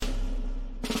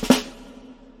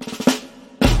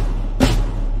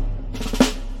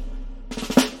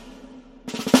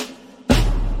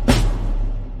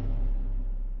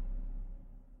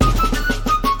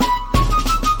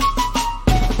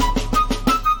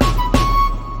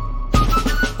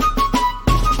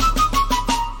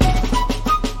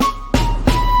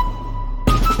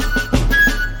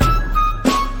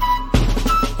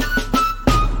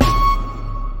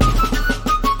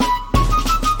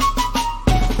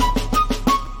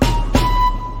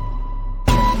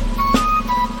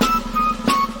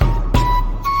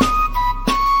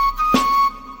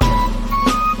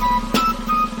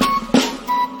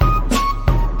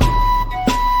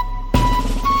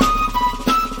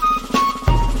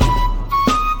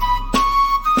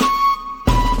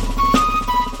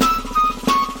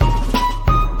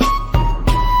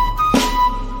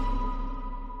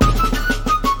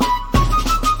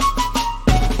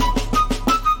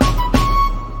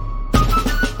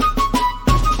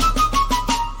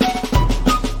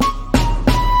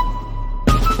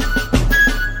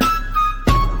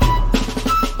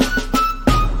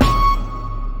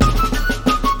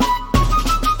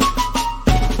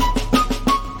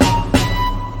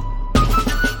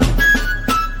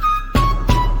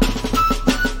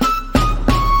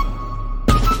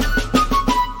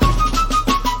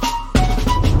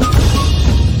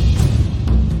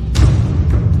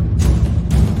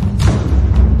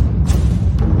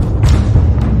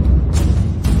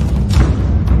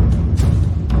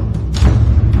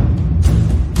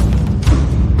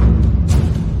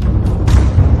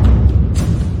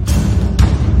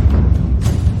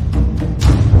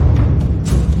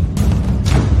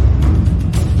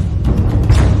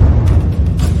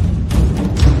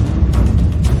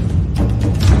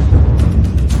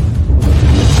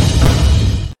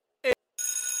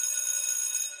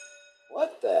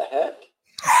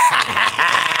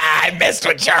I missed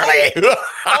one, Charlie.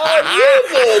 Oh, you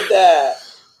did that.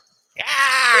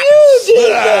 Ah! You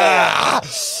did that.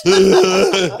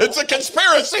 It's a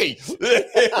conspiracy.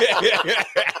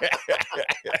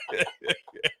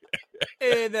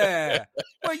 Hey there,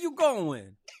 where you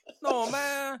going? No,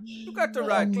 man, you got the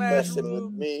right Messing with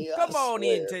classroom. me. Come I on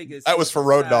in, swear. take a seat That was for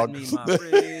Road beside Dogg. me, my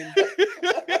friend.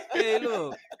 Hey,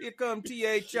 look, here come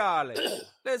T.A. Charlie.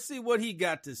 Let's see what he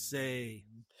got to say.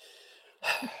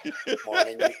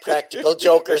 Morning, you practical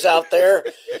jokers out there.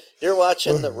 You're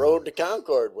watching The Road to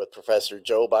Concord with Professor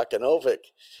Joe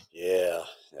Bakanovic. Yeah,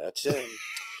 that's him.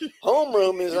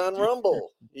 Homeroom is on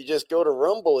Rumble. You just go to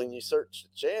Rumble and you search the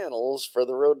channels for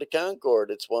The Road to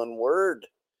Concord. It's one word.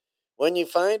 When you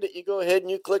find it, you go ahead and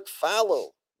you click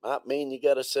follow. Not mean you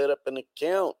got to set up an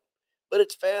account, but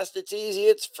it's fast, it's easy,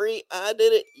 it's free. I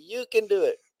did it. You can do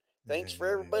it. Thanks for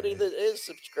everybody that is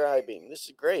subscribing. This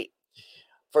is great.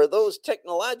 For those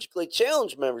technologically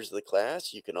challenged members of the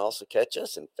class, you can also catch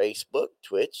us on Facebook,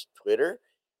 Twitch, Twitter,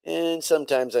 and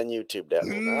sometimes on YouTube. That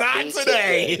will not be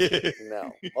today.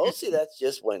 No, mostly that's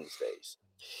just Wednesdays.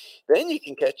 Then you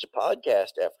can catch the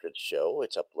podcast after the show.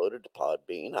 It's uploaded to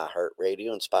Podbean,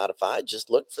 iHeartRadio, and Spotify. Just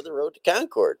look for The Road to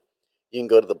Concord. You can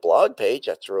go to the blog page.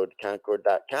 That's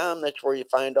roadtoconcord.com. That's where you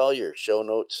find all your show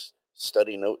notes,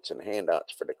 study notes, and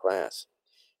handouts for the class.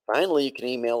 Finally, you can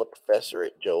email the professor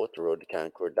at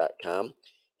joe@theroadtoconcord.com.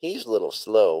 He's a little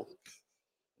slow.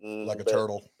 Like a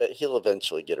turtle. But he'll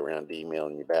eventually get around to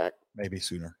emailing you back. Maybe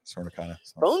sooner. Sort of, kind of.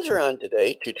 Phones are on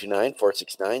today,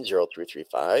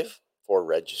 229-469-0335, for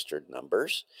registered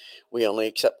numbers. We only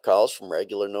accept calls from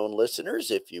regular known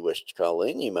listeners. If you wish to call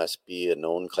in, you must be a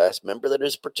known class member that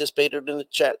has participated in the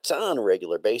chats on a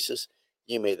regular basis.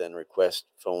 You may then request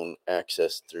phone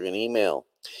access through an email.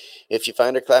 If you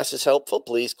find our classes helpful,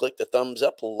 please click the thumbs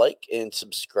up, like, and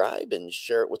subscribe, and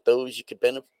share it with those you could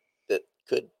benefit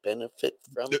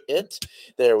from it.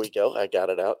 There we go. I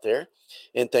got it out there.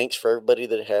 And thanks for everybody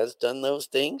that has done those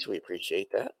things. We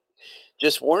appreciate that.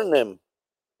 Just warn them.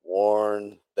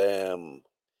 Warn them.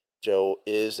 Joe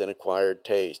is an acquired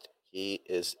taste. He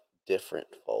is different,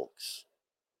 folks.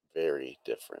 Very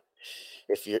different.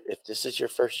 If this is your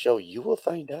first show, you will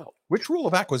find out. Which rule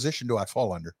of acquisition do I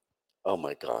fall under? Oh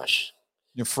my gosh.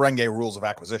 Your Ferengi rules of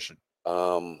acquisition.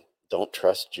 Don't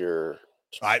trust your.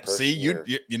 I see you're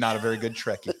not a very good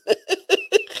Trekkie.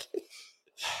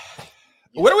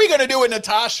 What are we going to do with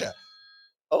Natasha?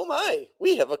 Oh my,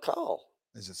 we have a call.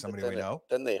 Is it somebody we know?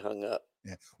 Then they hung up.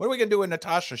 Yeah. What are we going to do with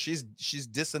Natasha? She's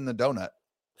dissing the donut.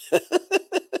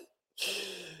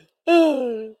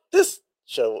 This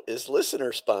show is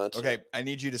listener sponsored. Okay, I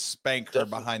need you to spank her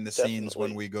behind the scenes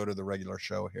when we go to the regular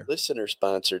show here. Listener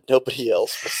sponsored. Nobody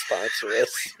else will sponsor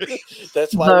us.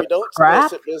 That's why we don't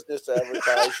solicit business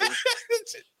advertising.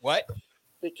 What?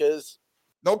 Because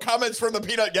no comments from the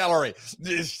peanut gallery.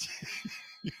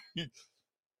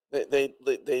 They'd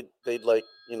like,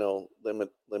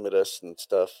 limit us and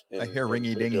stuff. I hear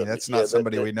ringy dingy. That's not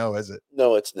somebody we know, is it?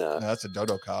 No, it's not. No, that's a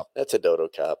dodo cop. That's a dodo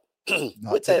cop.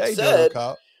 With that said,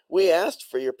 we asked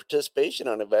for your participation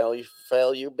on a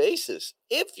value basis.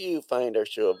 If you find our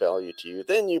show of value to you,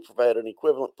 then you provide an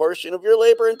equivalent portion of your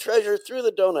labor and treasure through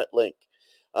the donut link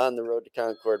on the Road to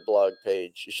Concord blog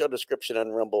page, your show description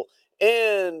on Rumble,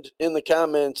 and in the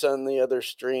comments on the other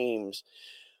streams.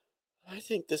 I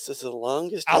think this is the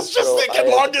longest. I was just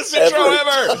thinking longest intro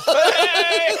ever.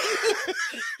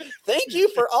 Thank you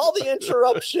for all the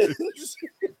interruptions.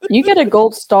 You get a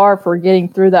gold star for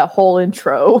getting through that whole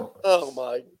intro. Oh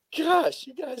my gosh,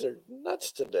 you guys are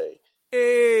nuts today.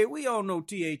 Hey, we all know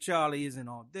T.A. Charlie isn't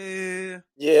all there.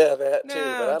 Yeah, that too.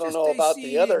 Now, but I don't know about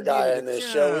the other guy in this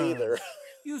show either.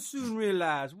 You soon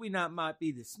realize we might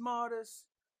be the smartest,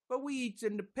 but we each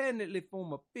independently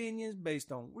form opinions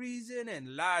based on reason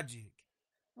and logic.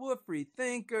 We're free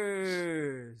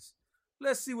thinkers.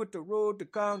 Let's see what the Road to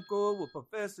Concord with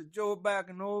Professor Joe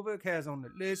Bakanovic has on the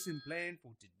lesson plan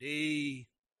for today.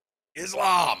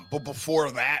 Islam. But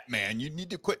before that, man, you need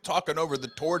to quit talking over the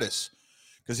tortoise,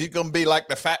 because he's going to be like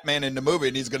the fat man in the movie,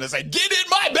 and he's going to say, "Get in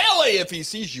my belly," if he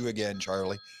sees you again,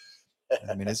 Charlie.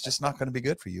 I mean, it's just not going to be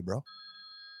good for you, bro.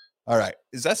 All right.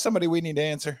 Is that somebody we need to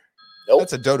answer? Nope.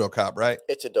 That's a dodo cop, right?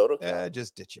 It's a dodo cop. Yeah,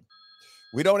 just ditch him.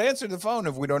 We don't answer the phone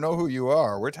if we don't know who you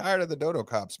are. We're tired of the dodo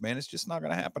cops, man. It's just not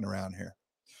going to happen around here.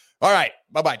 All right.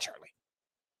 Bye-bye, Charlie.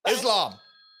 Islam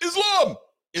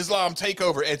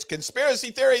takeover. It's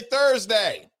Conspiracy Theory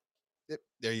Thursday.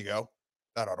 There you go.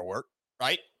 That ought to work,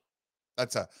 right?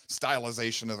 That's a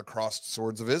stylization of the crossed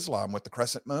swords of Islam with the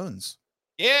crescent moons.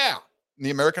 Yeah. And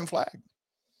the American flag.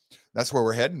 That's where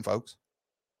we're heading, folks.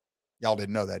 Y'all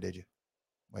didn't know that, did you?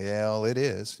 Well, it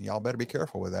is. Y'all better be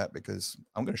careful with that because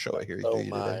I'm going to show it here to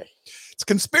you today. It's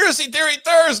Conspiracy Theory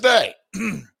Thursday.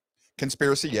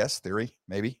 Conspiracy, yes. Theory,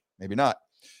 maybe, maybe not.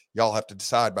 Y'all have to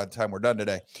decide by the time we're done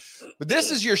today. But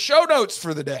this is your show notes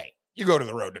for the day. You go to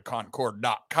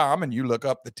theroadtoconcord.com and you look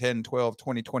up the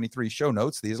 10/12/2023 show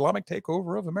notes, the Islamic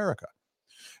Takeover of America.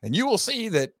 And you will see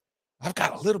that I've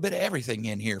got a little bit of everything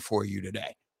in here for you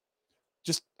today.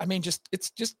 It's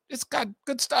got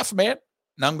good stuff, man.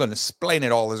 And I'm going to explain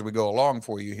it all as we go along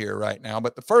for you here right now.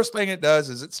 But the first thing it does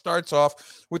is it starts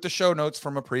off with the show notes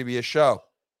from a previous show.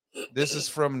 This is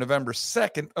from November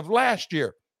 2nd of last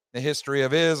year, the history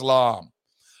of Islam.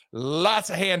 Lots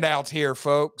of handouts here,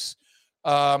 folks.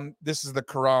 This is the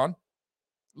Quran,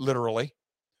 literally.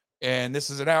 And this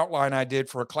is an outline I did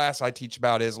for a class I teach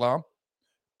about Islam.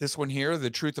 This one here, The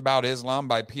Truth About Islam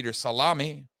by Peter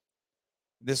Salami.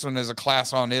 This one is a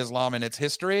class on Islam and its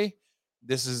history.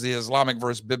 This is the Islamic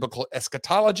versus biblical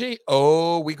eschatology.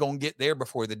 Oh, we gonna get there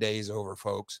before the day is over,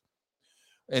 folks.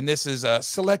 And this is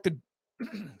selected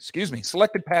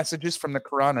passages from the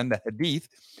Quran and the Hadith.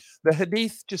 The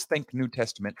Hadith, just think New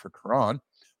Testament for Quran.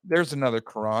 There's another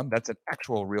Quran. That's an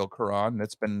actual real Quran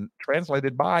that's been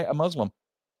translated by a Muslim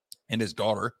and his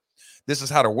daughter. This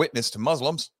is how to witness to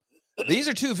Muslims. These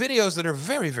are two videos that are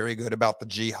very, very good about the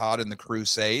jihad and the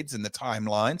crusades and the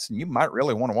timelines, and you might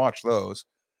really want to watch those.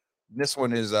 This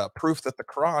one is proof that the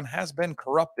Quran has been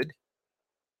corrupted.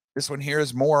 This one here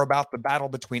is more about the battle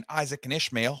between Isaac and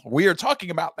Ishmael. We are talking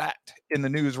about that in the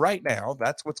news right now.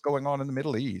 That's what's going on in the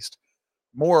Middle East.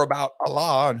 More about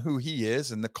Allah and who he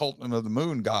is and the cult of the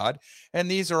moon god. And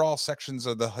these are all sections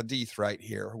of the Hadith right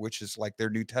here, which is like their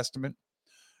New Testament.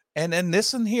 And then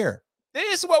this one here.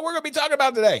 This is what we're going to be talking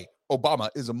about today. Obama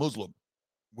is a Muslim.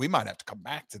 We might have to come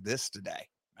back to this today.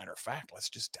 Matter of fact, let's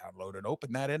just download and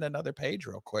open that in another page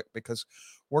real quick because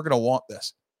we're going to want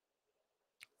this.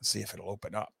 Let's see if it'll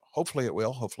open up. Hopefully it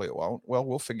will. Hopefully it won't. Well,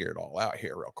 we'll figure it all out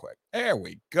here real quick. There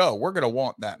we go. We're going to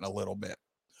want that in a little bit.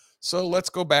 So let's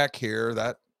go back here.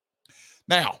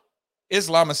 Now,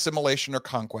 Islam assimilation or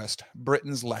conquest,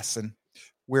 Britain's lesson.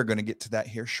 We're going to get to that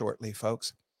here shortly,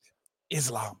 folks.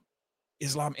 Islam.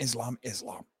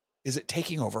 Is it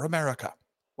taking over America?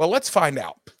 Well, let's find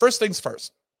out. First things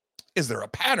first. Is there a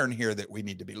pattern here that we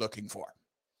need to be looking for?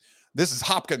 This is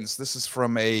Hopkins. This is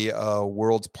from a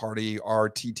World's Party,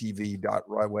 RTTV.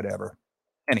 Whatever.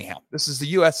 Anyhow, this is the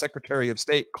U.S. Secretary of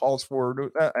State calls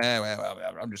for.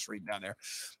 I'm just reading down there.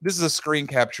 This is a screen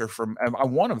capture from. I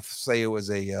want to say it was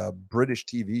a British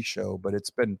TV show, but it's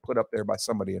been put up there by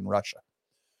somebody in Russia.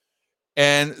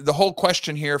 And the whole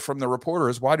question here from the reporter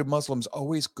is, why do Muslims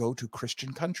always go to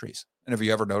Christian countries? And have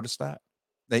you ever noticed that?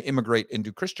 They immigrate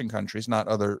into Christian countries, not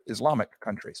other Islamic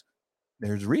countries.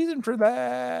 There's reason for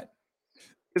that.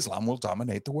 Islam will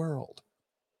dominate the world.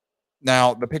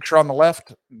 Now, the picture on the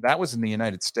left, that was in the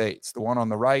United States. The one on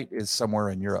the right is somewhere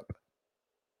in Europe.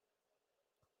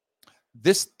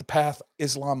 This the path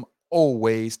Islam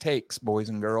always takes, boys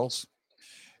and girls.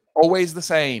 Always the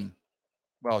same.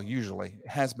 Well, usually. It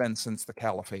has been since the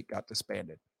caliphate got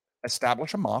disbanded.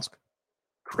 Establish a mosque,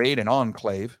 create an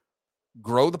enclave,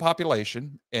 grow the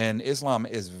population, and Islam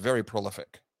is very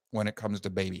prolific when it comes to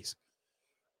babies.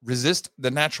 Resist the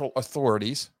natural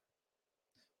authorities,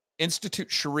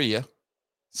 institute Sharia,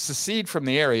 secede from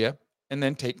the area, and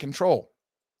then take control.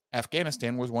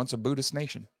 Afghanistan was once a Buddhist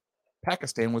nation.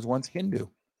 Pakistan was once Hindu.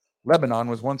 Lebanon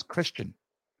was once Christian.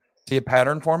 See a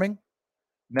pattern forming?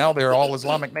 Now they're all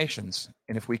Islamic nations.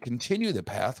 And if we continue the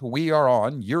path we are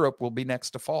on, Europe will be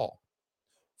next to fall.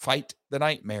 Fight the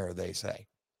nightmare, they say.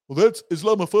 Well, that's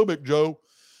Islamophobic, Joe.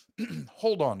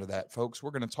 Hold on to that, folks.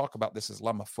 We're going to talk about this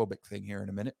Islamophobic thing here in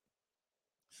a minute.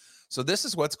 So this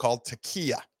is what's called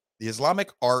taqiyya, the Islamic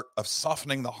art of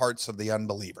softening the hearts of the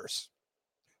unbelievers.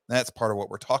 That's part of what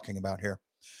we're talking about here.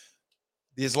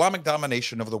 The Islamic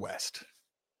domination of the West.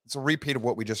 It's a repeat of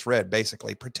what we just read,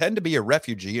 basically. Pretend to be a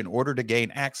refugee in order to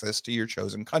gain access to your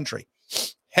chosen country.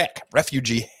 Heck,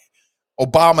 refugee.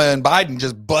 Obama and Biden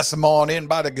just bust them on in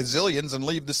by the gazillions and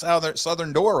leave the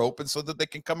southern door open so that they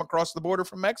can come across the border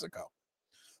from Mexico.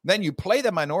 Then you play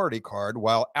the minority card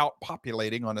while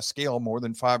outpopulating on a scale more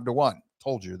than 5-1.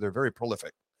 Told you, they're very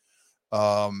prolific.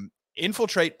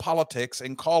 Infiltrate politics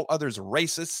and call others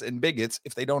racists and bigots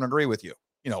if they don't agree with you.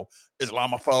 You know,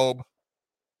 Islamophobe.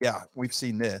 Yeah, we've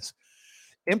seen this.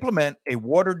 Implement a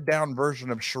watered-down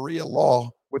version of Sharia law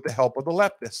with the help of the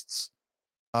leftists.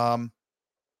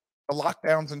 The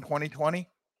lockdowns in 2020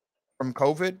 from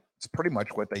COVID, it's pretty much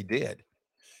what they did.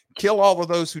 Kill all of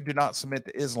those who do not submit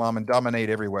to Islam and dominate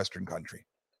every Western country.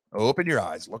 Open your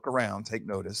eyes, look around, take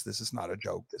notice. This is not a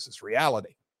joke. This is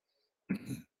reality.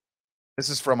 The This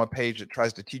is from a page that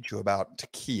tries to teach you about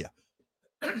taqiyya.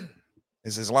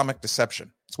 Is Islamic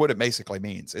deception. It's what it basically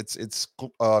means. It's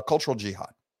cultural jihad.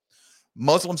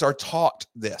 Muslims are taught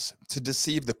this to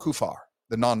deceive the kuffar,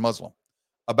 the non-Muslim,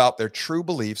 about their true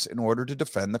beliefs in order to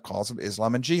defend the cause of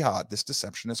Islam and jihad. This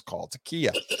deception is called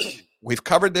taqiyya. We've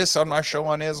covered this on my show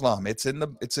on Islam. It's in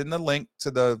the link to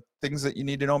the things that you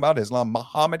need to know about Islam.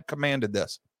 Muhammad commanded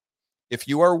this. If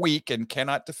you are weak and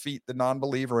cannot defeat the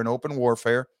non-believer in open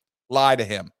warfare, lie to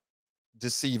him,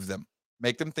 deceive them,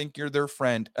 make them think you're their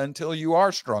friend until you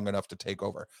are strong enough to take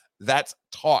over. That's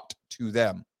taught to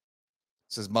them.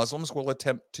 It says Muslims will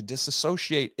attempt to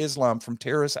disassociate Islam from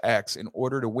terrorist acts in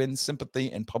order to win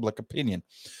sympathy and public opinion,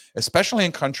 especially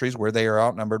in countries where they are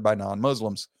outnumbered by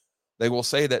non-Muslims. They will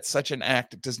say that such an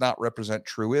act does not represent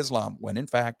true Islam, when in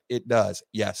fact it does.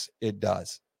 Yes, it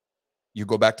does. You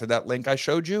go back to that link I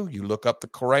showed you, you look up the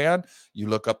Quran, you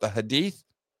look up the Hadith,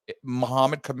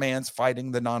 Muhammad commands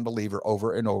fighting the non-believer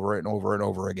over and over and over and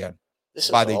over again. This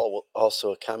is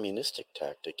also a communistic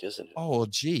tactic, isn't it? Oh,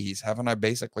 geez. Haven't I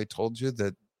basically told you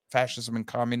that fascism and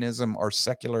communism are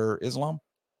secular Islam?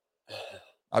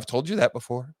 I've told you that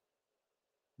before.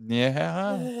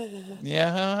 Yeah.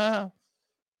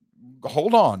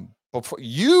 Hold on. Before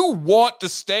you want to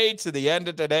stay to the end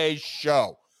of today's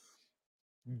show.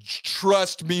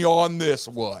 Trust me on this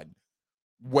one.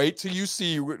 Wait till you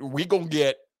see. We're going to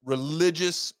get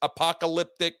religious,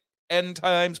 apocalyptic, end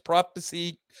times,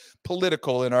 prophecy,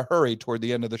 political in a hurry toward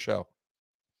the end of the show.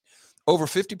 Over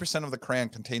 50% of the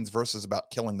Quran contains verses about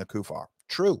killing the kuffar.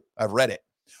 True, I've read it.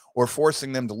 Or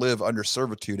forcing them to live under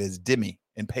servitude as dhimmi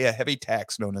and pay a heavy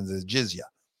tax known as the jizya.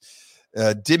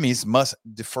 Dhimmis must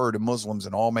defer to Muslims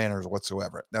in all manners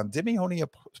whatsoever. Now, dhimmi only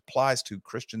applies to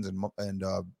Christians and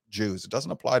Jews. It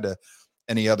doesn't apply to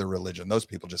any other religion. Those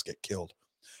people just get killed.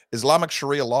 Islamic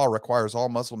Sharia law requires all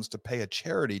Muslims to pay a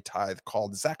charity tithe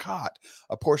called zakat.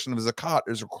 A portion of zakat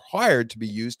is required to be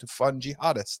used to fund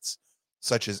jihadists,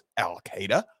 such as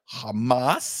Al-Qaeda,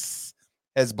 Hamas,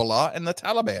 Hezbollah, and the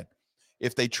Taliban.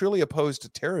 If they truly opposed to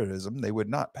terrorism, they would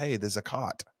not pay the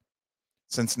zakat.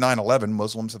 Since 9/11,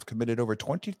 Muslims have committed over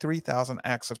 23,000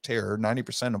 acts of terror.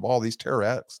 90% of all these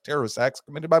terrorist acts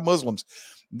committed by Muslims.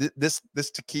 This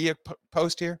taqiyya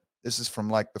post here, this is from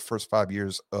like the first 5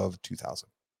 years of 2000.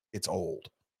 It's old.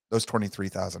 Those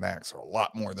 23,000 acts are a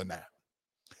lot more than that.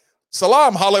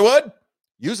 Salam, Hollywood.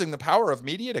 Using the power of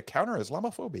media to counter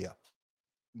Islamophobia.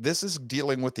 This is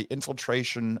dealing with the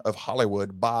infiltration of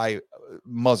Hollywood by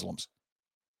Muslims.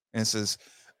 And it says,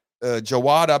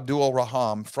 Jawad Abdul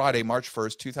Raham, Friday, March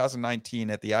 1st, 2019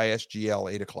 at the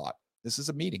ISGL, 8 o'clock. This is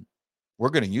a meeting. We're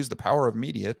going to use the power of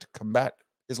media to combat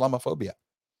Islamophobia.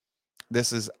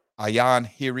 This is Ayan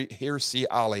Hirsi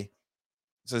Ali.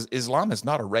 It says, Islam is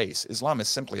not a race. Islam is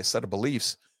simply a set of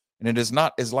beliefs. And it is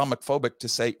not Islamophobic to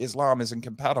say Islam is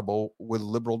incompatible with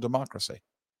liberal democracy.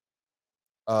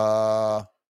 That's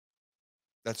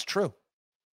true.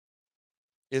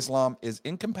 Islam is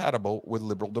incompatible with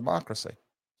liberal democracy.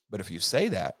 But if you say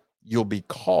that, you'll be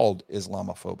called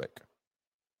Islamophobic.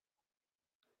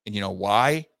 And you know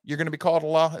why you're going to be called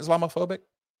Islamophobic?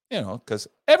 You know, because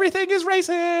everything is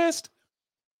racist.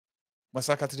 What's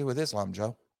that got to do with Islam,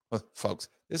 Joe? Well, folks,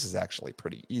 this is actually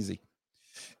pretty easy.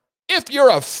 If you're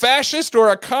a fascist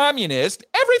or a communist,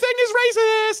 everything is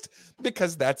racist,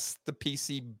 because that's the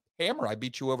PC hammer I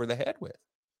beat you over the head with.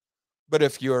 But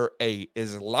if you're a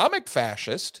Islamic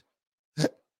fascist,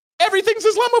 everything's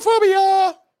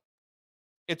Islamophobia.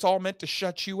 It's all meant to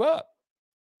shut you up,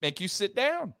 make you sit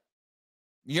down.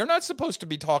 You're not supposed to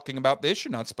be talking about this.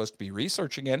 You're not supposed to be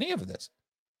researching any of this.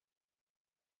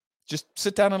 Just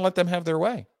sit down and let them have their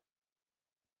way.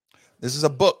 This is a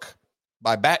book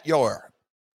by Bat Yor,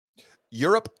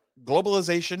 Europe,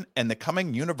 Globalization, and the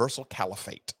Coming Universal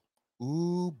Caliphate.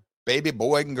 Ooh, baby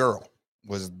boy and girl,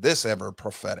 was this ever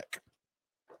prophetic?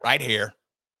 Right here.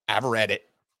 I've read it.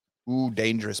 Ooh,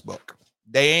 dangerous book.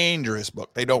 Dangerous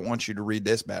book. They don't want you to read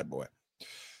this bad boy.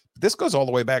 This goes all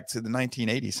the way back to the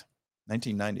 1980s,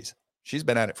 1990s. She's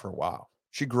been at it for a while.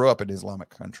 She grew up in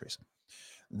Islamic countries.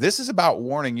 This is about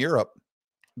warning Europe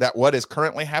that what is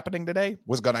currently happening today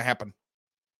was going to happen.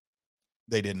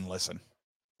 They didn't listen.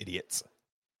 Idiots.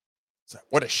 So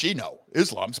what does she know?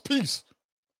 Islam's peace.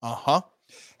 Uh-huh.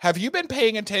 Have you been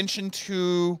paying attention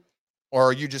to, or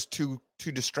are you just too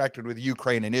distracted with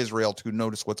Ukraine and Israel to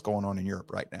notice what's going on in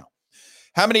Europe right now?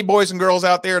 How many boys and girls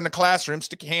out there in the classroom,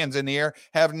 stick your hands in the air,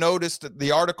 have noticed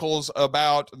the articles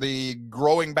about the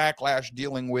growing backlash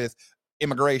dealing with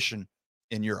immigration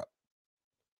in Europe?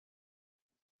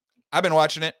 I've been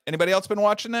watching it. Anybody else been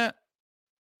watching that?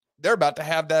 They're about to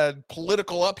have the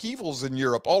political upheavals in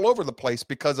Europe all over the place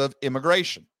because of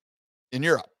immigration. in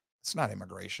Europe. It's not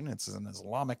immigration. It's an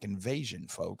Islamic invasion,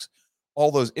 folks.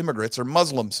 All those immigrants are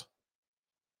Muslims.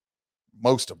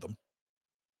 Most of them.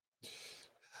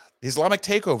 Islamic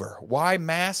takeover. Why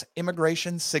mass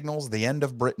immigration signals the end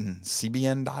of Britain.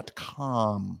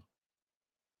 CBN.com.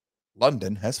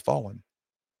 London has fallen.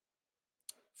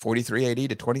 43 AD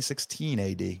to 2016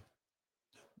 AD.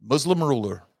 Muslim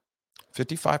ruler.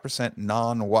 55%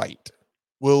 non-white.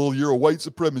 Well, you're a white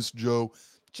supremacist, Joe.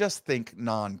 Just think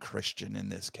non-Christian in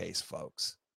this case,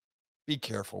 folks. Be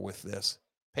careful with this.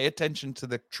 Pay attention to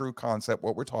the true concept,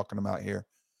 what we're talking about here.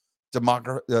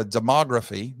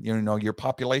 Demography, your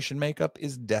population makeup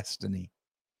is destiny.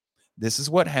 This is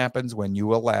what happens when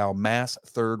you allow mass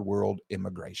third world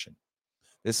immigration.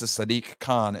 This is Sadiq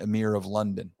Khan, Emir of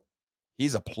London.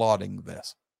 He's applauding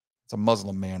this. It's a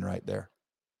Muslim man right there.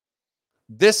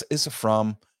 This is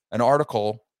from an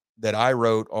article that I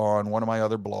wrote on one of my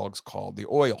other blogs called The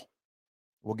Oil.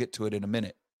 We'll get to it in a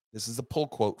minute. This is a pull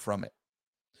quote from it.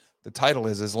 The title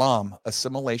is Islam,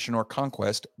 Assimilation or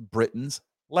Conquest, Britain's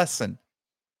Lesson.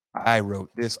 I wrote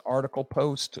this article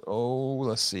post,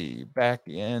 back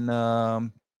in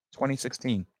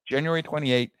 2016, January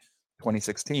 28,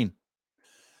 2016.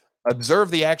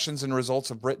 Observe the actions and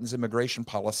results of Britain's immigration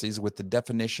policies with the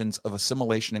definitions of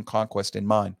assimilation and conquest in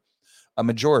mind. A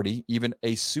majority, even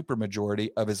a supermajority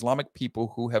of Islamic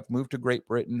people who have moved to Great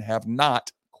Britain have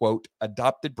not, quote,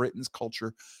 adopted Britain's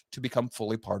culture to become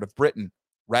fully part of Britain.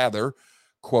 Rather,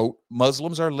 quote,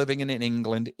 Muslims are living in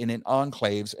England in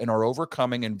enclaves and are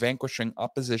overcoming and vanquishing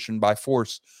opposition by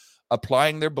force,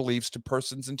 applying their beliefs to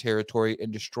persons and territory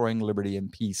and destroying liberty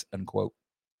and peace, unquote.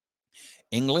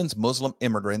 England's Muslim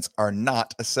immigrants are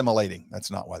not assimilating.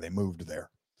 That's not why they moved there.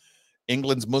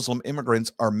 England's Muslim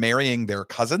immigrants are marrying their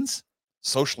cousins,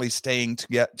 socially staying to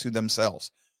get to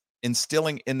themselves,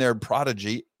 instilling in their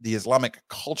prodigy the Islamic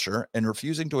culture, and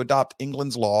refusing to adopt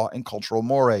England's law and cultural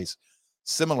mores.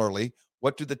 Similarly,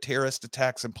 what do the terrorist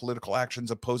attacks and political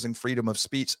actions opposing freedom of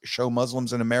speech show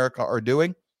Muslims in America are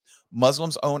doing?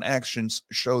 Muslims' own actions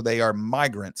show they are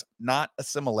migrants, not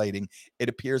assimilating. It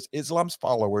appears Islam's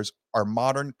followers are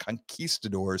modern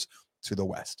conquistadors to the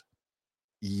West.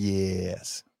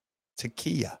 Yes.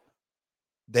 Takia.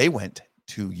 They went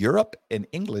to Europe and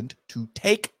England to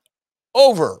take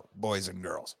over, boys and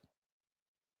girls.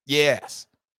 Yes.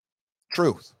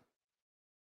 Truth.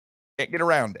 Can't get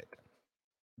around it.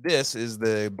 This is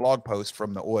the blog post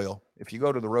from The Oil. If you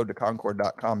go to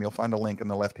theroadtoconcord.com, you'll find a link in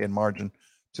the left-hand margin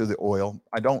to The Oil.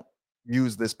 I don't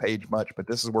use this page much, but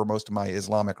this is where most of my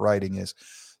Islamic writing is.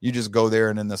 You just go there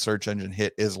and in the search engine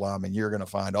hit Islam, and you're going to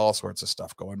find all sorts of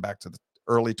stuff going back to the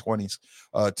early 20s,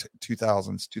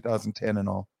 2000s, 2010 and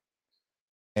all.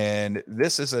 And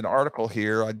this is an article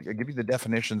here. I give you the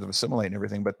definitions of assimilate and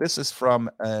everything, but this is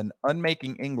from an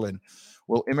Unmaking England.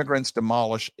 Will immigrants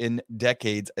demolish in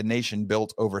decades a nation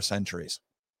built over centuries?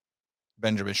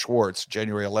 Benjamin Schwartz,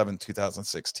 January 11,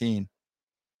 2016.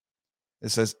 It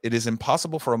says, it is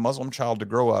impossible for a Muslim child to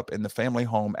grow up in the family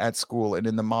home, at school, and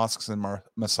in the mosques and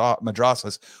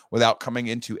madrasas without coming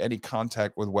into any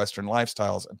contact with Western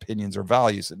lifestyles, opinions, or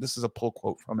values. And this is a pull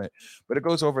quote from it. But it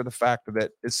goes over the fact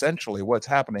that essentially what's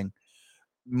happening,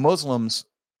 Muslims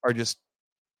are just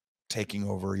taking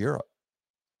over Europe.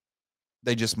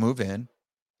 They just move in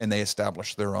and they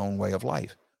establish their own way of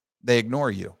life. They ignore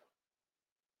you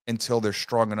until they're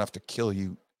strong enough to kill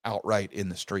you outright in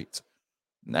the streets.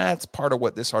 And that's part of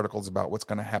what this article is about, what's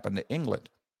going to happen to England.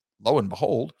 Lo and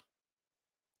behold,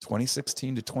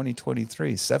 2016 to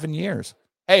 2023, 7 years.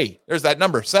 Hey, there's that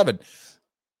number, 7.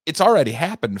 It's already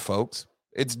happened, folks.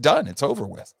 It's done. It's over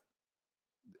with.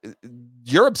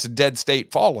 Europe's a dead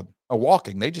state fallen, a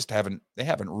walking. They just haven't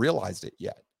realized it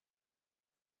yet.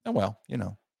 Oh, well,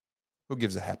 who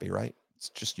gives a happy, right? It's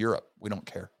just Europe. We don't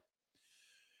care.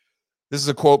 This is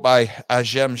a quote by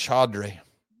Ajem Chaudhry.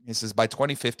 He says, by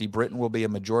 2050, Britain will be a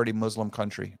majority Muslim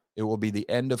country. It will be the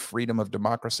end of freedom of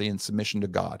democracy and submission to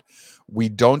God. We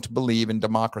don't believe in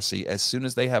democracy. As soon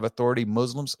as they have authority,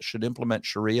 Muslims should implement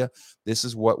Sharia. This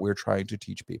is what we're trying to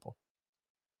teach people.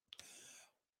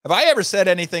 Have I ever said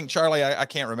anything, Charlie? I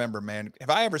can't remember, man. Have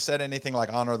I ever said anything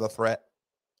like honor the threat?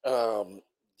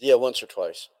 Yeah, once or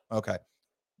twice. Okay.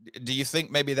 Do you think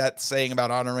maybe that saying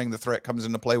about honoring the threat comes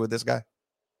into play with this guy?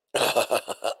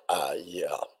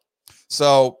 Yeah.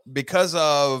 So because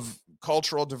of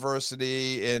cultural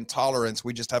diversity and tolerance,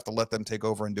 we just have to let them take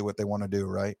over and do what they want to do,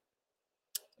 right?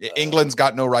 England's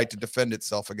got no right to defend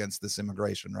itself against this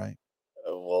immigration, right?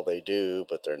 Well, they do,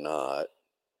 but they're not.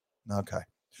 Okay.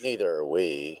 Neither are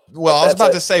we. Well, I was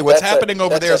about to say, what's happening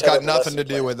over there has got nothing to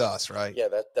do with us, right? Yeah,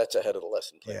 that's ahead of the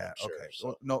lesson plan. Yeah, sure, okay.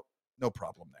 so. Well, no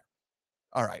problem there.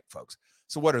 All right, folks.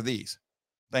 So what are these?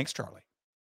 Thanks, Charlie.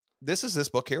 This is this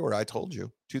book here where I told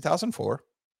you, 2004,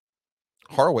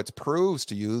 Horowitz proves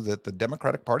to you that the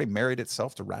Democratic Party married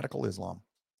itself to radical Islam.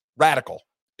 Radical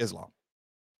Islam.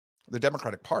 The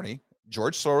Democratic Party,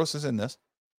 George Soros is in this,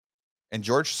 and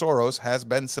George Soros has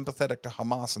been sympathetic to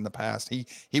Hamas in the past.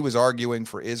 He was arguing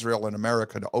for Israel and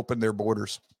America to open their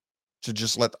borders, to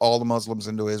just let all the Muslims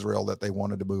into Israel that they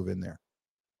wanted to move in there.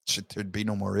 There'd be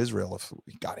no more Israel if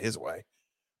he got his way.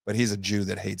 But he's a Jew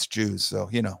that hates Jews, so,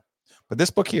 you know. But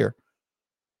this book here,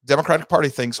 Democratic Party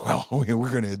thinks, well, we're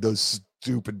going to, those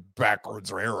stupid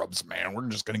backwards Arabs, man, we're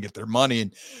just going to get their money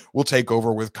and we'll take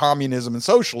over with communism and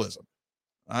socialism.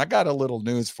 I got a little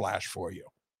news flash for you.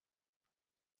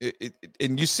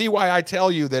 And you see why I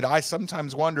tell you that I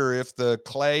sometimes wonder if the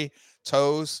clay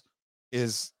toes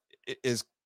is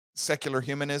secular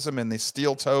humanism and the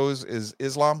steel toes is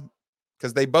Islam,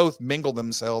 because they both mingle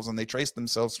themselves and they trace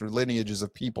themselves through lineages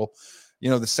of people. You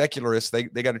know, the secularists, they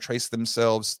got to trace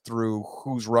themselves through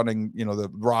who's running, you know, the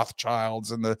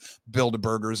Rothschilds and the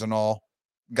Bilderbergers and all.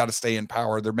 Got to stay in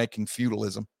power. They're making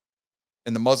feudalism.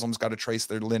 And the Muslims got to trace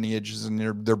their lineages and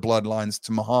their bloodlines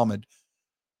to Muhammad.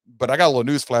 But I got a little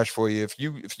news flash for you.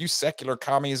 If you secular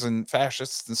commies and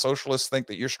fascists and socialists think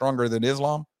that you're stronger than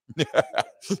Islam,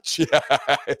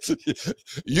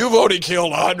 you've only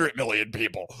killed 100 million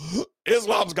people.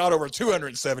 Islam's got over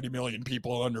 270 million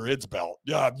people under its belt.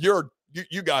 Yeah,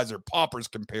 you guys are paupers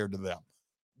compared to them.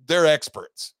 They're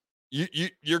experts.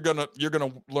 You're gonna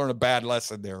learn a bad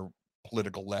lesson there,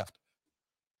 political left.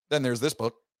 Then there's this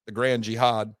book, The Grand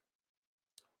Jihad.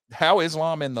 How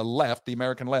Islam and the left, the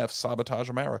American left, sabotage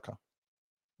America.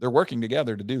 They're working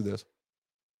together to do this.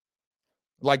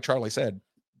 Like Charlie said,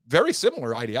 very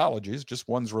similar ideologies, just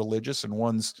one's religious and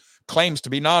one's claims to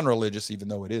be non-religious, even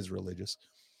though it is religious.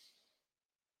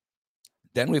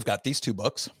 Then we've got these two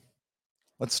books.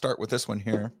 Let's start with this one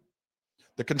here.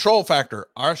 The Control Factor,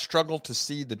 Our Struggle to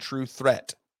See the True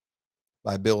Threat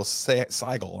by Bill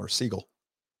Siegel.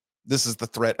 This is the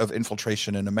threat of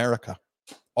infiltration in America.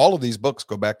 All of these books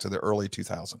go back to the early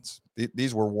 2000s.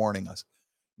 These were warning us.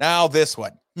 Now this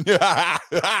one.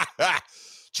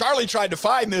 Charlie tried to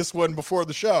find this one before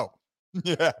the show.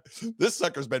 Yeah, this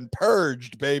sucker's been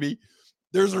purged, baby.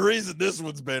 There's a reason this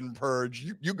one's been purged.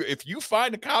 You if you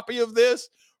find a copy of this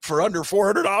for under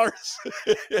 $400,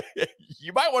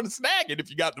 you might want to snag it if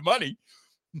you got the money.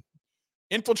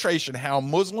 Infiltration, How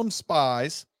Muslim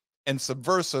Spies and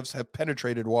Subversives Have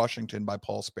Penetrated Washington by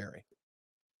Paul Sperry.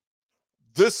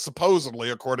 This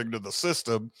supposedly, according to the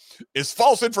system, is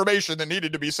false information that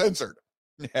needed to be censored.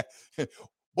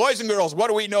 Boys and girls, what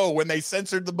do we know when they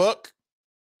censored the book?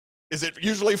 Is it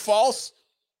usually false?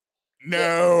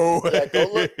 No. Yeah, go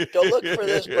look for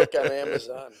this book on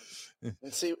Amazon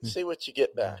and see what you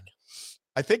get back.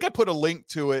 I think I put a link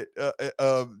to it,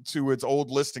 to its old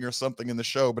listing or something in the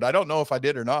show, but I don't know if I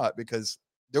did or not because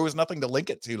there was nothing to link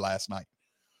it to last night.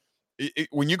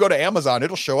 When you go to Amazon,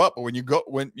 it'll show up, but when you go,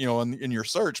 in your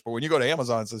search, but when you go to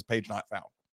Amazon, it says page not found.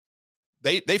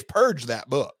 They've purged that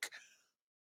book.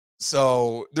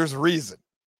 So there's a reason.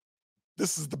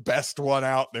 This is the best one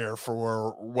out there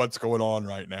for what's going on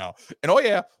right now. And oh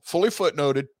yeah, fully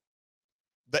footnoted.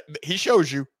 That he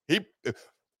shows you.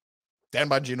 Dan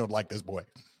Bongino would like this boy.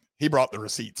 He brought the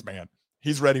receipts, man.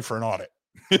 He's ready for an audit.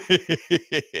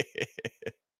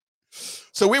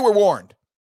 So we were warned.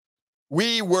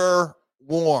 We were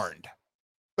warned.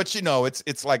 But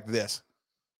it's like this.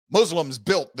 Muslims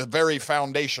built the very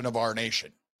foundation of our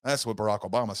nation. That's what Barack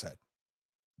Obama said.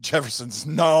 Jefferson's,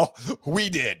 no, we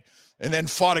did. And then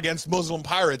fought against Muslim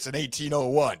pirates in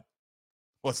 1801.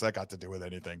 What's that got to do with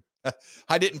anything?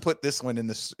 I didn't put this one in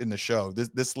the show.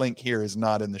 This link here is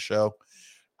not in the show.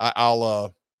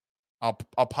 I'll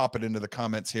pop it into the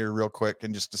comments here real quick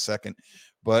in just a second.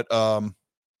 But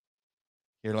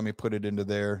here, let me put it into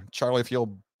there. Charlie, if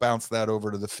you'll bounce that over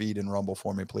to the feed and Rumble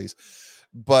for me, please.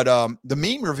 But the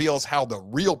meme reveals how the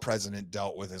real president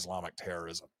dealt with Islamic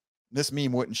terrorism. This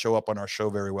meme wouldn't show up on our show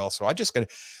very well, so I just got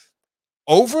to.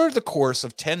 Over the course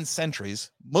of 10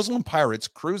 centuries, Muslim pirates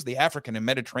cruised the African and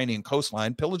Mediterranean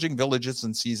coastline, pillaging villages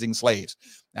and seizing slaves.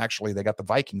 Actually, they got the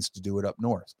Vikings to do it up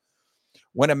north.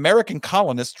 When American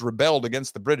colonists rebelled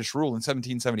against the British rule in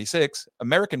 1776,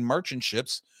 American merchant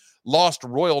ships lost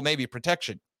Royal Navy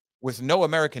protection. With no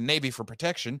American Navy for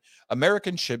protection,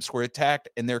 American ships were attacked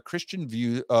and their Christian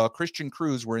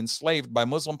crews were enslaved by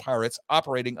Muslim pirates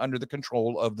operating under the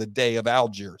control of the Dey of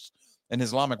Algiers, an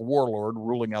Islamic warlord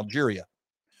ruling Algeria.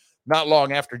 Not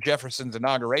long after Jefferson's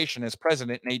inauguration as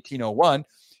president in 1801,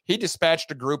 He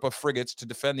dispatched a group of frigates to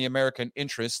defend the American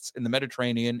interests in the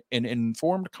Mediterranean and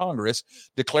informed Congress,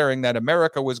 declaring that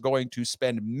America was going to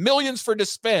spend millions for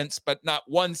defense, but not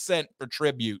 1 cent for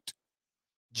tribute.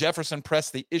 Jefferson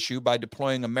pressed the issue by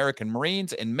deploying American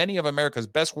Marines and many of America's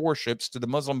best warships to the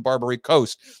Muslim Barbary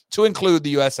coast, to include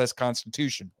the USS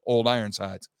Constitution, Old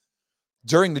Ironsides.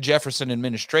 During the Jefferson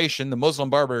administration, the Muslim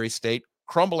Barbary state,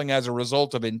 crumbling as a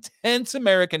result of intense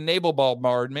American naval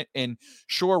bombardment and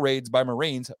shore raids by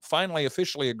Marines, finally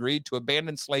officially agreed to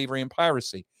abandon slavery and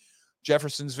piracy.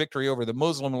 Jefferson's victory over the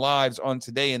Muslim lives on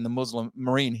today in the Muslim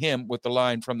Marine hymn, with the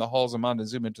line "From the halls of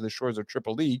Montezuma to the shores of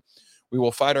Tripoli, we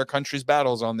will fight our country's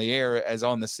battles on the air as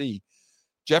on the sea."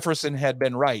 Jefferson had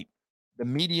been right. The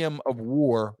medium of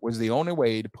war was the only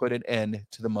way to put an end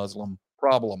to the Muslim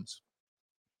problems.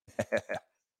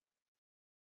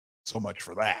 So much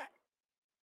for that.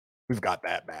 We've got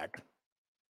that back.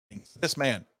 This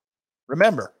man,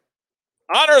 remember,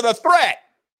 honor the threat.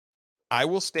 I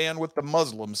will stand with the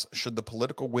Muslims should the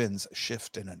political winds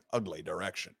shift in an ugly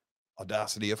direction.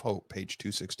 Audacity of Hope, page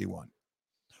 261.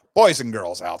 Boys and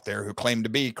girls out there who claim to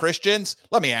be Christians,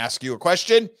 let me ask you a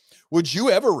question. Would you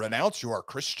ever renounce your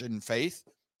Christian faith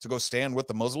to go stand with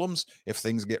the Muslims if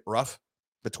things get rough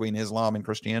between Islam and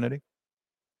Christianity?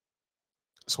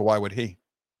 So why would he?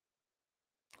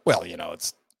 Well, you know,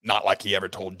 it's not like he ever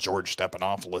told George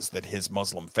Stephanopoulos that his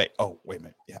Muslim faith. Oh, wait a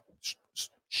minute. Yeah. Shh.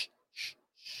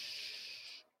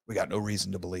 We got no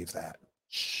reason to believe that.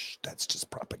 Shh, that's just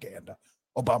propaganda.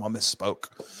 Obama misspoke.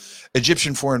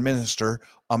 Egyptian Foreign Minister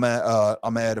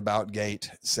Ahmed About Gate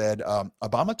said,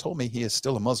 Obama told me he is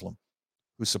still a Muslim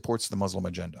who supports the Muslim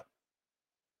agenda.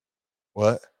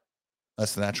 What?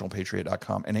 That's the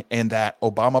nationalpatriot.com. And that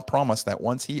Obama promised that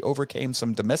once he overcame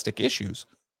some domestic issues,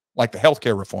 like the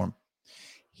healthcare reform,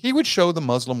 he would show the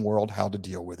Muslim world how to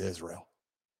deal with Israel.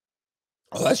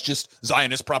 Well, that's just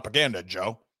Zionist propaganda,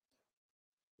 Joe.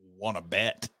 Want to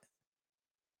bet?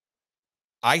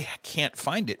 I can't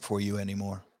find it for you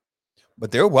anymore.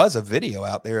 But there was a video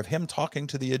out there of him talking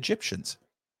to the Egyptians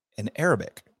in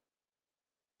Arabic,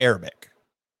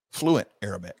 fluent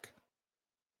Arabic.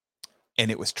 And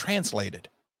it was translated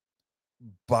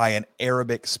by an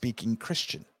Arabic-speaking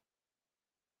Christian.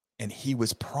 And he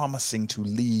was promising to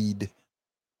lead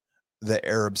the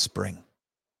Arab Spring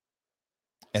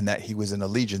and that he was in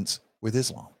allegiance with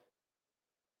Islam.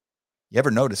 You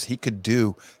ever notice he could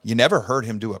do, you never heard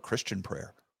him do a Christian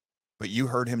prayer, but you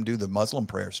heard him do the Muslim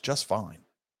prayers just fine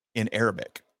in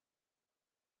Arabic.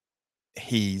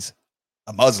 He's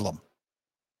a Muslim.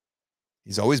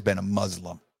 He's always been a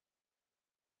Muslim.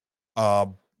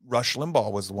 Rush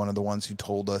Limbaugh was one of the ones who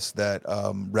told us that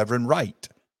Reverend Wright,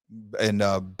 and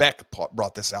Beck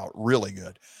brought this out really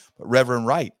good, but Reverend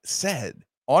Wright said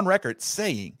on record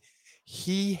saying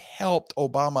he helped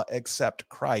Obama accept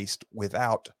Christ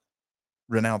without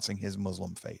renouncing his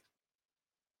Muslim faith.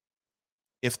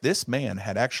 If this man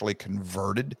had actually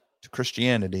converted to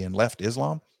Christianity and left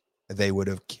Islam, they would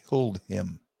have killed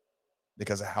him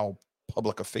because of how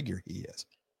public a figure he is.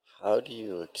 How do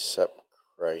you accept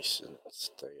Christ and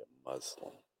stay a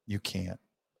Muslim? You can't.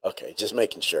 Okay, just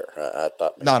making sure. I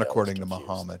thought maybe not I according was to confused.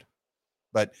 Muhammad,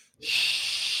 but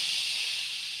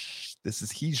this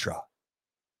is hijra.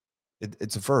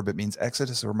 It's a verb. It means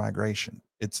exodus or migration.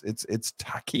 It's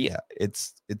taqiyya.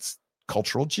 It's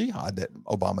cultural jihad that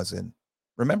Obama's in.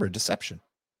 Remember, deception.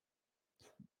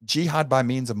 Jihad by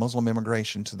means of Muslim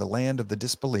immigration to the land of the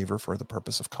disbeliever for the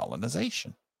purpose of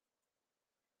colonization.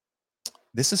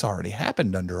 This has already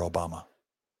happened under Obama.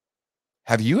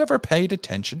 Have you ever paid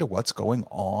attention to what's going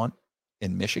on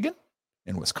in Michigan,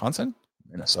 in Wisconsin,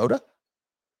 Minnesota?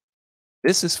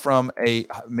 This is from a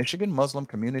Michigan Muslim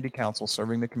Community Council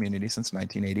serving the community since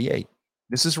 1988.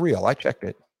 This is real. I checked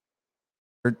it.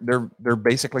 They're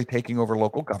basically taking over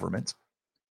local governments.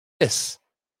 This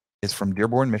is from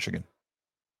Dearborn, Michigan.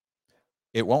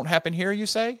 It won't happen here, you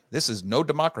say? This is no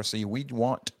democracy. We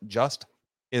want just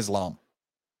Islam.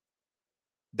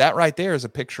 That right there is a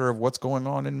picture of what's going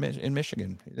on in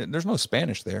Michigan. There's no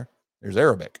Spanish there. There's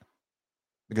Arabic.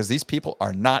 Because these people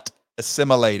are not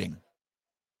assimilating.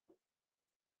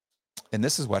 And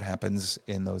this is what happens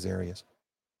in those areas.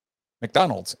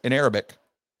 McDonald's in Arabic,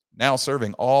 now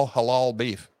serving all halal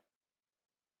beef.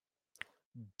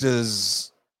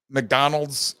 Does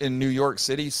McDonald's in New York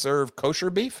City serve kosher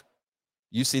beef?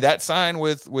 You see that sign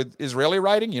with Israeli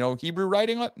writing, Hebrew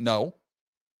writing on it? No.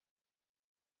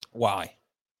 Why?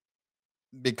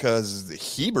 Because the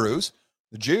Hebrews,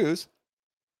 the Jews,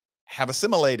 have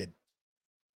assimilated.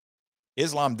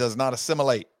 Islam does not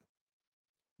assimilate.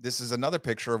 This is another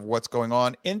picture of what's going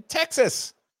on in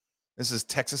Texas. This is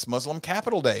Texas Muslim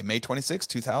Capital Day, May 26,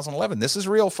 2011. This is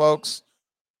real, folks.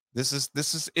 This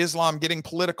is Islam getting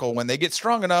political. When they get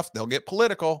strong enough, they'll get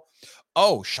political.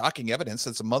 Oh, shocking evidence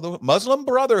that the Muslim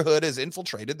Brotherhood has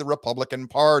infiltrated the Republican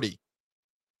Party.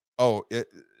 Oh,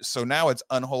 so now it's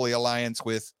unholy alliance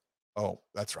with, oh,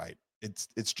 that's right.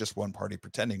 It's just one party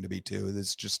pretending to be two.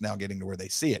 It's just now getting to where they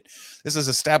see it. This is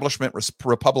establishment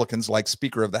Republicans like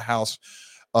Speaker of the House,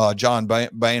 John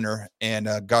Boehner, and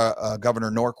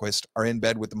Governor Norquist are in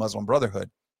bed with the Muslim Brotherhood.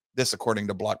 This, according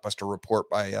to Blockbuster report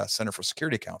by Center for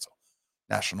Security Council.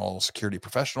 National security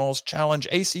professionals challenge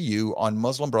ACU on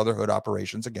Muslim Brotherhood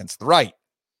operations against the right.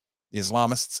 The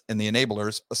Islamists and the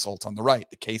enablers assault on the right.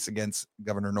 The case against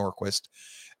Governor Norquist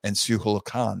and Suhul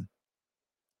Khan.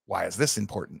 Why is this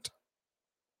important?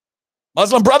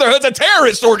 Muslim Brotherhood's a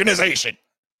terrorist organization.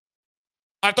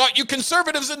 I thought you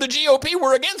conservatives in the GOP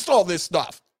were against all this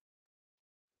stuff.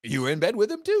 You in bed with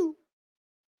them too.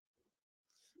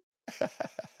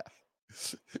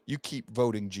 You keep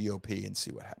voting GOP and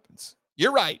see what happens.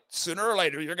 You're right. Sooner or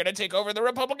later, you're going to take over the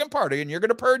Republican Party and you're going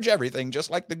to purge everything,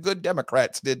 just like the good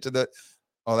Democrats did to the...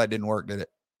 Oh, that didn't work, did it?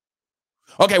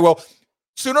 Okay, well,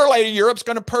 sooner or later, Europe's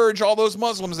going to purge all those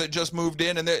Muslims that just moved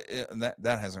in, and that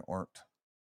hasn't worked.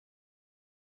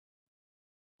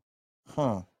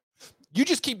 Huh. You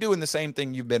just keep doing the same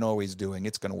thing you've been always doing.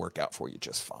 It's going to work out for you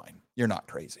just fine. You're not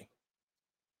crazy.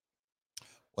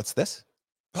 What's this?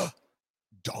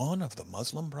 Dawn of the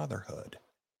Muslim Brotherhood.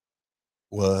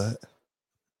 What?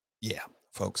 Yeah,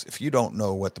 folks, if you don't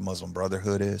know what the Muslim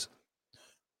Brotherhood is,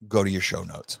 go to your show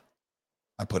notes.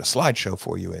 I put a slideshow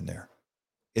for you in there.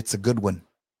 It's a good one.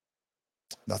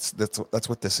 That's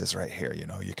what this is right here. You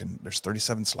know, there's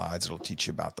 37 slides. It'll teach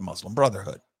you about the Muslim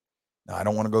Brotherhood. Now, I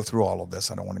don't want to go through all of this.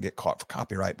 I don't want to get caught for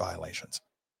copyright violations.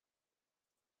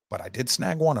 But I did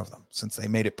snag one of them since they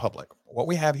made it public. What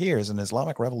we have here is an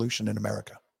Islamic revolution in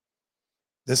America.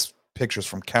 This picture's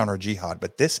from Counter Jihad,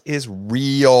 but this is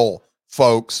real,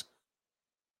 folks.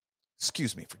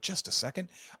 Excuse me for just a second.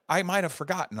 I might have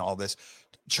forgotten all this.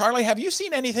 Charlie, have you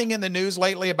seen anything in the news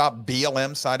lately about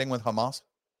BLM siding with Hamas?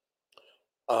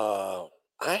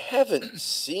 I haven't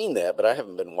seen that, but I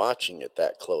haven't been watching it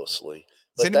that closely.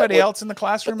 Has anybody else in the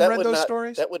classroom read those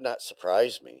stories? That would not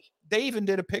surprise me. They even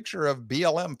did a picture of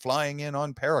BLM flying in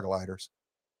on paragliders.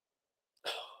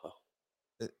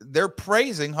 They're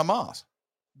praising Hamas.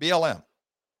 BLM.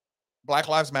 Black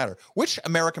Lives Matter. Which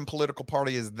American political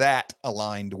party is that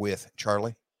aligned with,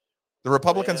 Charlie? The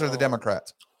Republicans or the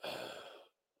Democrats?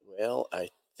 Well, I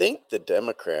think the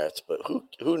Democrats, but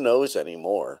who knows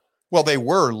anymore? Well, they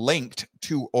were linked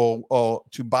to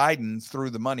Biden through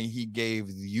the money he gave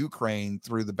the Ukraine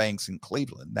through the banks in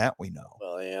Cleveland. That we know.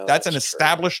 Well, yeah, that's an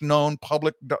established, known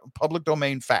public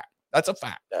domain fact. That's a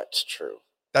fact. That's true.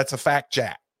 That's a fact,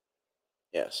 Jack.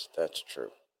 Yes, that's true.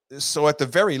 So at the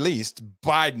very least,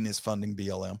 Biden is funding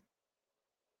BLM.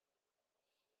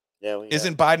 Yeah.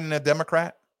 Isn't Biden a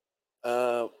Democrat?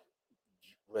 Well,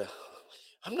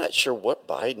 I'm not sure what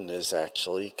Biden is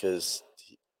actually, because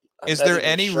is there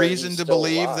any reason to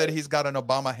believe that he's got an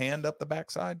Obama hand up the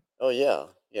backside? Oh, yeah.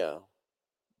 Yeah.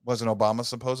 Wasn't Obama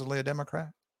supposedly a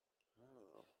Democrat?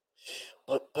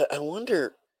 But I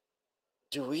wonder,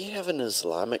 do we have an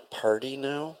Islamic party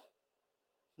now?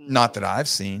 Not that I've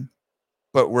seen.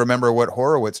 But remember what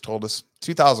Horowitz told us,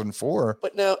 2004.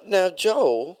 But now,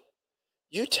 Joe,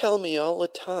 you tell me all the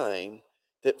time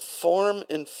that form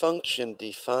and function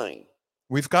define.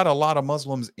 We've got a lot of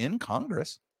Muslims in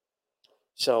Congress.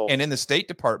 So, and in the State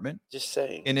Department. Just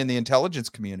saying. And in the intelligence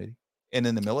community. And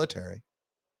in the military.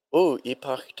 Oh,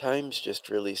 Epoch Times just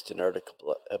released an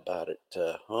article about it.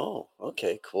 Oh,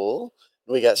 okay, cool.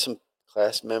 We got some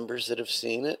class members that have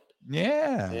seen it.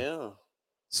 Yeah. Yeah.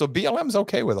 So BLM's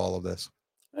okay with all of this.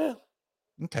 Yeah.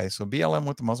 Okay, so BLM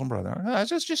with the Muslim Brotherhood.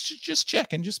 Just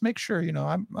checking, just make sure. You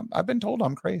know, I've been told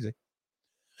I'm crazy.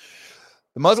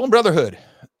 The Muslim Brotherhood,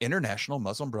 International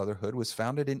Muslim Brotherhood, was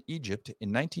founded in Egypt in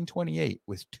 1928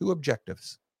 with two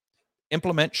objectives: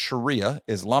 implement Sharia,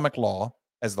 Islamic law,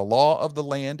 as the law of the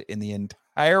land in the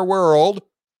entire world,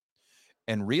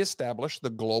 and reestablish the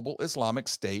global Islamic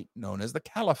state known as the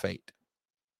Caliphate.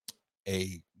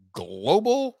 A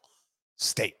global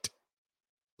state.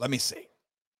 Let me see.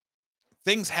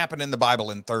 Things happen in the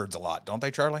Bible in thirds a lot, don't they,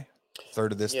 Charlie?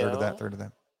 Third of this, third of that, third of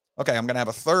that. Okay, I'm going to have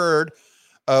a third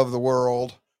of the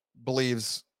world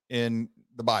believes in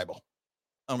the Bible.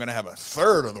 I'm going to have a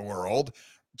third of the world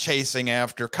chasing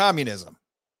after communism.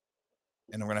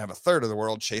 And I'm going to have a third of the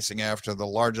world chasing after the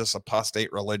largest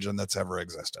apostate religion that's ever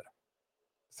existed.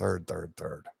 Third.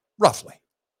 Roughly.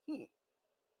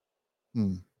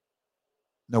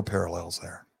 No parallels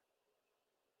there.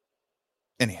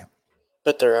 Anyhow,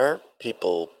 But there are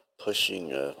people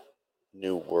pushing a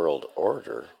new world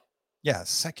order. Yeah,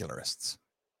 secularists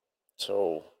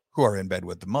So, who are in bed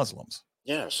with the Muslims.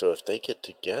 yeah, so if they get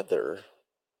together,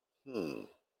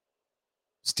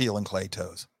 Steel and clay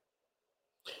toes.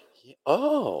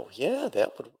 Oh, yeah,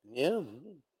 that would,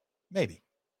 Maybe.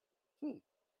 Hmm.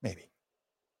 Maybe.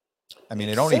 I mean,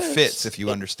 Makes it only sense. fits if you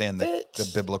It understand the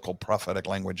fits. biblical prophetic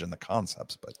language and the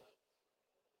concepts, but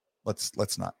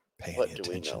let's not pay What any do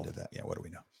we attention know? to that. Yeah, what do we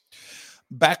know?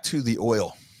 Back to the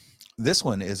oil. This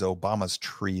one is Obama's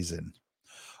treason.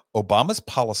 Obama's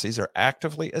policies are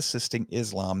actively assisting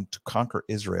Islam to conquer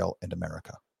Israel and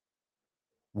America.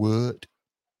 What?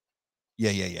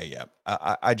 Yeah.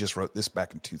 I just wrote this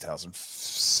back in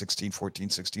 2016, 14,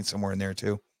 16, somewhere in there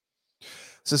too.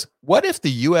 It says, what if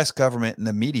the U.S. government and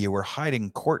the media were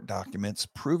hiding court documents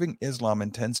proving Islam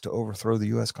intends to overthrow the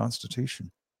U.S.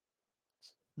 Constitution?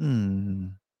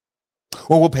 Well,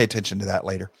 we'll pay attention to that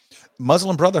later.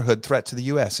 Muslim Brotherhood threat to the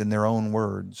U.S. in their own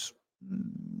words.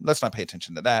 Let's not pay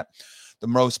attention to that. The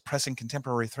most pressing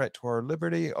contemporary threat to our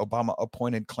liberty, Obama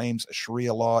appointed claims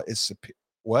Sharia law is superior.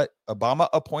 What? Obama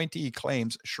appointee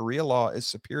claims Sharia law is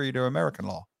superior to American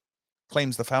law.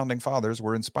 Claims the founding fathers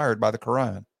were inspired by the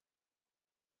Quran.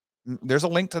 There's a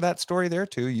link to that story there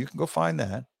too. You can go find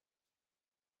that.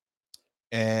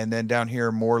 And then down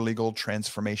here, more legal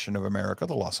transformation of America,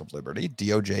 the loss of liberty.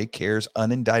 DOJ CARES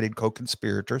unindicted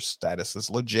co-conspirator status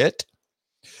is legit.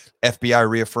 FBI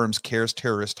reaffirms CARES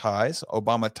terrorist ties.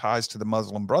 Obama ties to the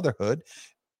Muslim Brotherhood.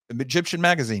 Egyptian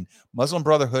magazine, Muslim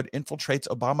Brotherhood infiltrates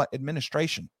Obama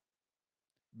administration.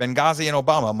 Benghazi and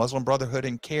Obama, Muslim Brotherhood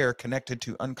and CARE connected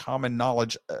to uncommon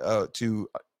knowledge, 8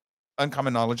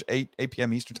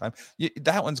 p.m. Eastern time.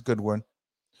 That one's a good one.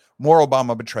 More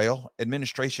Obama betrayal.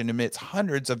 Administration admits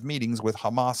hundreds of meetings with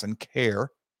Hamas and CARE.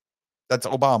 That's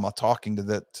Obama talking to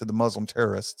the Muslim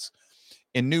terrorists.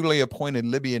 A newly appointed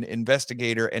Libyan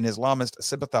investigator and Islamist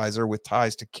sympathizer with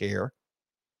ties to CARE.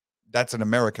 That's an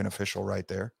American official right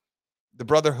there. The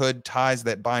Brotherhood ties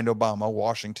that bind Obama,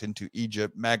 Washington to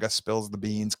Egypt. MAGA spills the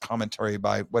beans. Commentary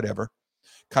by whatever.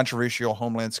 Controversial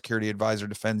Homeland Security advisor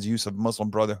defends use of Muslim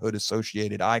Brotherhood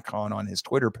associated icon on his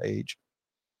Twitter page.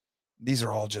 These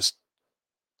are all just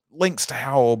links to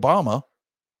how Obama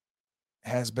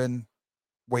has been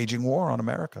waging war on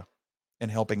America and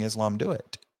helping Islam do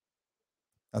it.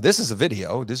 Now, this is a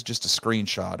video. This is just a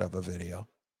screenshot of a video.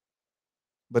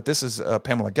 But this is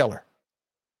Pamela Geller.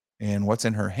 And what's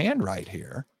in her hand right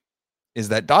here is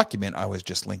that document I was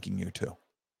just linking you to.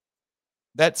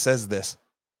 That says this.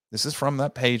 This is from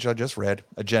that page I just read,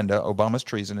 Agenda, Obama's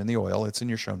Treason in the Oil. It's in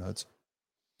your show notes.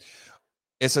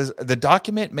 It says, the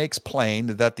document makes plain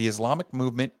that the Islamic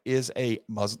movement is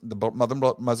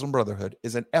the Muslim Brotherhood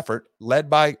is an effort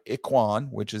led by Ikhwan,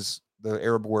 which is the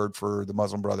Arab word for the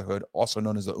Muslim Brotherhood, also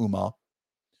known as the Ummah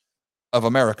of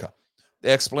America.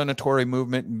 The explanatory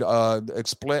movement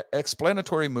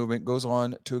goes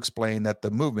on to explain that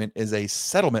the movement is a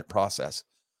settlement process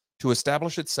to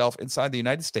establish itself inside the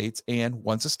United States and,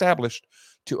 once established,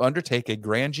 to undertake a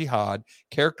grand jihad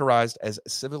characterized as a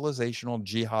civilizational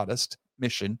jihadist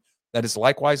mission that is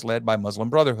likewise led by Muslim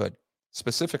Brotherhood.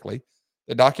 Specifically,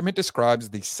 the document describes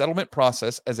the settlement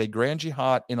process as a grand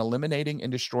jihad in eliminating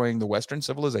and destroying the Western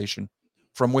civilization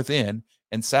from within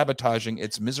and sabotaging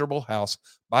its miserable house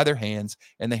by their hands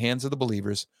and the hands of the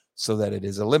believers so that it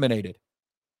is eliminated.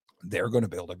 They're going to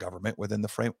build a government within the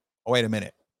frame. Oh, wait a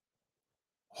minute.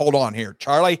 Hold on here.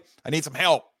 Charlie, I need some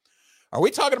help. Are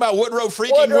we talking about Woodrow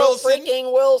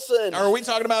Wilson? Or are we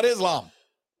talking about Islam?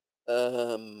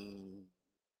 Or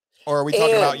are we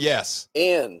talking about yes?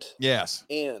 Yes.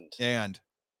 And.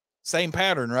 Same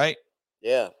pattern, right?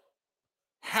 Yeah.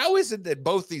 How is it that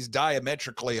both these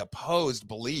diametrically opposed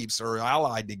beliefs are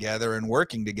allied together and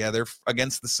working together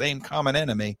against the same common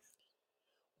enemy?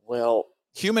 Well,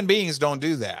 human beings don't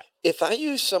do that. If I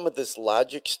use some of this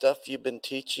logic stuff you've been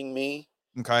teaching me,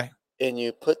 okay, and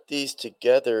you put these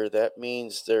together, that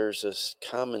means there's a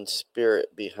common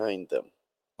spirit behind them.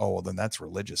 Oh, well, then that's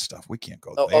religious stuff. We can't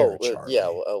go there, Charlie. Yeah,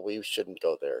 we shouldn't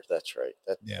go there. That's right.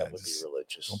 That would be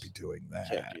religious. Don't be doing that.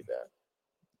 Can't do that.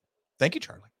 Thank you,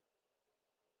 Charlie.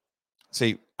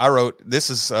 See, I wrote, this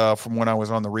is from when I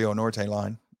was on the Rio Norte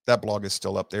line. That blog is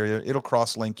still up there. It'll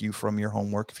cross-link you from your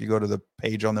homework. If you go to the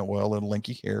page on that well, it'll link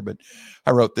you here. But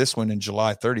I wrote this one in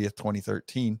July 30th,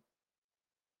 2013,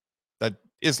 that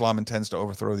Islam intends to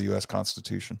overthrow the U.S.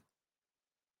 Constitution.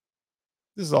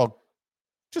 This is all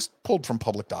just pulled from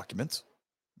public documents.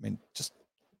 I mean, just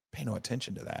pay no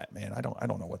attention to that, man. I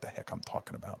don't know what the heck I'm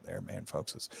talking about there, man,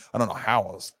 folks. I don't know how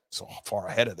I was so far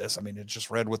ahead of this. I mean, it just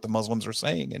read what the Muslims are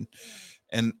saying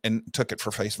and took it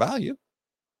for face value.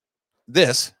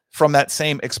 This from that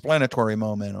same explanatory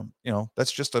momentum.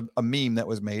 That's just a meme that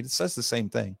was made. It says the same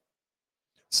thing.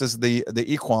 It says the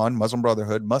Ikhwan, Muslim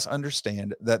Brotherhood, must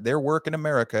understand that their work in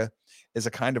America is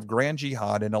a kind of grand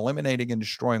jihad in eliminating and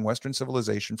destroying Western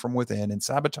civilization from within and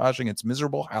sabotaging its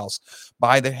miserable house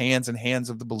by the hands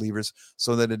of the believers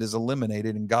so that it is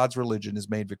eliminated and God's religion is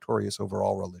made victorious over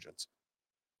all religions.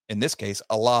 In this case,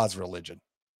 Allah's religion.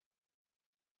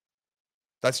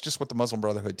 That's just what the Muslim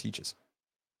Brotherhood teaches.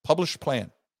 Published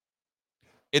plan.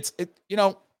 If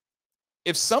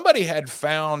somebody had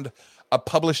found a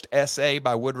published essay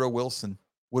by Woodrow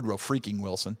freaking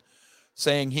Wilson,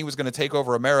 saying he was going to take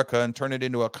over America and turn it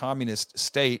into a communist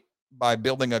state by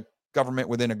building a government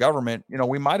within a government,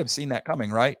 we might have seen that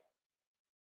coming, right?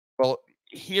 Well,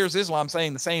 here's Islam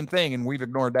saying the same thing, and we've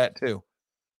ignored that too.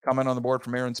 Comment on the board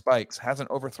from Aaron Spikes. Hasn't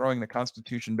overthrowing the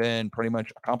Constitution been pretty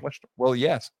much accomplished? Well,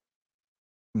 yes,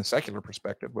 from the secular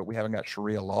perspective, but we haven't got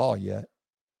Sharia law yet.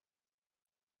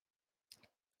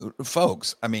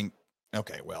 Folks,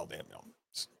 okay, well, damn.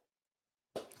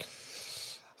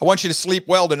 I want you to sleep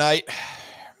well tonight.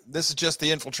 This is just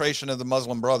the infiltration of the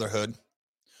Muslim Brotherhood.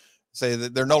 Say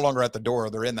that they're no longer at the door,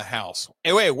 they're in the house.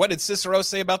 Hey, wait, what did Cicero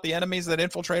say about the enemies that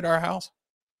infiltrate our house?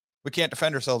 We can't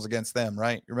defend ourselves against them,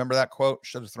 right? You remember that quote?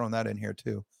 Should have thrown that in here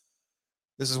too.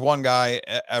 This is one guy,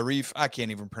 Arif, I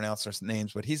can't even pronounce their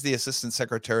names, but he's the Assistant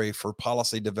Secretary for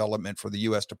Policy Development for the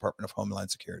U.S. Department of Homeland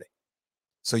Security.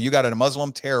 So you got a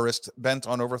Muslim terrorist bent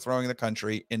on overthrowing the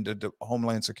country into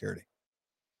Homeland Security.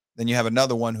 Then you have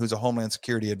another one who's a Homeland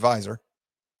Security advisor.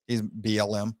 He's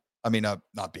BLM.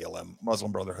 Not BLM,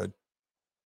 Muslim Brotherhood.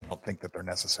 I don't think that they're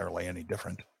necessarily any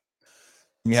different.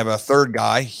 You have a third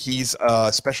guy. He's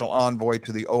a special envoy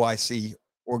to the OIC,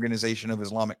 Organization of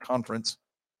Islamic Conference.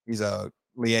 He's a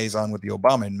liaison with the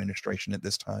Obama administration at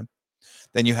this time.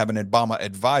 Then you have an Obama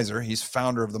advisor. He's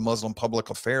founder of the Muslim Public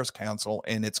Affairs Council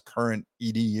and its current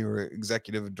ED or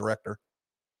executive director.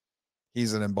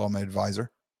 He's an Obama advisor.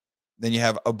 Then you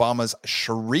have Obama's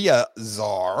Sharia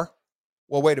czar.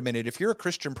 Well, wait a minute. If you're a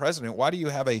Christian president, why do you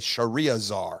have a Sharia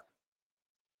czar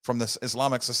from the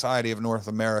Islamic Society of North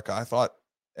America? I thought,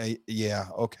 yeah,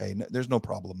 okay. There's no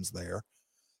problems there.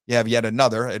 You have yet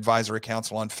another advisory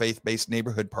council on faith-based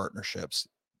neighborhood partnerships.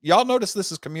 Y'all notice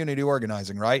this is community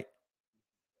organizing, right?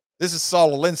 This is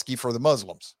Saul Alinsky for the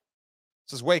Muslims.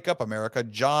 This is Wake Up America.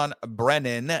 John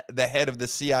Brennan, the head of the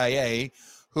CIA,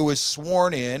 who was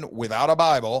sworn in without a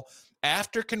Bible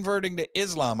after converting to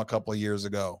Islam a couple of years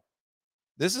ago.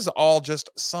 This is all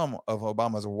just some of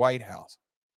Obama's White House.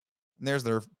 And there's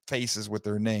their faces with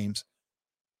their names.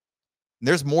 And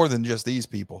there's more than just these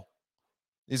people.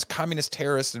 His communist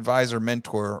terrorist advisor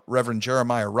mentor, Reverend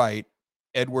Jeremiah Wright,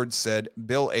 Edwards said,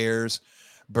 Bill Ayers,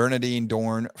 Bernadine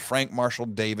Dorn, Frank Marshall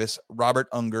Davis, Robert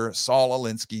Unger, Saul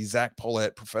Alinsky, Zach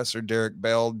Pollett, Professor Derek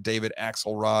Bell, David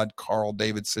Axelrod, Carl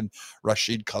Davidson,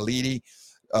 Rashid Khalidi,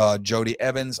 Jody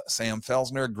Evans, Sam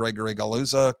Felsner, Gregory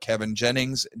Galuza, Kevin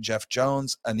Jennings, Jeff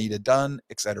Jones, Anita Dunn,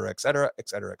 et cetera, et cetera, et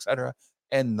cetera, et cetera.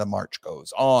 And the march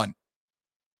goes on.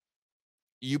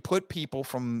 You put people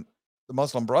from the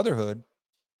Muslim Brotherhood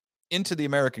into the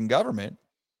American government,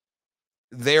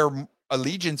 their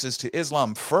allegiance is to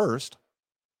Islam first.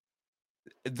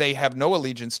 They have no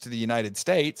allegiance to the United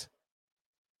States.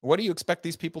 What do you expect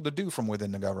these people to do from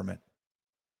within the government?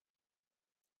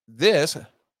 This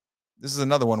is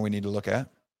another one we need to look at.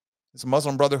 It's a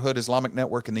Muslim Brotherhood Islamic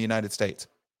network in the United States,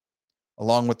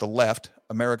 along with the left,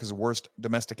 America's worst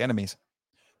domestic enemies.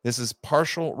 This is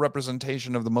partial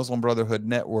representation of the Muslim Brotherhood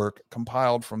network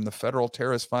compiled from the federal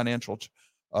terrorist financial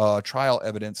trial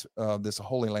evidence of this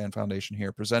Holy Land Foundation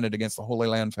here, presented against the Holy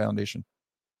Land Foundation,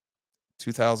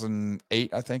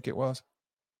 2008, I think it was.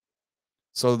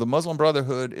 So the Muslim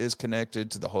Brotherhood is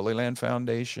connected to the Holy Land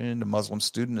Foundation, the Muslim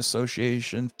Student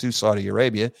Association, to Saudi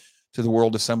Arabia, to the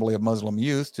World Assembly of Muslim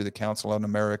Youth, to the Council on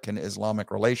American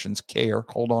Islamic Relations, CARE,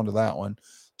 hold on to that one,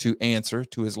 to ANSWER,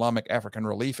 to Islamic African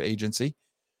Relief Agency,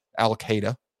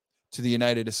 Al-Qaeda, to the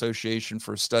United Association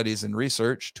for Studies and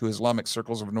Research, to Islamic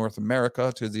Circles of North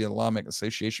America, to the Islamic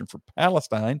Association for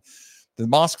Palestine, the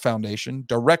Mosque Foundation,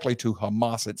 directly to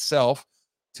Hamas itself,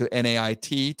 to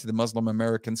NAIT, to the Muslim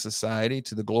American Society,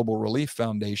 to the Global Relief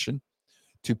Foundation,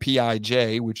 to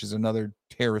PIJ, which is another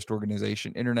terrorist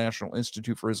organization, International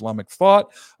Institute for Islamic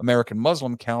Thought, American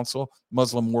Muslim Council,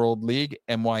 Muslim World League,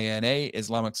 MYNA,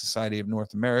 Islamic Society of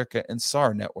North America, and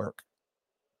SAR Network.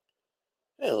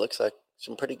 Yeah, it looks like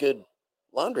some pretty good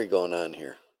laundry going on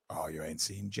here. Oh, you ain't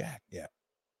seen Jack yet.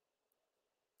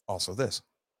 Also this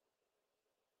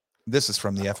is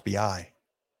from the FBI.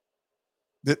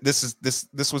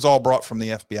 This was all brought from the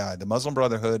FBI. The Muslim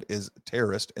Brotherhood is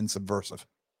terrorist and subversive.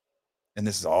 And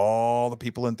this is all the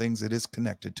people and things it is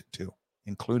connected to,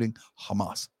 including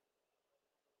Hamas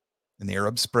and the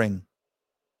Arab Spring.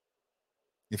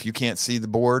 If you can't see the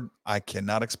board, I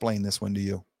cannot explain this one to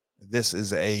you. This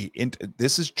is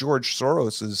George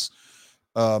Soros's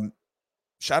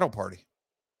shadow party.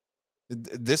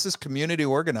 This is community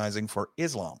organizing for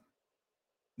Islam.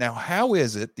 Now, how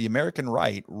is it the American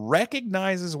right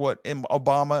recognizes what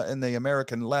Obama and the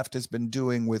American left has been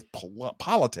doing with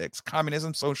politics,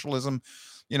 communism, socialism,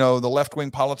 the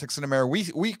left-wing politics in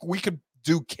America? We could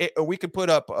put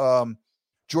up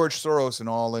George Soros and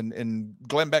all, and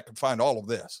Glenn Beck could find all of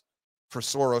this for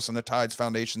Soros and the Tides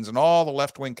Foundations and all the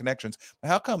left-wing connections. But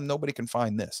how come nobody can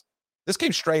find this? This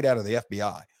came straight out of the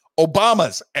FBI,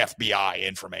 Obama's FBI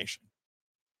information.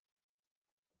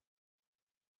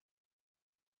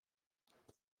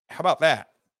 How about that?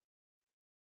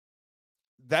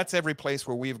 That's every place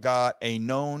where we've got a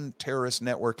known terrorist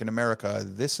network in America.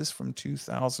 This is from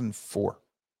 2004.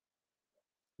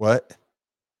 What?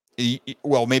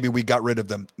 Well, maybe we got rid of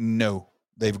them. No,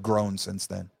 they've grown since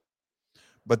then.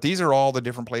 But these are all the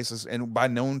different places. And by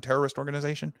known terrorist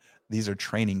organization, these are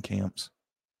training camps.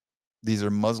 These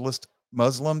are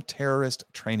Muslim terrorist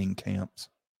training camps.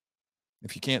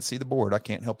 If you can't see the board, I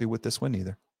can't help you with this one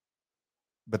either.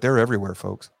 But they're everywhere,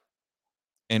 folks.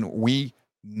 And we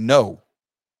know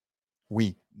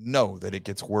that it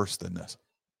gets worse than this.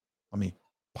 Let me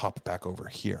pop back over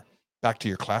here. Back to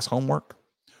your class homework.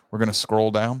 We're going to scroll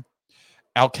down.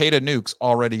 Al-Qaeda nukes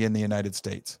already in the United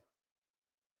States.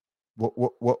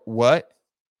 What?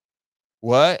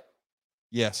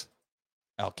 Yes.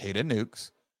 Al-Qaeda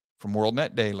nukes from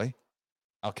WorldNet Daily.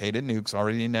 Al-Qaeda nukes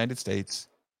already in the United States,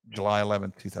 July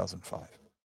 11th, 2005.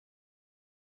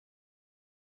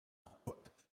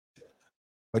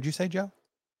 What'd you say, Joe?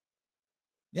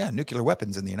 Yeah, nuclear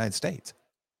weapons in the United States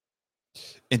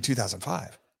in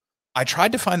 2005. I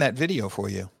tried to find that video for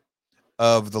you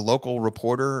of the local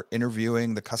reporter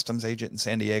interviewing the customs agent in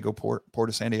San Diego, Port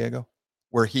of San Diego,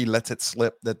 where he lets it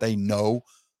slip that they know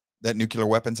that nuclear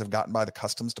weapons have gotten by the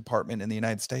customs department in the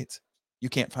United States. You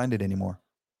can't find it anymore,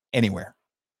 anywhere.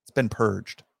 It's been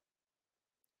purged.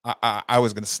 I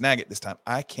was going to snag it this time.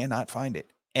 I cannot find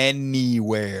it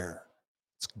anywhere.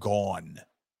 It's gone.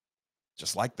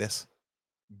 Just like this.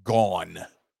 Gone.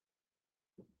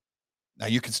 Now,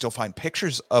 you can still find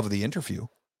pictures of the interview.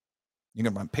 You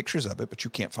can find pictures of it, but you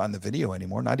can't find the video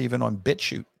anymore, not even on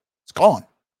BitChute. It's gone.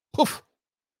 Poof.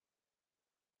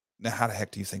 Now, how the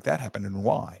heck do you think that happened and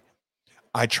why?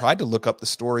 I tried to look up the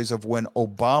stories of when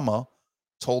Obama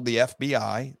told the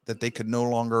FBI that they could no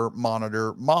longer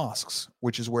monitor mosques,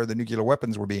 which is where the nuclear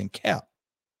weapons were being kept.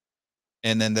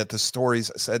 And then that the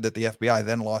stories said that the FBI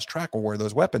then lost track of where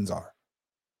those weapons are.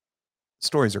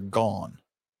 Stories are gone.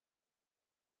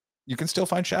 You can still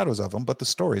find shadows of them, but the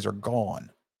stories are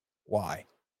gone. Why?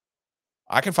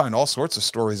 I can find all sorts of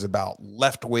stories about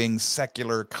left-wing,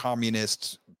 secular,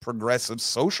 communist, progressive,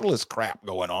 socialist crap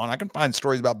going on. I can find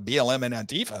stories about BLM and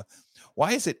Antifa.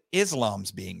 Why is it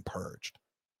Islam's being purged?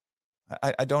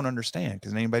 I don't understand.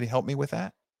 Can anybody help me with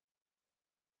that?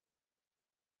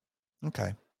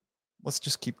 Okay. Let's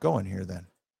just keep going here then.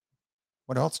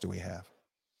 What else do we have?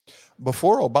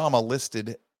 Before Obama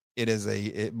listed it as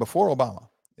it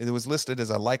was listed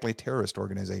as a likely terrorist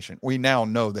organization. We now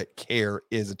know that CARE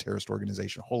is a terrorist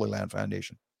organization, Holy Land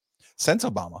Foundation. Since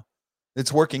Obama,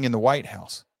 it's working in the White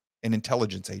House and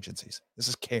intelligence agencies. This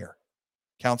is CARE,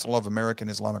 Council of American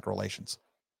Islamic Relations.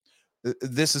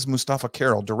 This is Mustafa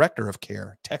Carroll, director of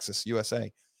CARE, Texas,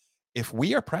 USA. If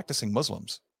we are practicing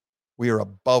Muslims, we are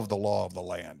above the law of the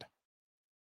land.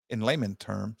 In layman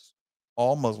terms,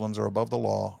 all Muslims are above the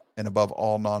law and above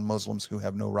all non-Muslims who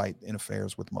have no right in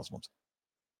affairs with Muslims.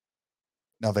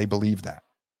 Now, they believe that.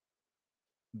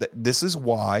 This is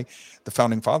why the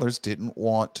founding fathers didn't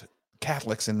want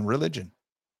Catholics in religion,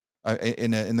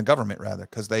 in the government, rather,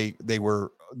 because they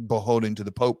were beholden to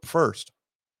the Pope first.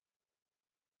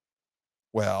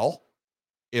 Well,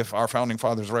 if our founding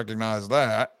fathers recognize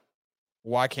that,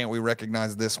 why can't we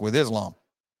recognize this with Islam?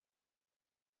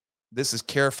 This is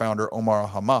CARE founder Omar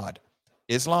Hamad.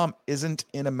 Islam isn't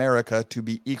in America to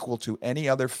be equal to any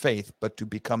other faith, but to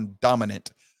become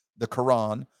dominant. The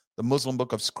Quran, the Muslim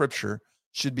book of scripture,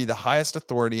 should be the highest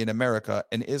authority in America,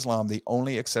 and Islam the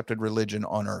only accepted religion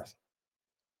on earth.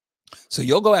 So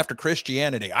you'll go after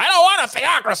Christianity. I don't want a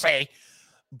theocracy.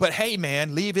 But hey,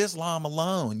 man, leave Islam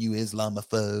alone, you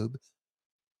Islamophobe.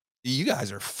 You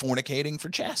guys are fornicating for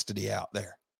chastity out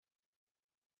there.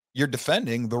 You're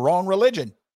defending the wrong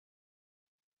religion.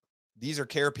 These are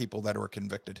CARE people that were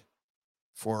convicted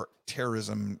for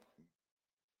terrorism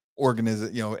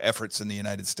efforts in the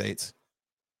United States.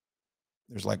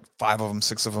 There's like 5 of them,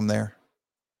 6 of them there.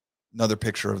 Another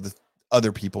picture of the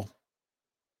other people.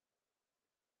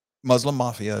 Muslim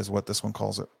Mafia is what this one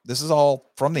calls it. This is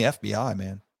all from the FBI,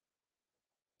 man.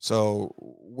 So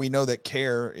we know that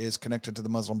CARE is connected to the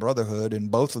Muslim Brotherhood, and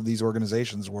both of these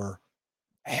organizations were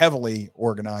heavily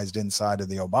organized inside of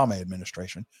the Obama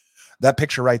administration. That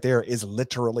picture right there is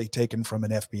literally taken from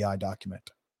an FBI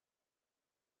document.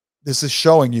 This is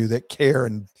showing you that CARE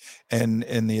and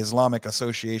the Islamic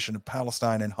Association of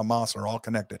Palestine and Hamas are all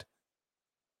connected.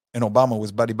 And Obama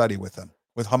was buddy-buddy with them,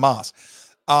 with Hamas.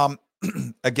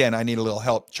 Again, I need a little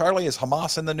help. Charlie, is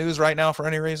Hamas in the news right now for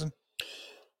any reason?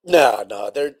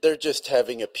 No, they're just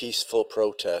having a peaceful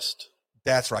protest.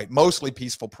 That's right. Mostly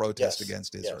peaceful protest Yes,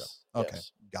 against Israel. yes, Okay,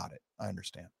 yes. got it. I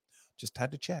understand. Just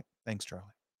had to check. Thanks, Charlie.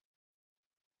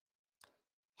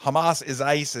 Hamas is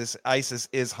ISIS. ISIS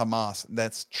is Hamas.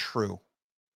 That's true.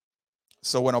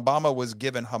 So when Obama was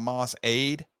given Hamas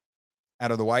aid out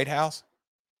of the White House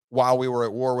while we were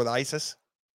at war with ISIS,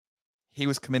 he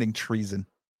was committing treason.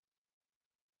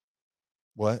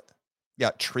 What? Yeah,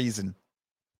 treason.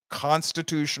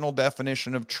 Constitutional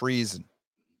definition of treason.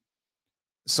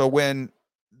 So when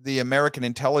the American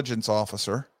intelligence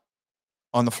officer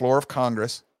on the floor of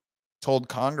Congress told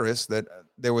Congress that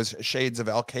there was shades of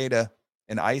Al-Qaeda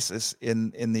and ISIS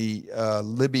in the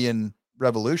Libyan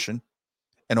revolution,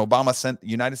 and Obama sent the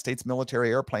United States military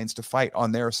airplanes to fight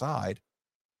on their side,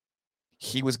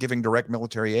 he was giving direct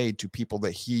military aid to people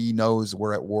that he knows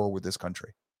were at war with this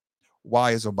country.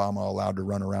 Why is Obama allowed to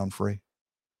run around free?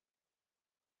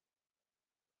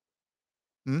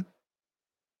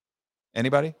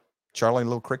 Anybody? Charlie,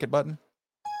 little cricket button?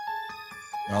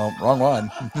 No, wrong one.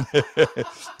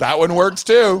 That one works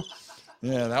too.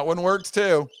 Yeah, that one works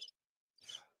too.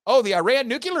 Oh, the Iran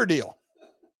nuclear deal.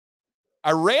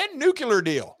 Iran nuclear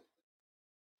deal.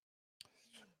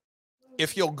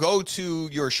 If you'll go to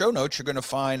your show notes, you're going to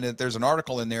find that there's an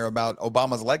article in there about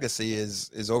Obama's legacy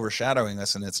is overshadowing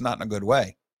us, and it's not in a good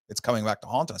way. It's coming back to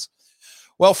haunt us.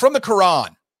 Well, from the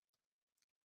Quran,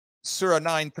 Surah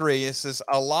 9:3, it says,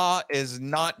 Allah is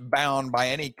not bound by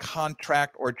any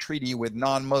contract or treaty with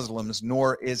non-Muslims,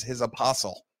 nor is his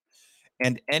apostle.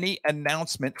 And any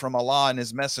announcement from Allah and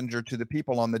his messenger to the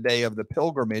people on the day of the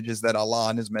pilgrimage is that Allah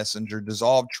and his messenger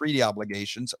dissolved treaty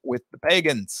obligations with the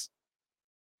pagans.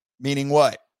 Meaning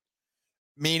what?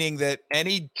 Meaning that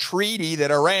any treaty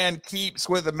that Iran keeps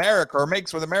with America or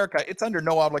makes with America, it's under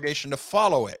no obligation to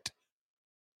follow it.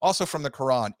 Also from the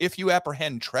Quran, if you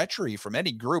apprehend treachery from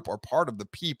any group or part of the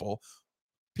people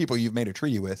you've made a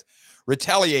treaty with,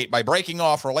 retaliate by breaking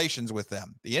off relations with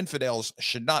them. The infidels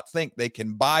should not think they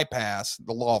can bypass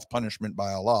the law of punishment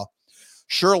by Allah.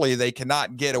 Surely they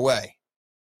cannot get away.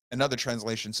 Another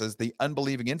translation says the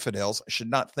unbelieving infidels should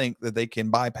not think that they can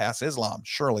bypass Islam.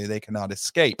 Surely they cannot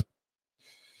escape.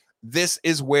 This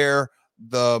is where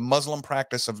the Muslim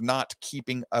practice of not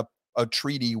keeping a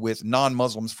treaty with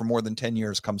non-Muslims for more than 10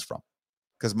 years comes from.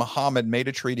 Because Muhammad made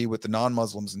a treaty with the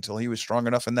non-Muslims until he was strong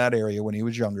enough in that area when he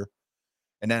was younger.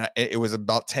 And then it was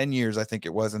about 10 years, I think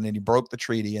it was. And then he broke the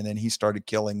treaty, and then he started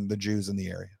killing the Jews in the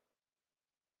area.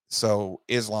 So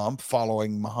Islam,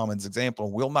 following Muhammad's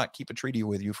example, will not keep a treaty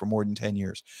with you for more than 10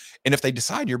 years. And if they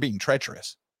decide you're being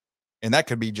treacherous, and that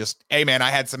could be just, hey man,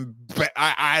 I had some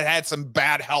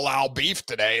bad halal beef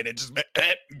today, and it just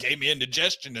gave me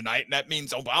indigestion tonight, and that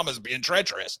means Obama's being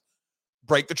treacherous.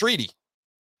 Break the treaty.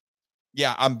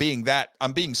 Yeah, I'm being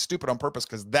stupid on purpose,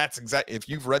 because that's exactly, if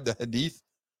you've read the Hadith,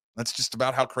 that's just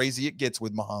about how crazy it gets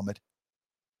with Muhammad.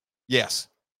 Yes.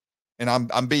 And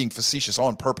I'm being facetious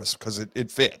on purpose because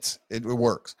it fits. It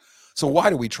works. So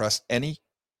why do we trust any?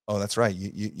 Oh, that's right.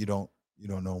 You don't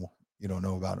know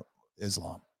about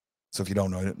Islam. So if you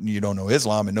don't know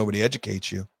Islam, and nobody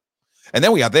educates you. And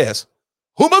then we got this.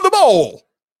 Huma the Mole.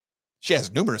 She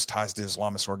has numerous ties to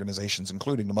Islamist organizations,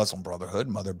 including the Muslim Brotherhood,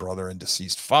 mother, brother, and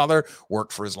deceased father,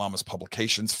 worked for Islamist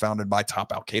publications founded by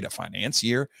top Al-Qaeda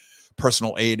financier,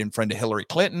 personal aide and friend to Hillary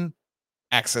Clinton,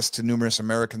 access to numerous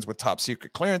Americans with top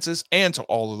secret clearances, and to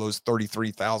all of those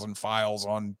 33,000 files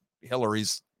on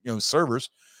Hillary's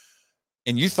servers.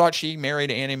 And you thought she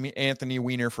married Anthony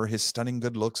Weiner for his stunning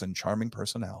good looks and charming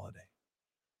personality.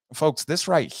 Folks, this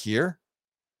right here,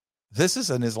 this is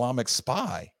an Islamic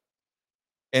spy.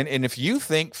 And if you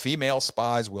think female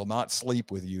spies will not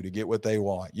sleep with you to get what they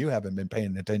want, you haven't been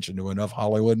paying attention to enough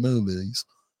Hollywood movies.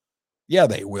 Yeah,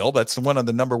 they will. That's one of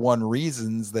the number one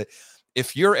reasons that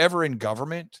if you're ever in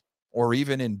government or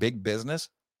even in big business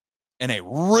and a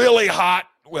really hot,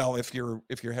 well, if you're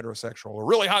heterosexual, a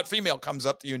really hot female comes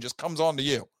up to you and just comes on to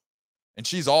you and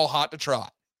she's all hot to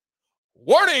trot,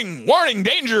 warning, warning,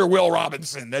 danger, Will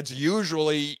Robinson. That's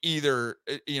usually either,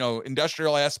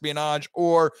 industrial espionage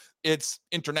or it's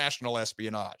international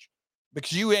espionage,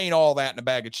 because you ain't all that in a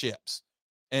bag of chips,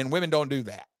 and women don't do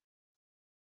that.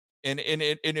 And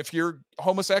if you're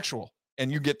homosexual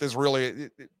and you get this really,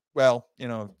 well,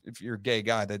 if you're a gay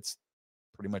guy, that's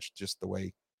pretty much just the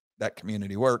way that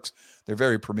community works. They're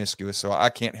very promiscuous, so I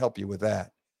can't help you with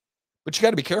that. But you got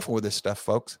to be careful with this stuff,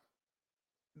 folks.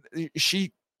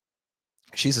 She's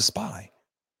a spy.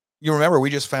 You remember we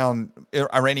just found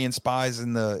Iranian spies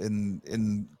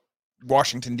in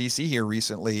Washington D.C. here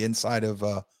recently inside of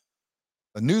a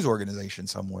news organization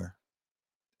somewhere.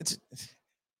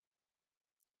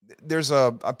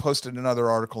 I posted another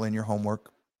article in your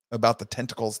homework about the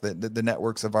tentacles that the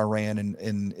networks of Iran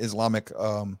and Islamic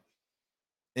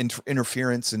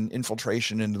interference and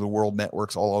infiltration into the world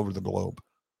networks all over the globe.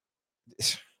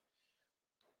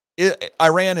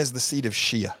 Iran is the seat of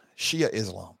Shia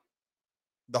Islam,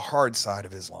 the hard side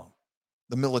of Islam,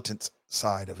 the militant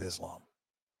side of Islam.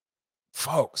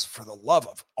 Folks, for the love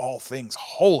of all things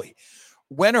holy,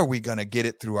 when are we going to get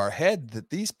it through our head that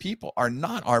these people are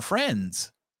not our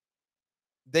friends?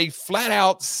 They flat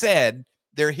out said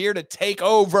they're here to take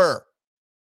over.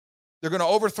 They're going to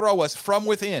overthrow us from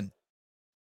within.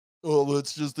 Oh,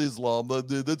 that's just Islam.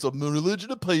 That's a religion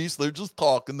of peace. They're just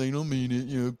talking. They don't mean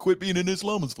it. Quit being an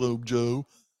Islamophobe, Joe.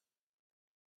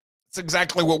 That's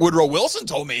exactly what Woodrow Wilson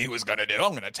told me he was going to do.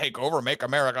 I'm going to take over, make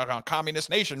America a communist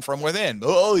nation from within.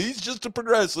 Oh, he's just a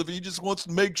progressive. He just wants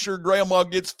to make sure grandma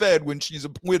gets fed when she's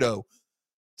a widow.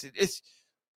 It's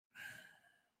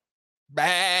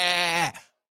bah.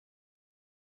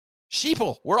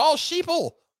 Sheeple. We're all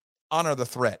sheeple. Honor the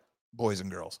threat, boys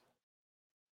and girls.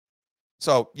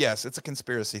 So, yes, it's a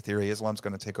conspiracy theory. Islam's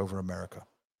going to take over America.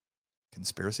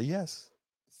 Conspiracy, yes.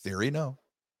 Theory, no.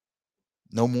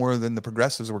 No more than the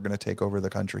progressives were going to take over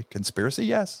the country. Conspiracy,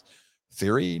 yes.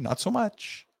 Theory, not so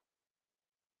much.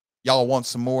 Y'all want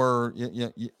some more?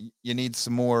 You need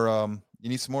some more. You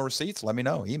need some more receipts? Let me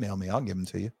know. Email me. I'll give them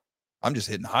to you. I'm just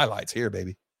hitting highlights here,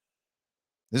 baby.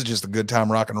 This is just a good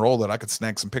time rock and roll that I could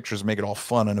snag some pictures and make it all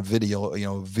fun in a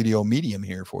video, video medium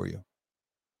here for you.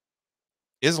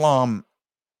 Islam.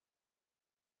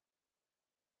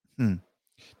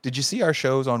 Did you see our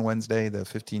shows on Wednesday, the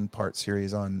 15-part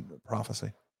series on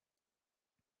prophecy?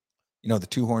 The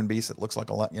two-horned beast that looks like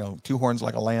two horns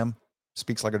like a lamb,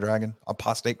 speaks like a dragon,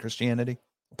 apostate Christianity,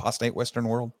 apostate Western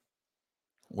world,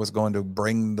 was going to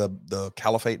bring the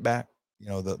caliphate back.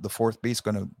 The fourth beast,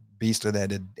 beast that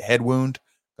had a head wound,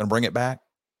 going to bring it back.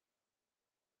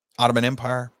 Ottoman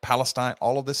Empire, Palestine,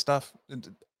 all of this stuff.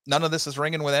 None of this is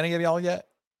ringing with any of y'all yet.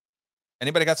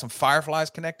 Anybody got some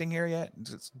fireflies connecting here yet?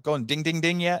 It's going ding, ding,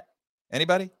 ding yet?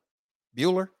 Anybody?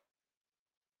 Bueller?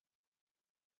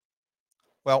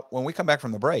 Well, when we come back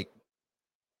from the break,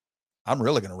 I'm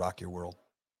really going to rock your world.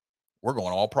 We're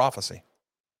going all prophecy.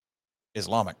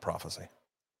 Islamic prophecy.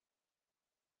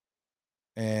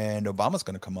 And Obama's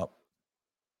going to come up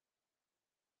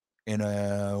in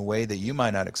a way that you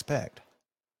might not expect.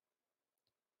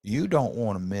 You don't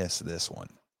want to miss this one.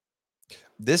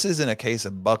 This isn't a case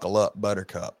of buckle up,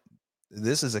 buttercup.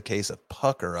 This is a case of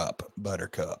pucker up,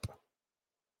 buttercup.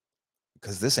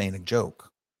 Because this ain't a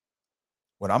joke.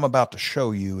 What I'm about to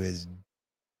show you is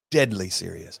deadly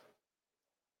serious.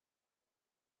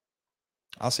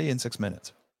 I'll see you in 6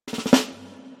 minutes.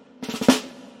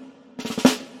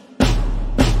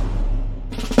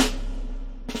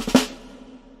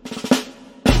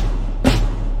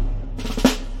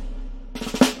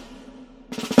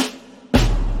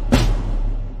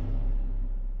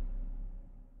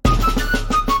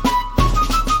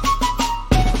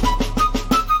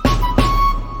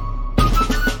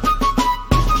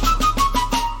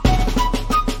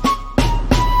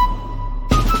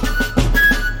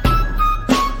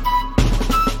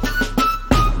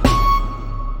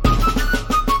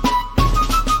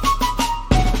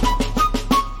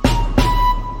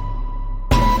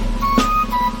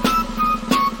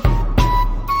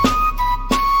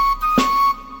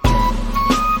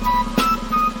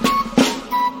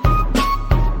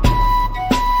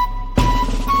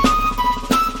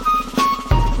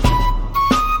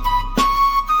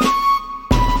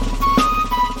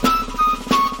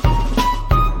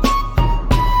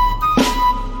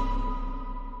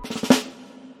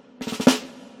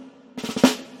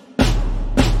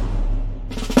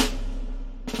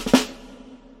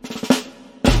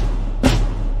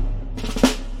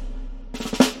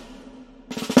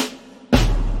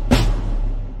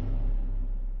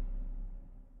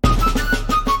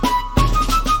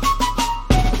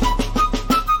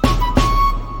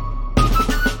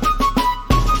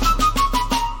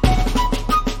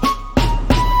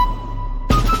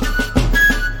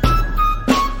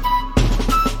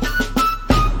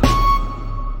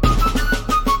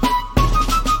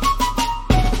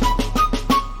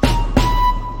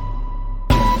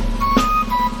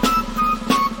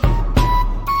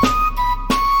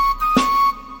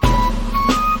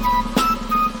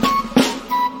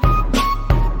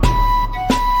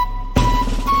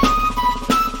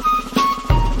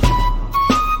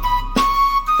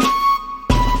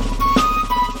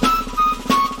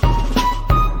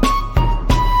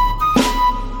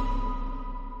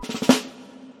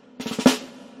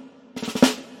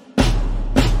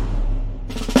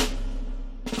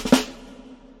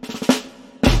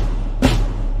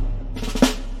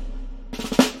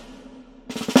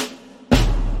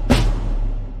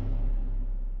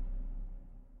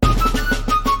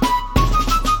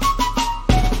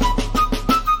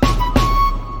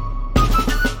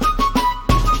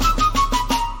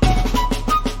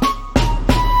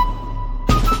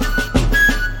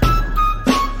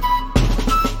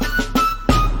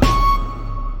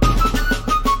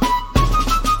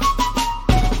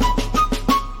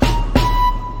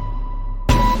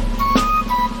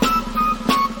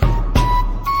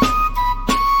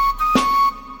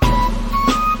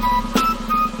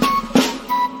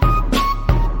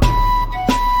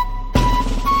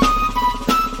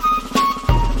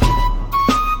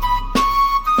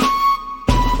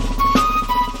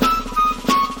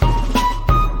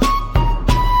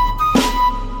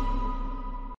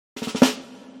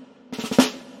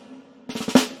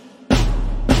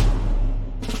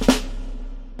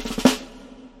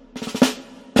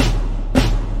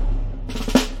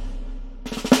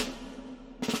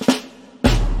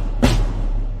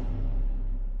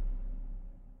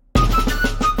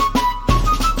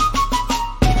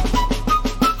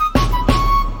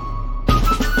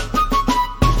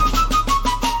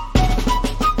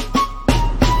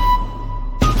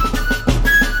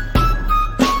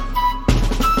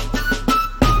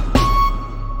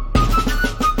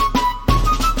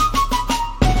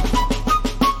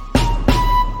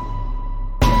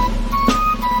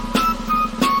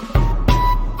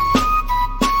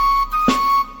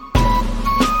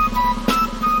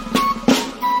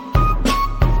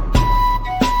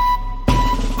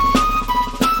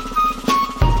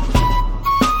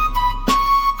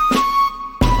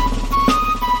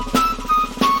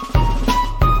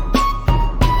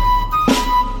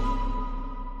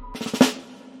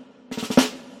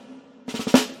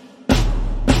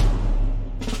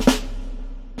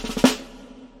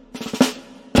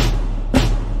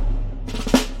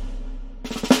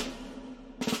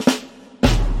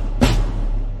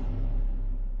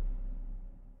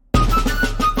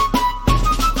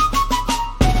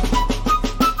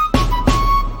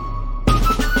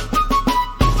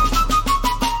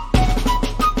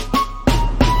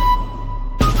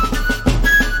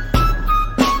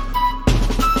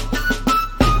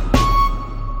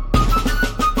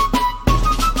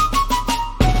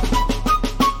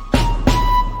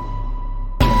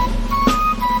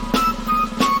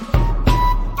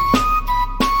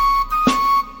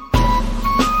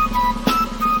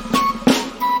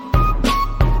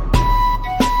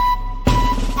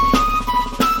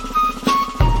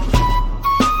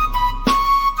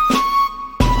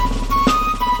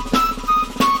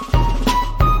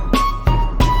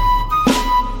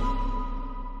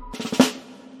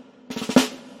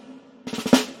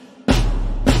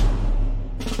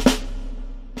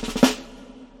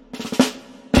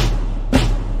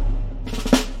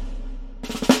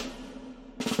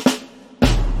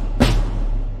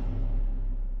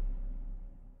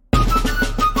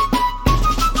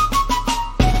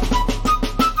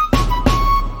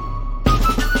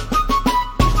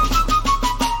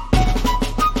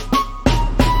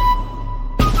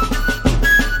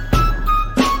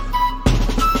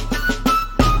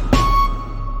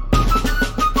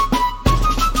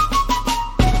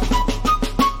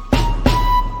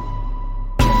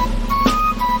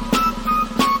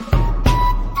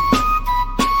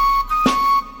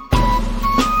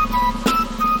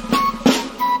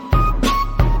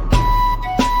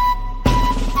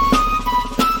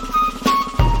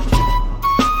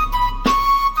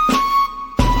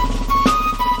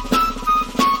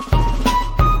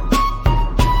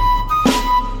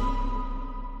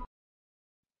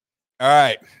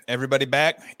 Everybody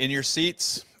back in your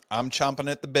seats? I'm chomping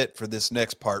at the bit for this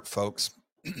next part, folks.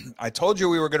 I told you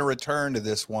we were going to return to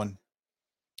this one,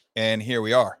 and here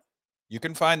we are. You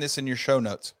can find this in your show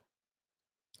notes.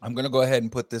 I'm going to go ahead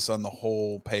and put this on the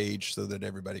whole page so that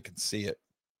everybody can see it.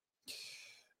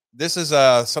 This is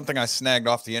something I snagged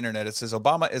off the internet. It says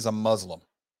Obama is a Muslim.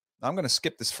 I'm going to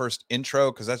skip this first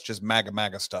intro because that's just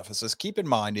MAGA stuff. It says, keep in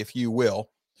mind, if you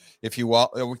will, if you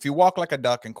walk like a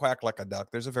duck and quack like a duck,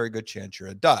 there's a very good chance you're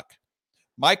a duck.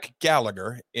 Mike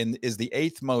Gallagher is the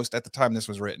eighth most, at the time this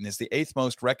was written, is the eighth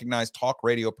most recognized talk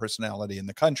radio personality in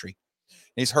the country.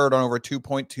 He's heard on over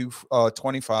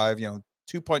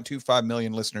 2.25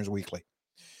 million listeners weekly.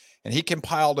 And he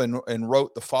compiled and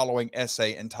wrote the following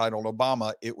essay entitled,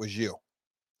 Obama, It Was You.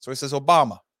 So he says,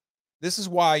 Obama, this is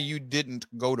why you didn't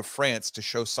go to France to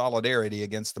show solidarity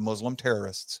against the Muslim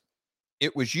terrorists.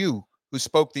 It was you who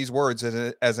spoke these words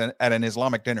at an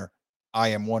Islamic dinner. I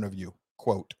am one of you,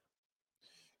 quote.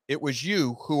 It was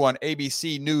you who on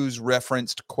ABC News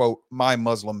referenced, quote, my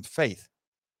Muslim faith.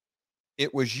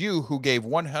 It was you who gave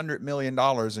 $100 million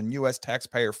in U.S.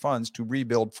 taxpayer funds to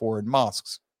rebuild foreign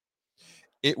mosques.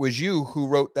 It was you who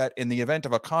wrote that in the event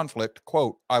of a conflict,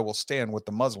 quote, I will stand with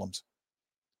the Muslims.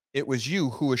 It was you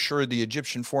who assured the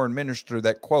Egyptian foreign minister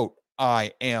that, quote,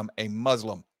 I am a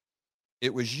Muslim.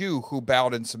 It was you who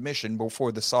bowed in submission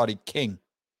before the Saudi king.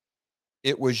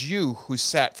 It was you who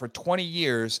sat for 20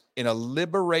 years in a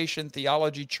liberation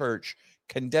theology church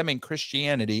condemning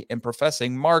Christianity and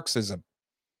professing Marxism.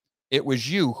 It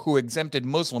was you who exempted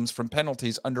Muslims from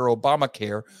penalties under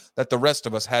Obamacare that the rest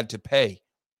of us had to pay.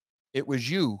 It was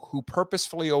you who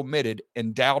purposefully omitted,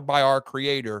 endowed by our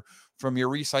Creator, from your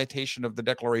recitation of the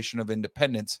Declaration of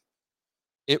Independence.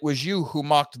 It was you who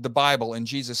mocked the Bible and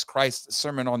Jesus Christ's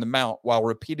Sermon on the Mount while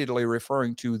repeatedly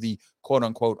referring to the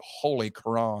quote-unquote Holy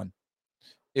Quran.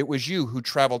 It was you who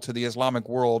traveled to the Islamic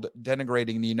world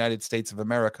denigrating the United States of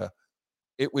America.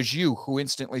 It was you who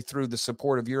instantly threw the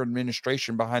support of your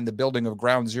administration behind the building of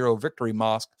Ground Zero Victory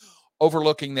Mosque,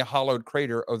 overlooking the hollowed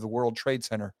crater of the World Trade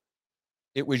Center.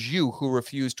 It was you who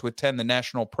refused to attend the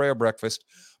National Prayer Breakfast,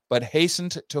 but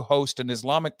hastened to host an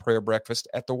Islamic prayer breakfast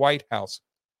at the White House.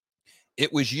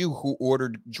 It was you who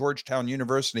ordered Georgetown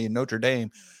University and Notre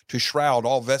Dame to shroud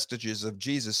all vestiges of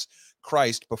Jesus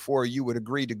Christ before you would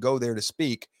agree to go there to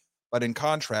speak. But in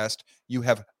contrast, you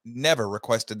have never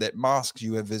requested that mosques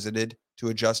you have visited to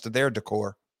adjust their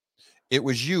decor. It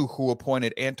was you who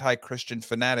appointed anti-Christian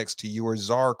fanatics to your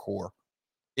Tsar Corps.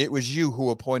 It was you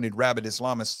who appointed rabid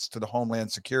Islamists to the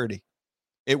Homeland Security.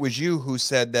 It was you who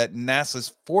said that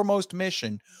NASA's foremost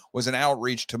mission was an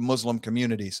outreach to Muslim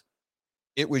communities.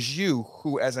 It was you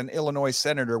who, as an Illinois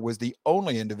senator, was the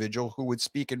only individual who would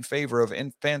speak in favor of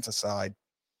infanticide.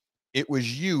 It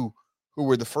was you who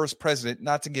were the first president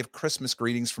not to give Christmas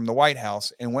greetings from the White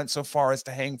House and went so far as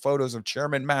to hang photos of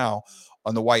Chairman Mao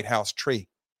on the White House tree.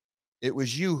 It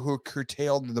was you who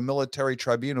curtailed the military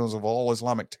tribunals of all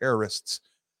Islamic terrorists.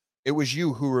 It was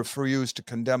you who refused to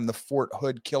condemn the Fort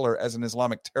Hood killer as an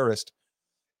Islamic terrorist.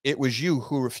 It was you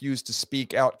who refused to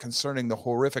speak out concerning the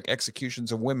horrific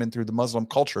executions of women through the Muslim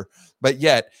culture, but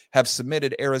yet have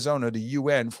submitted Arizona to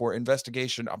UN for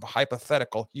investigation of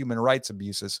hypothetical human rights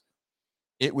abuses.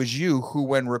 It was you who,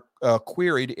 when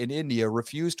queried in India,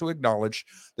 refused to acknowledge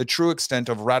the true extent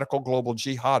of radical global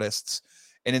jihadists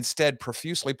and instead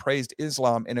profusely praised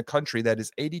Islam in a country that is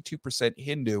 82%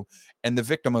 Hindu and the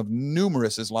victim of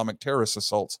numerous Islamic terrorist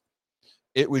assaults.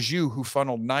 It was you who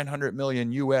funneled $900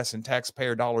 million U.S. in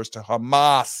taxpayer dollars to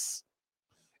Hamas.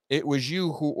 It was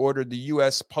you who ordered the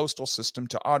U.S. postal system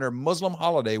to honor Muslim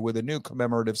holiday with a new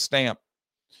commemorative stamp.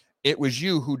 It was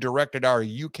you who directed our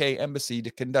UK embassy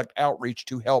to conduct outreach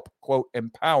to help, quote,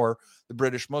 empower the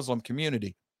British Muslim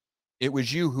community. It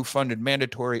was you who funded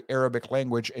mandatory Arabic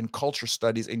language and culture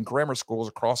studies in grammar schools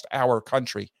across our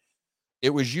country.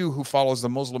 It was you who follows the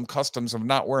Muslim customs of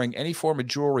not wearing any form of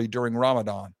jewelry during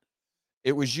Ramadan.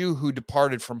 It was you who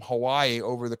departed from Hawaii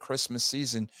over the Christmas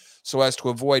season so as to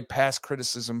avoid past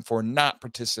criticism for not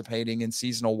participating in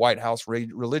seasonal White House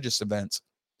religious events.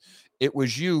 It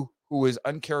was you who was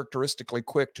uncharacteristically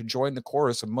quick to join the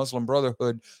chorus of Muslim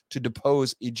Brotherhood to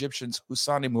depose Egyptians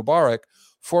Hosni Mubarak,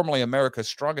 formerly America's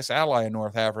strongest ally in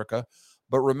North Africa,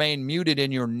 but remained muted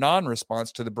in your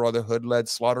non-response to the Brotherhood-led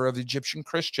slaughter of Egyptian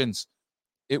Christians.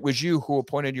 It was you who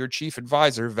appointed your chief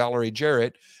advisor, Valerie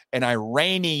Jarrett, an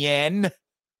Iranian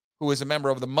who is a member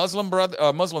of the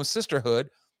Muslim Sisterhood,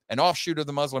 an offshoot of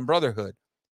the Muslim Brotherhood.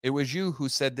 It was you who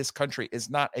said this country is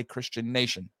not a Christian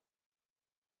nation.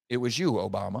 It was you,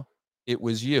 Obama. It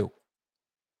was you.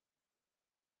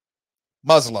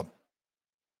 Muslim.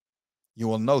 You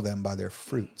will know them by their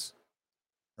fruits,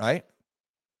 right?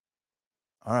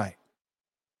 All right.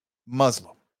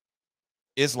 Muslim.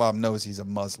 Islam knows he's a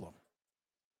Muslim.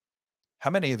 How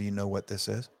many of you know what this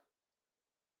is?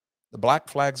 The black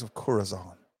flags of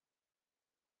Khorasan.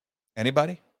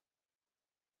 Anybody?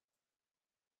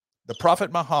 The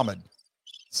Prophet Muhammad,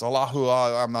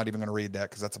 Sallahu, I'm not even going to read that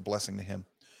because that's a blessing to him.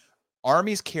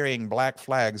 Armies carrying black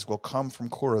flags will come from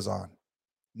Khorasan.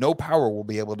 No power will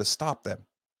be able to stop them,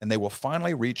 and they will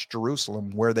finally reach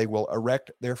Jerusalem where they will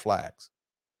erect their flags.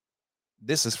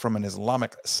 This is from an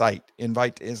Islamic site,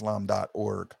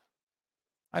 inviteislam.org.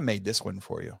 I made this one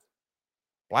for you.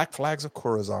 Black flags of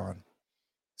Khorasan. It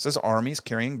says armies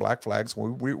carrying black flags.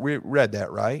 We read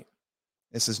that, right?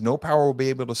 It says no power will be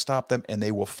able to stop them, and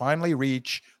they will finally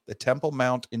reach the Temple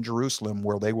Mount in Jerusalem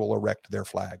where they will erect their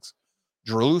flags.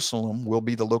 Jerusalem will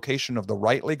be the location of the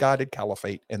rightly guided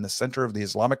caliphate and the center of the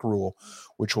Islamic rule,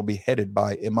 which will be headed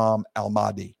by Imam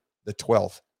al-Mahdi, the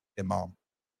 12th Imam.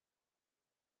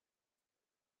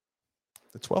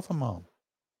 The 12th Imam.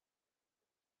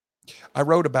 I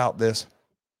wrote about this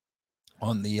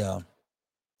on the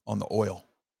oil a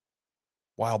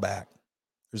while back.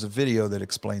 There's a video that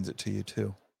explains it to you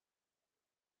too.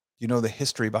 You know the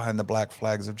history behind the black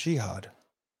flags of jihad.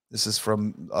 This is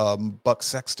from Buck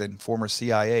Sexton, former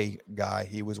CIA guy.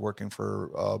 He was working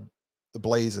for the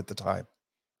Blaze at the time.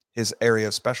 His area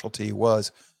of specialty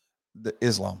was the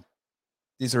Islam.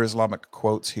 These are Islamic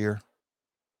quotes here.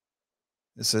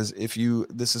 It says,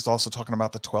 this is also talking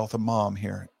about the 12th Imam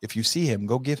here. If you see him,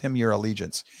 go give him your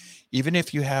allegiance. Even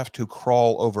if you have to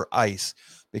crawl over ice,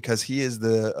 because he is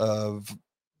the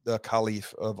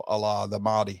Caliph of Allah, the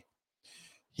Mahdi.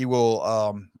 He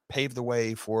will pave the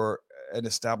way for an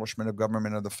establishment of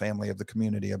government of the family of the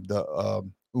community of the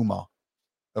Ummah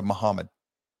of Muhammad.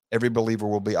 Every believer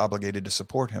will be obligated to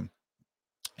support him.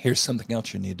 Here's something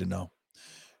else you need to know.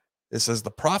 It says,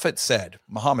 the prophet said,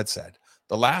 Muhammad said,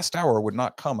 the last hour would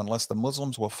not come unless the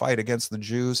Muslims will fight against the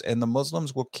Jews, and the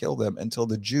Muslims will kill them until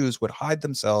the Jews would hide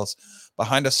themselves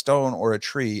behind a stone or a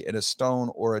tree, and a stone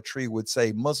or a tree would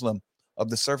say, Muslim of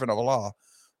the servant of Allah,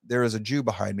 there is a Jew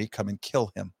behind me, come and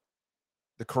kill him.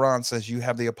 The Quran says you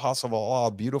have the apostle of Allah,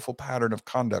 a beautiful pattern of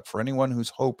conduct for anyone whose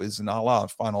hope is in Allah,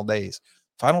 final days.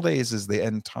 Final days is the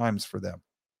end times for them.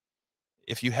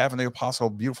 If you have in the apostle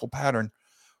a beautiful pattern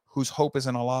whose hope is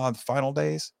in Allah in the final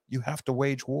days, you have to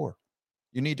wage war.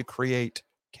 You need to create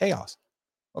chaos.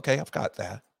 Okay, I've got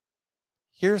that.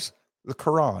 Here's the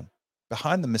Quran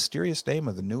behind the mysterious name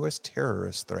of the newest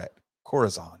terrorist threat,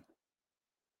 Khorasan.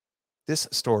 This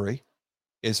story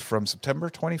is from September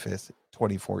 25th,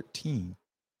 2014.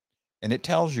 And it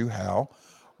tells you how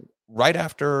right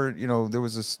after, there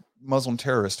was this Muslim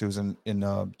terrorist who was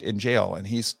in jail, and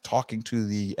he's talking to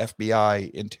the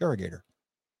FBI interrogator.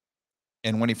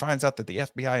 And when he finds out that the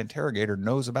FBI interrogator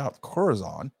knows about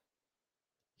Khorasan,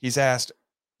 he's asked,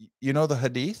 you know the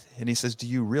hadith? And he says, do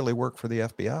you really work for the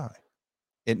FBI?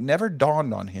 It never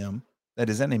dawned on him that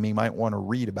his enemy might want to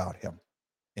read about him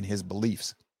and his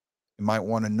beliefs. He might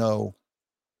want to know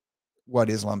what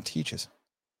Islam teaches.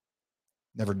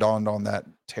 Never dawned on that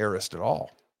terrorist at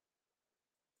all.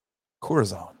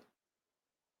 Khorasan.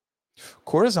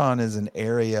 Khorasan is an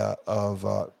area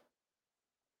of,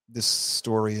 this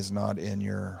story is not in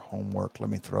your homework. Let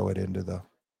me throw it into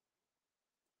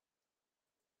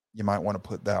you might want to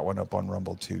put that one up on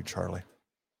Rumble too, Charlie.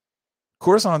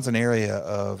 Khorasan's an area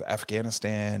of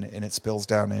Afghanistan, and it spills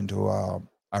down into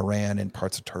Iran and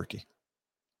parts of Turkey.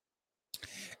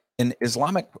 In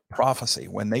Islamic prophecy,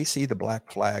 when they see the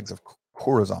black flags of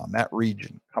Khorasan, that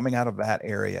region, coming out of that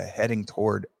area, heading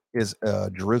toward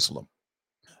Jerusalem,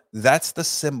 that's the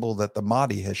symbol that the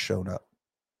Mahdi has shown up.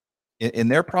 In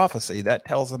their prophecy, that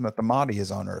tells them that the Mahdi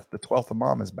is on earth. The 12th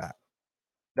Imam is back.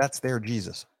 That's their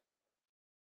Jesus.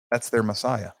 That's their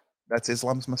Messiah. That's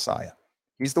Islam's Messiah.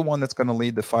 He's the one that's going to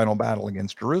lead the final battle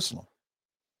against Jerusalem.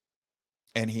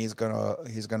 And he's going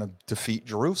to defeat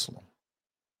Jerusalem.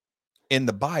 In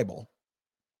the Bible,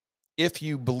 if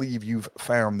you believe you've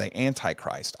found the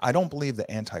Antichrist, I don't believe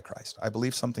the Antichrist. I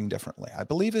believe something differently. I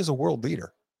believe he's a world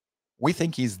leader. We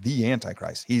think he's the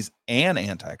Antichrist. He's an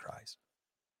Antichrist,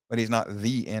 but he's not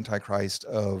the Antichrist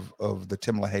of the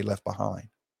Tim LaHaye Left Behind.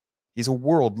 He's a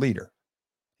world leader.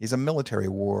 He's a military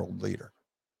world leader.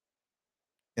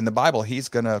 In the Bible, he's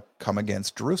going to come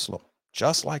against Jerusalem,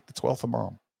 just like the 12th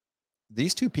Imam.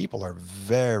 These two people are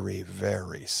very,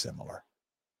 very similar.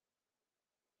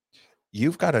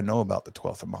 You've got to know about the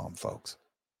 12th Imam, folks,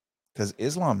 because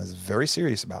Islam is very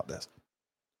serious about this.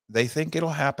 They think it'll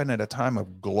happen at a time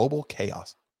of global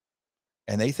chaos,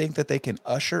 and they think that they can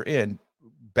usher in.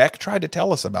 Beck tried to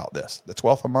tell us about this, the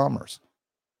 12th Imamers.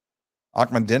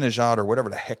 Ahmadinejad, or whatever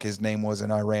the heck his name was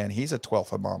in Iran, he's a 12th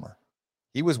Imamer.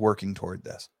 He was working toward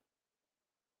this.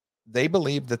 They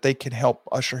believed that they could help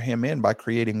usher him in by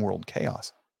creating world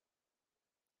chaos.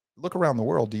 Look around the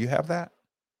world. Do you have that?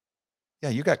 Yeah,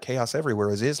 you got chaos everywhere.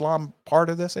 Is Islam part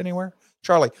of this anywhere?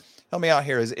 Charlie, help me out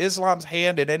here. Is Islam's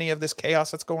hand in any of this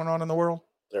chaos that's going on in the world?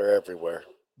 They're everywhere.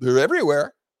 They're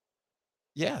everywhere.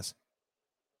 Yes.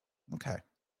 Okay.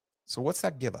 So what's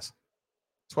that give us?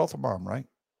 12th bomb, right?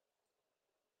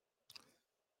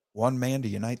 One man to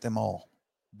unite them all.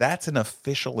 That's an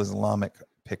official Islamic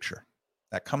picture.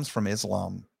 That comes from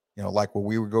Islam. You know, like when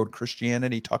we would go to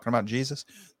Christianity talking about Jesus,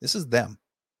 this is them.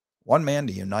 One man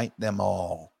to unite them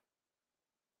all.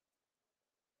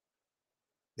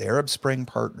 The Arab Spring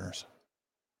partners.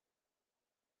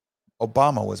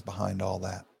 Obama was behind all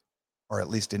that, or at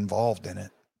least involved in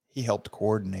it. He helped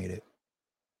coordinate it.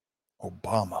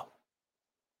 Obama.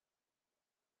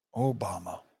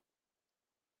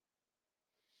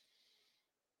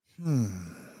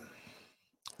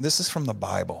 This is from the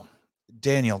Bible.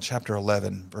 Daniel chapter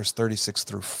 11, verse 36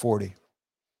 through 40.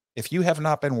 If you have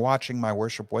not been watching my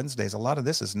Worship Wednesdays, a lot of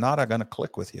this is not going to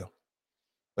click with you.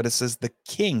 But it says the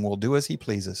king will do as he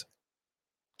pleases.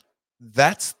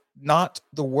 That's not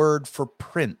the word for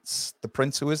prince, the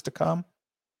prince who is to come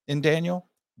in Daniel.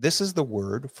 This is the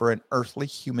word for an earthly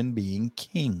human being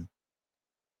king.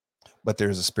 But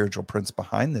there's a spiritual prince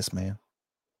behind this man.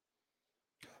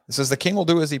 It says the king will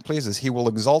do as he pleases. He will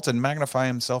exalt and magnify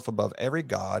himself above every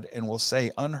god and will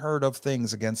say unheard of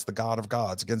things against the God of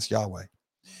gods, against Yahweh.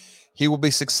 He will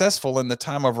be successful and the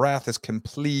time of wrath is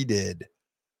completed.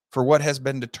 For what has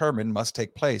been determined must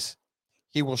take place.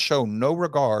 He will show no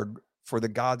regard for the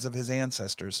gods of his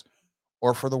ancestors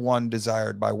or for the one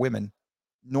desired by women,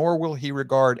 nor will he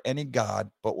regard any god,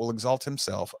 but will exalt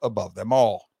himself above them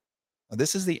all. Now,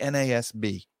 this is the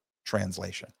NASB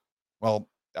translation. Well,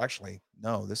 actually,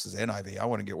 no, this is NIV. I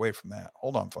want to get away from that.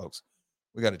 Hold on, folks.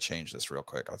 We got to change this real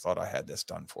quick. I thought I had this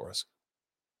done for us.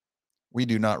 We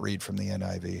do not read from the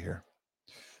NIV here.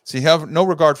 So he have no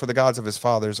regard for the gods of his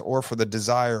fathers or for the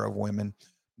desire of women,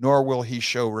 nor will he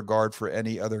show regard for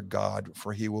any other god,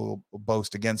 for he will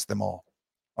boast against them all.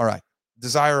 All right.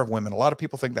 Desire of women. A lot of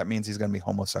people think that means he's going to be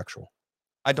homosexual.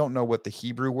 I don't know what the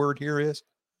Hebrew word here is,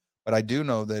 but I do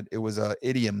know that it was an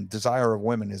idiom. Desire of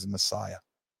women is Messiah.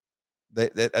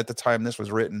 That at the time this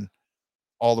was written,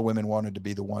 all the women wanted to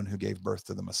be the one who gave birth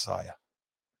to the Messiah.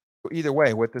 Either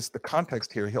way, with this, the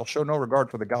context here, he'll show no regard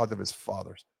for the gods of his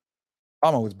fathers.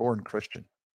 Obama was born Christian.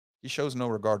 He shows no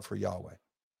regard for Yahweh.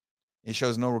 He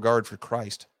shows no regard for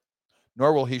Christ,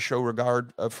 nor will he show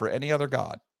regard for any other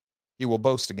god. He will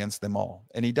boast against them all,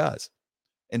 and he does.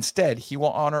 Instead, he will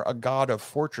honor a god of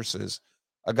fortresses,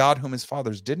 a god whom his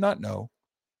fathers did not know.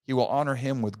 He will honor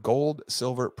him with gold,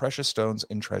 silver, precious stones,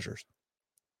 and treasures.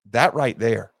 That right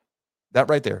there,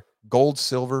 gold,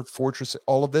 silver, fortress,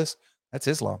 all of this, that's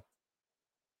Islam.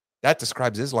 That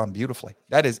describes Islam beautifully.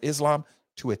 That is Islam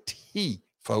to a T,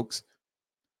 folks.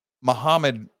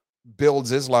 Muhammad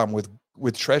builds Islam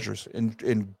with treasures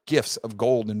and gifts of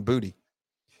gold and booty.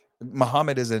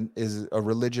 Muhammad is a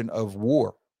religion of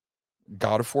war,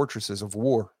 god of fortresses, of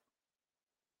war.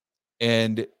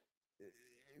 And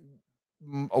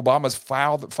Obama's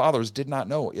fathers did not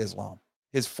know Islam.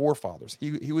 His forefathers.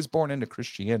 He was born into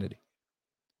Christianity.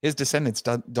 His descendants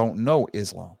don't know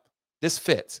Islam. This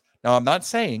fits. Now, I'm not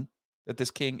saying that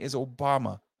this king is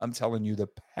Obama. I'm telling you the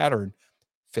pattern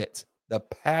fits. The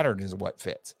pattern is what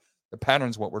fits. The pattern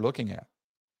is what we're looking at.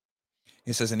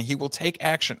 He says, and he will take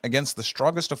action against the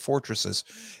strongest of fortresses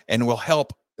and will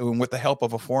help, with the help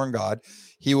of a foreign god,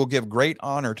 he will give great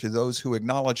honor to those who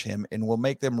acknowledge him and will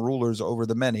make them rulers over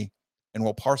the many and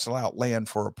will parcel out land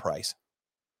for a price.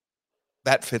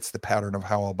 That fits the pattern of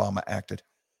how Obama acted.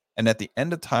 And at the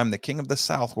end of time, the king of the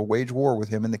south will wage war with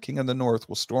him, and the king of the north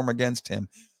will storm against him,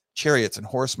 chariots and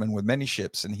horsemen with many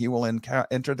ships, and he will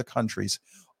enter the countries,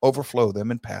 overflow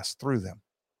them, and pass through them.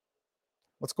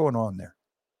 What's going on there?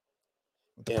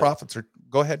 The prophets are...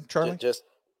 Go ahead, Charlie. Just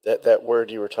that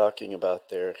word you were talking about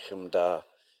there, Himdah.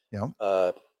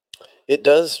 Yeah. It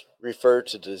does refer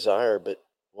to desire, but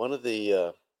one of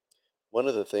the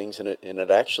things, and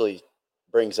it actually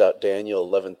brings out Daniel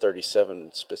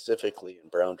 11:37 specifically in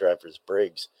Brown Drivers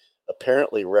Briggs,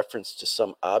 apparently reference to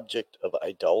some object of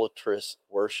idolatrous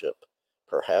worship,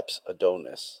 perhaps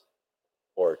Adonis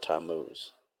or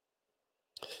Tammuz.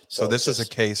 So this is a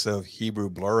case of Hebrew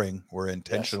blurring where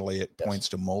intentionally it points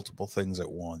to multiple things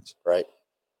at once. Right.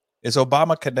 Is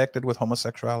Obama connected with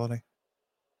homosexuality?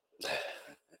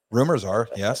 Rumors are,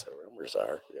 yes. The rumors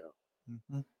are, yeah.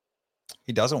 Mm-hmm.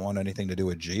 He doesn't want anything to do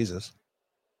with Jesus.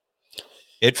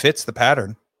 It fits the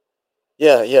pattern.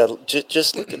 Yeah.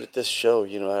 Just looking at this show,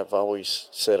 I've always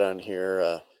said on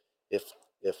here,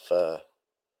 if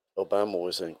Obama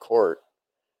was in court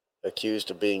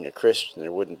accused of being a Christian,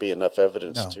 there wouldn't be enough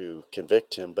evidence No. to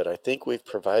convict him. But I think we've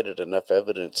provided enough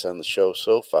evidence on the show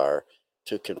so far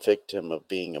to convict him of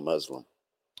being a Muslim.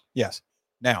 Yes.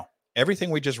 Now, everything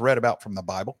we just read about from the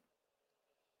Bible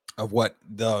of what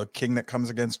the king that comes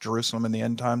against Jerusalem in the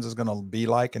end times is going to be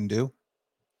like and do,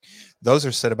 those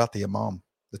are said about the Imam,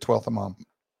 the 12th Imam.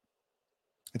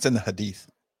 It's in the Hadith.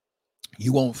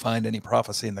 You won't find any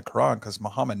prophecy in the Quran because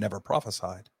Muhammad never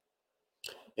prophesied.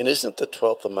 And isn't the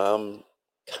 12th Imam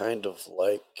kind of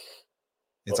like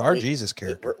It's what our we- Jesus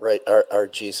character, right? Our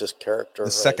Jesus character, the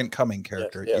right? second coming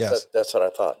character. Yes. That's what I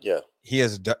thought. Yeah,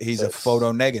 He's a That's-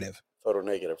 photo negative. photo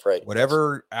negative, right?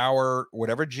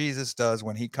 Whatever Jesus does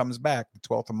when he comes back, the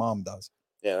 12th Imam does.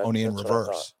 Yeah, Only in that's what I thought.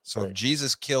 reverse. So if Right.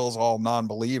 Jesus kills all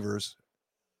non-believers,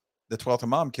 the 12th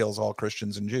Imam kills all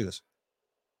Christians and Jews.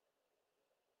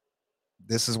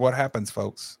 This is what happens,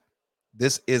 folks.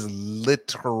 This is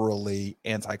literally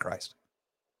Antichrist.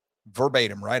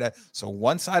 Verbatim, right? So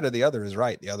one side or the other is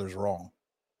right, the other is wrong.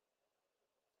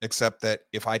 Except that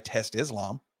if I test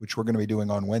Islam, which we're going to be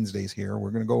doing on Wednesdays here,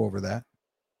 we're going to go over that.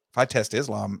 If I test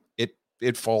Islam,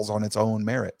 it falls on its own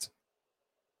merits.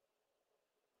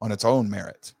 On its own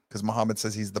merits. Because Muhammad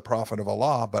says he's the prophet of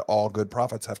Allah, but all good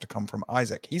prophets have to come from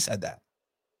Isaac. He said that.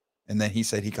 And then he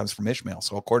said he comes from Ishmael.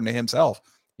 So according to himself,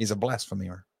 he's a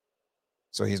blasphemer.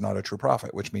 So he's not a true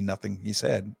prophet, which means nothing he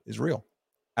said is real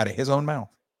out of his own mouth.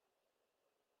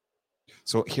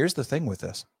 So here's the thing with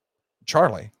this.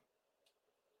 Charlie,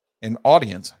 an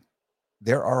audience,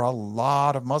 there are a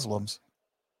lot of Muslims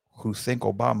who think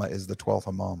Obama is the 12th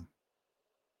Imam.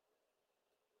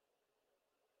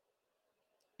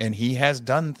 And he has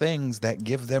done things that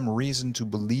give them reason to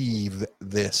believe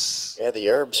this. Yeah, the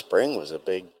Arab Spring was a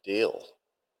big deal.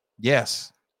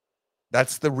 Yes.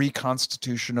 That's the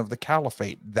reconstitution of the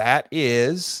caliphate. That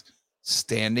is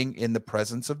standing in the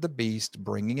presence of the beast,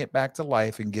 bringing it back to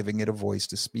life and giving it a voice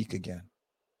to speak again.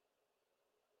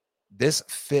 This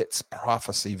fits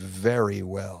prophecy very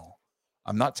well.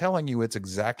 I'm not telling you it's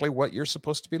exactly what you're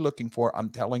supposed to be looking for. I'm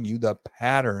telling you the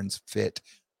patterns fit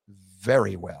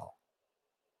very well.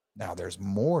 Now, there's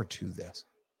more to this.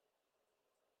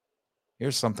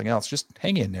 Here's something else. Just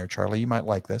hang in there, Charlie. You might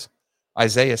like this.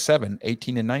 Isaiah 7,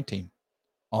 18 and 19.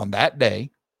 On that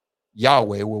day,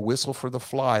 Yahweh will whistle for the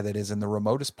fly that is in the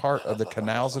remotest part of the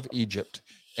canals of Egypt,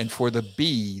 and for the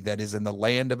bee that is in the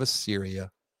land of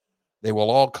Assyria. They will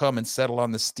all come and settle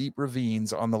on the steep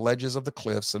ravines, on the ledges of the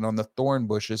cliffs, and on the thorn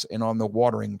bushes, and on the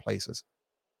watering places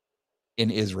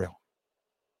in Israel.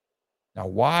 Now,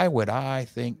 why would I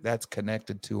think that's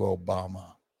connected to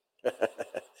Obama?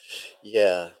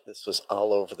 Yeah, this was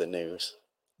all over the news.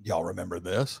 Y'all remember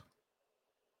this?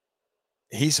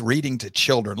 He's reading to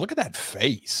children. Look at that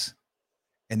face.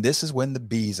 And this is when the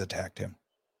bees attacked him.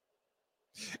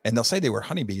 And they'll say they were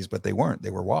honeybees, but they weren't.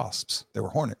 They were wasps. They were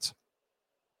hornets.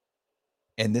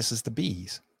 And this is the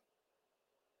bees.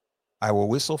 I will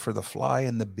whistle for the fly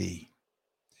and the bee.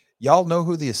 Y'all know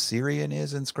who the Assyrian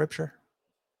is in Scripture?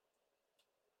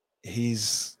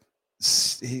 He's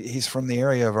from the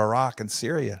area of Iraq and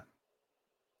Syria.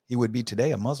 He would be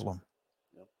today a Muslim.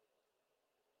 Yep.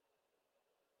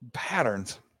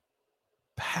 Patterns.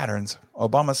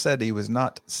 Obama said he was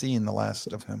not seeing the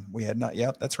last of him. We had not.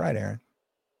 Yep, that's right, Aaron.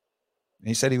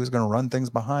 He said he was going to run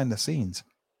things behind the scenes.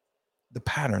 The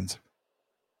patterns.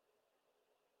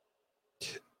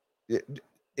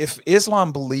 If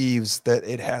Islam believes that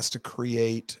it has to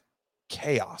create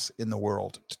chaos in the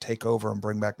world to take over and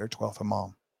bring back their 12th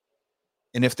Imam,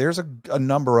 and if there's a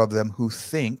number of them who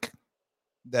think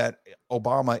that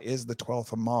Obama is the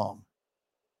 12th Imam,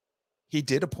 he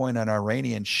did appoint an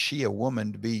Iranian Shia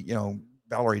woman to be,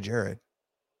 Valerie Jarrett,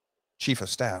 chief of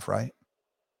staff, right?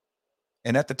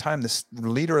 And at the time, the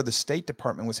leader of the State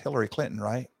Department was Hillary Clinton,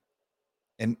 right?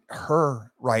 And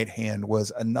her right hand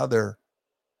was another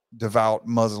devout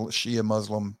Shia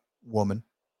Muslim woman.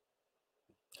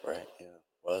 Right, yeah,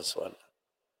 was one.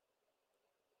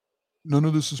 None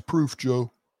of this is proof,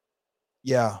 Joe.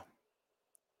 Yeah.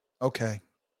 Okay.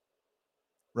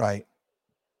 Right.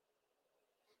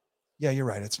 Yeah, you're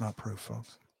right. It's not proof,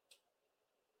 folks.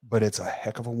 But it's a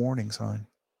heck of a warning sign.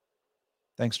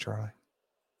 Thanks, Charlie.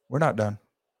 We're not done.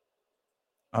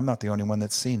 I'm not the only one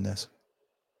that's seen this.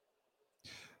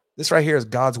 This right here is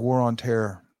God's War on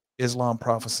Terror, Islam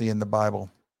Prophecy in the Bible,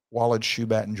 Walid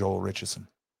Shubat and Joel Richardson.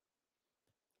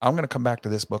 I'm going to come back to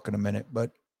this book in a minute,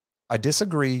 but I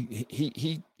disagree.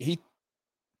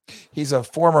 He's a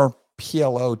former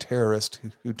PLO terrorist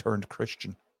who turned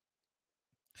Christian.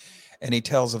 And he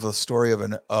tells of the story of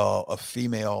a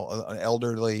female, an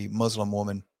elderly Muslim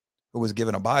woman who was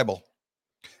given a Bible,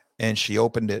 and she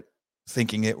opened it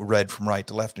thinking it read from right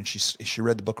to left, and she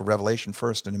read the book of Revelation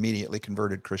first and immediately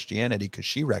converted Christianity because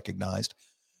she recognized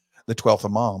the 12th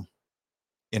Imam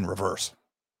in reverse.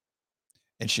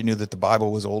 And she knew that the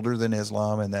Bible was older than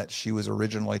Islam and that she was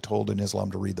originally told in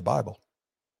Islam to read the Bible.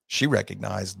 She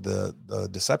recognized the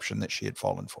deception that she had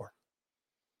fallen for.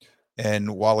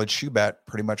 And Walid Shubat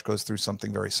pretty much goes through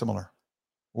something very similar.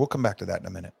 We'll come back to that in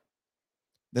a minute.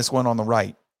 This one on the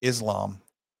right, Islam,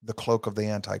 the cloak of the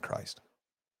Antichrist.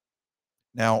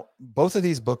 Now, both of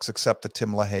these books, except the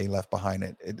Tim LaHaye left behind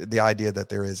it, the idea that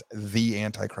there is the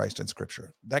Antichrist in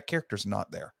Scripture, that character's not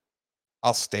there.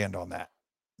 I'll stand on that.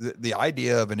 The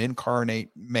idea of an incarnate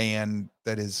man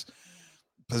that is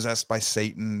possessed by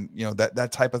Satan,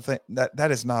 that type of thing,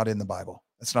 that is not in the Bible.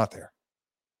 It's not there.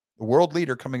 The world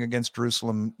leader coming against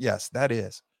Jerusalem, yes, that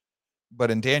is.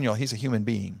 But in Daniel, he's a human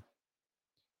being.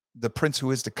 The prince who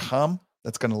is to come,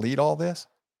 that's going to lead all this,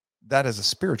 that is a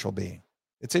spiritual being.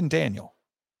 It's in Daniel.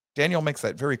 Daniel makes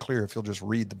that very clear if you'll just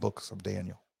read the book of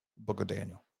Daniel.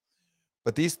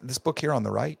 But this book here on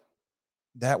the right,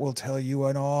 that will tell you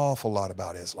an awful lot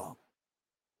about Islam.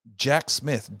 Jack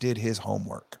Smith did his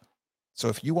homework. So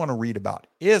if you want to read about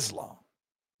Islam,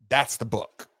 that's the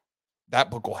book. That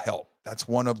book will help. That's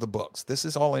one of the books. This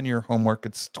is all in your homework.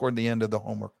 It's toward the end of the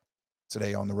homework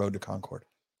today on the road to Concord.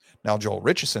 Now, Joel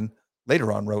Richardson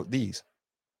later on wrote these,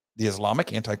 The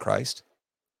Islamic Antichrist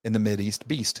and the Mideast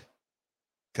Beast,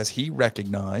 because he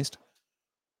recognized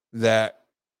that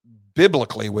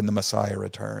biblically when the Messiah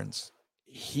returns,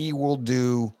 he will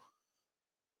do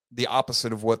the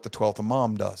opposite of what the 12th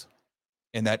Imam does,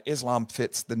 and that Islam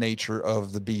fits the nature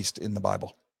of the beast in the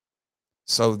Bible.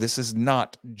 So this is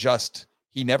not just,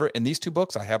 in these two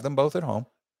books, I have them both at home,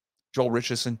 Joel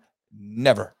Richardson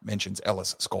never mentions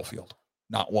Ellis Schofield,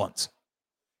 not once.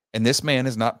 And this man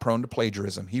is not prone to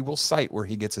plagiarism. He will cite where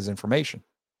he gets his information.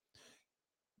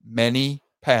 Many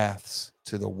paths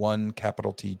to the one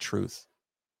capital T truth.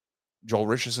 Joel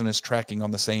Richardson is tracking on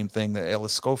the same thing that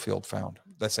Ellis Schofield found.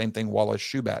 The same thing Wallace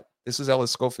Shubat. This is Ellis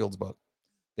Schofield's book,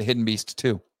 The Hidden Beast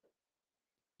 2.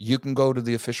 You can go to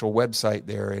the official website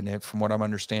there, and from what I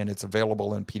understand, it's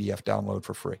available in PDF download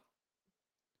for free.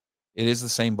 It is the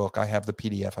same book. I have the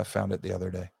PDF. I found it the other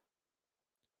day.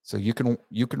 So you can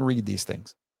read these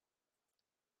things.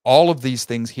 All of these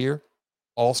things here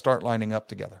all start lining up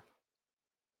together.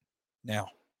 Now,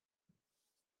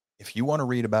 if you want to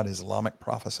read about Islamic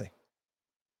prophecy,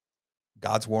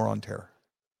 God's War on Terror,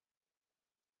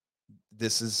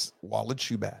 this is Walid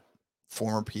Shubat,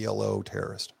 former PLO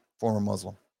terrorist, former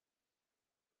Muslim.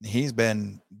 He's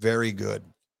been very good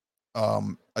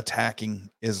attacking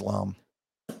Islam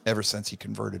ever since he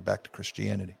converted back to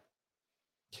Christianity.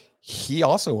 He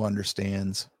also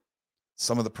understands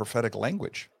some of the prophetic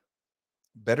language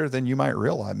better than you might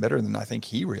realize, better than I think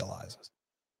he realizes,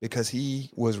 because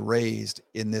he was raised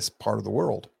in this part of the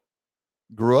world,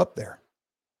 grew up there,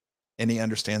 and he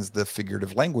understands the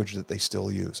figurative language that they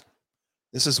still use.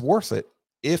 This is worth it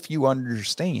if you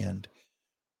understand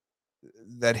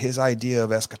that his idea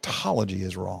of eschatology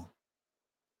is wrong.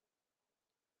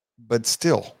 But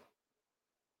still,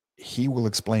 he will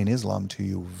explain Islam to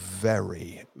you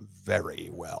very, very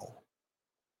well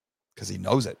because he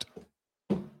knows it.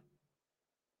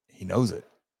 He knows it.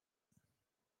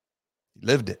 He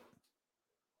lived it.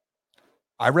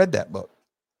 I read that book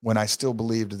when I still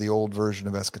believed the old version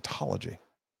of eschatology.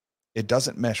 It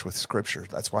doesn't mesh with scripture.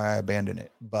 That's why I abandoned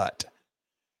it. But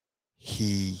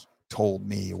he told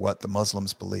me what the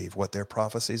Muslims believe, what their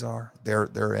prophecies are,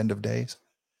 their end of days.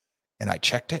 And I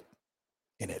checked it,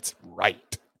 and it's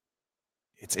right.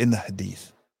 It's in the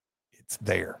Hadith. It's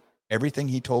there. Everything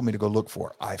he told me to go look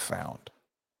for, I found.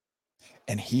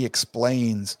 And he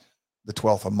explains the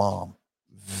 12th Imam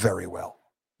very well.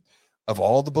 Of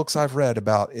all the books I've read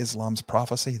about Islam's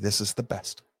prophecy, this is the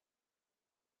best.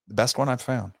 The best one I've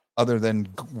found, other than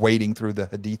wading through the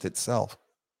Hadith itself.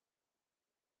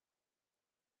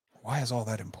 Why is all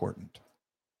that important?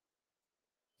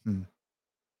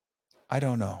 I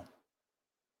don't know.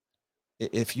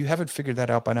 If you haven't figured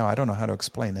that out by now, I don't know how to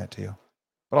explain that to you.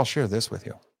 But I'll share this with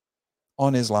you.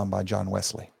 On Islam by John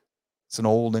Wesley. It's an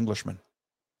old Englishman.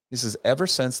 He says, ever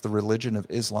since the religion of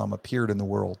Islam appeared in the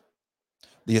world,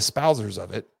 the espousers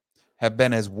of it have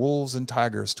been as wolves and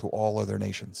tigers to all other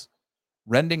nations,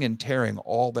 rending and tearing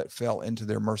all that fell into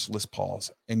their merciless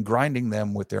paws and grinding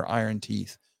them with their iron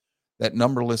teeth, that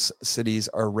numberless cities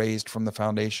are razed from the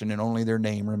foundation and only their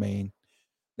name remain,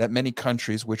 that many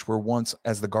countries which were once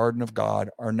as the garden of God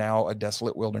are now a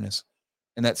desolate wilderness,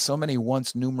 and that so many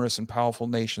once numerous and powerful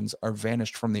nations are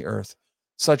vanished from the earth.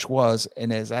 Such was,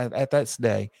 and is at that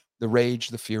day, the rage,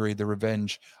 the fury, the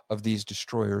revenge of these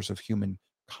destroyers of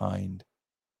humankind.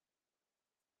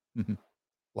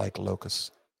 Like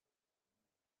locusts.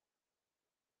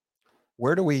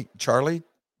 Where do we, Charlie,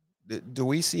 do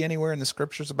we see anywhere in the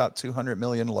scriptures about 200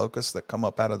 million locusts that come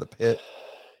up out of the pit?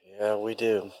 Yeah, we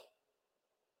do.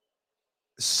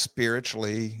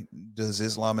 Spiritually, does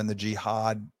Islam and the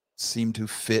jihad seem to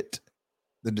fit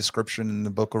the description in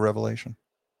the book of Revelation?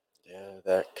 Yeah,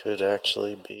 that could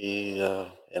actually be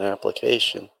an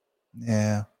application.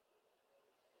 Yeah.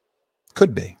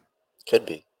 Could be. Could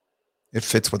be. It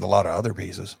fits with a lot of other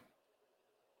pieces.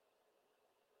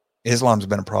 Islam's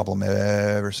been a problem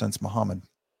ever since Muhammad.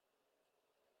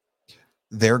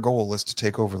 Their goal is to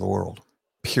take over the world.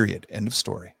 Period. End of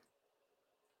story.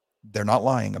 They're not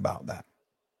lying about that.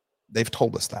 They've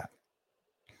told us that.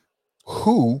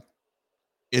 Who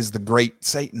is the great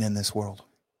Satan in this world?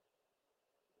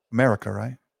 America,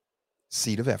 right?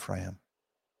 Seed of Ephraim.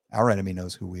 Our enemy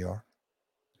knows who we are.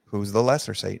 Who's the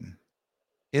lesser Satan?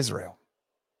 Israel,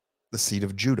 the seed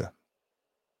of Judah.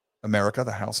 America,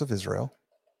 the house of Israel.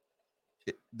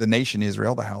 The nation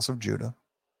Israel, the house of Judah.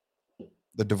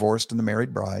 The divorced and the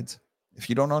married brides. If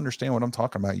you don't understand what I'm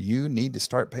talking about, you need to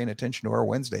start paying attention to our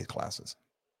Wednesday classes.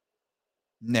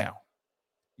 Now,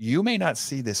 you may not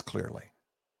see this clearly.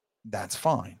 That's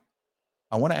fine.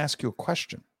 I want to ask you a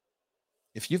question.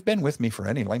 If you've been with me for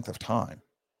any length of time,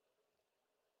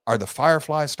 are the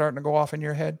fireflies starting to go off in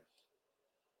your head?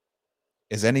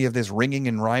 Is any of this ringing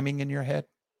and rhyming in your head?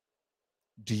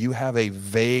 Do you have a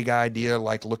vague idea,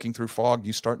 like looking through fog,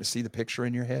 you start to see the picture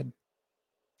in your head?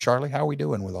 Charlie, how are we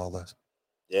doing with all this?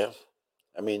 Yeah.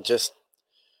 I mean, just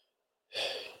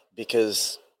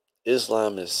because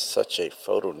Islam is such a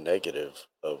photo negative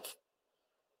of,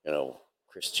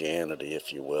 Christianity,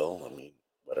 if you will. I mean,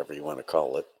 whatever you want to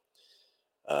call it.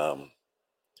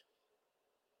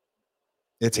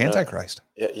 It's Antichrist.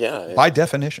 Yeah. By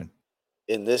definition.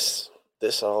 And this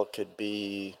all could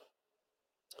be,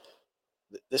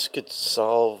 this could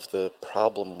solve the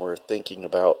problem we're thinking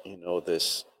about,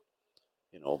 this,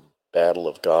 battle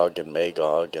of Gog and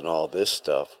Magog and all this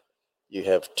stuff. You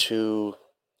have two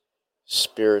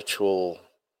spiritual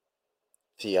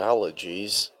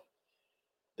theologies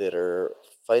that are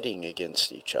fighting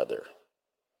against each other.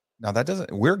 Now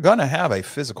we're going to have a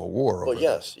physical war over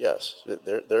yes.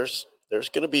 There's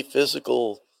going to be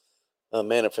physical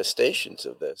manifestations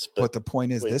of this. But the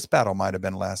point is, this battle might have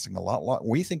been lasting a lot.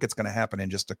 We think it's going to happen in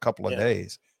just a couple of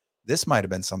days. This might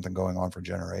have been something going on for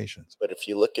generations. But if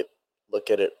you look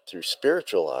at it through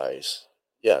spiritual eyes,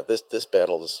 this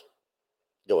battle is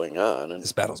going on. And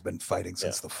this battle's been fighting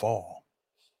since the fall.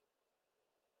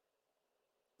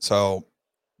 So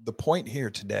the point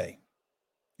here today,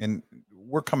 and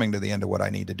we're coming to the end of what I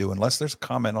need to do, unless there's a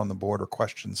comment on the board or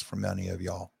questions from any of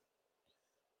y'all.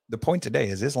 The point today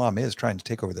is Islam is trying to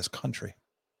take over this country.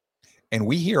 And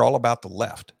we hear all about the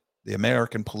left, the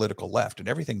American political left, and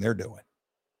everything they're doing.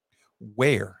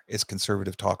 Where is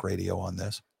conservative talk radio on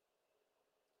this?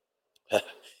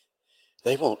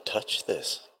 They won't touch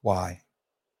this. Why?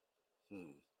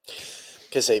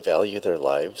 Because they value their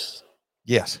lives.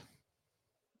 Yes.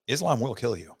 Islam will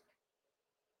kill you.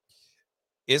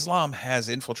 Islam has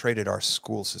infiltrated our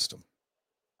school system.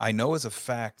 I know as a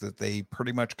fact that they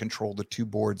pretty much control the two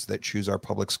boards that choose our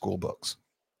public school books.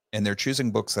 And they're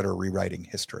choosing books that are rewriting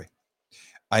history.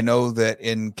 I know that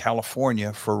in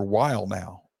California for a while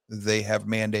now, they have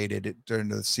mandated it during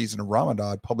the season of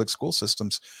Ramadan, public school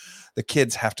systems, the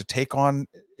kids have to take on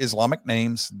Islamic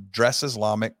names, dress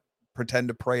Islamic, pretend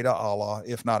to pray to Allah,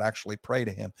 if not actually pray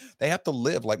to him. They have to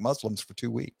live like Muslims for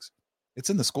 2 weeks. It's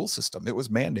in the school system. It was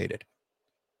mandated.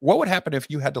 What would happen if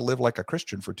you had to live like a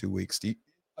Christian for 2 weeks?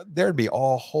 There'd be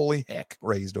all holy heck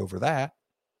raised over that.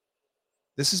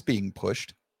 This is being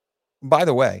pushed. By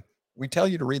the way, we tell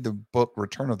you to read the book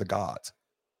Return of the Gods.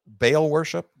 Baal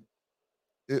worship.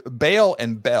 Baal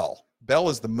and Bel. Bel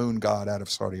is the moon god out of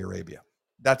Saudi Arabia.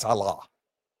 That's Allah.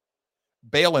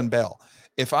 Baal and Bel.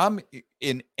 If I'm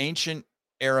in ancient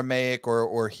Aramaic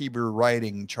or Hebrew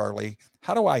writing, Charlie,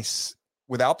 how do I,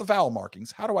 without the vowel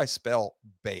markings, how do I spell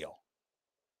Baal?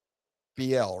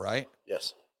 B-L, right?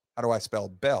 Yes. How do I spell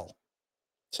Bel?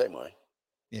 Same way.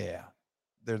 Yeah.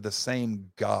 They're the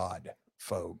same God,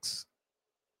 folks.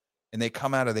 And they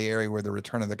come out of the area where the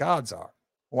return of the gods are.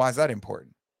 Why is that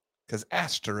important? Because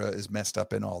Ashtoreth is messed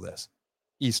up in all this.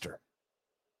 Easter.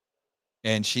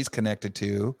 And she's connected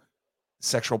to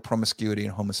sexual promiscuity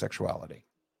and homosexuality.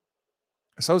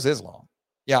 So is Islam.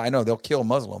 Yeah, I know they'll kill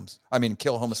Muslims. I mean,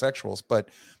 kill homosexuals, but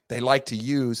they like to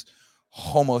use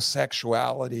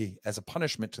homosexuality as a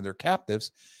punishment to their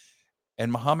captives.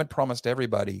 And Muhammad promised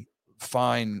everybody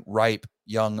fine, ripe,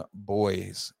 young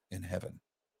boys in heaven.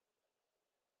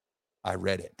 I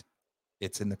read it.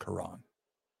 It's in the Quran.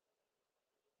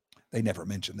 They never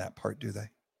mention that part, do they?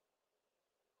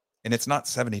 And it's not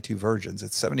 72 virgins.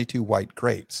 It's 72 white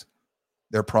grapes.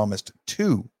 They're promised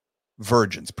 2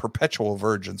 virgins, perpetual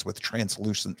virgins with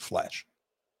translucent flesh.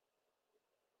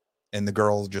 And the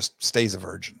girl just stays a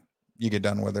virgin. You get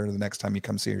done with her. The next time you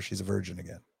come see her, she's a virgin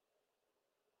again.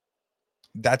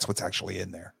 That's what's actually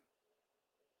in there.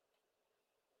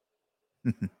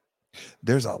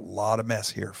 There's a lot of mess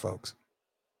here, folks.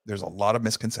 There's a lot of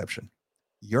misconception.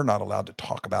 You're not allowed to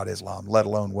talk about Islam, let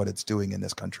alone what it's doing in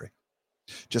this country.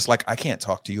 Just like I can't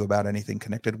talk to you about anything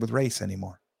connected with race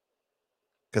anymore,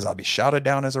 because I'll be shouted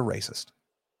down as a racist.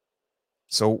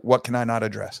 So what can I not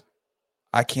address?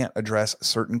 I can't address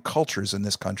certain cultures in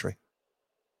this country,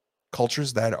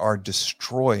 cultures that are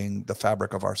destroying the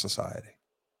fabric of our society.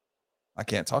 I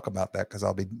can't talk about that because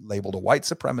I'll be labeled a white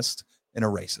supremacist and a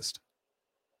racist,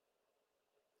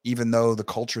 even though the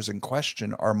cultures in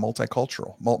question are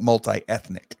multicultural,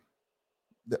 multi-ethnic,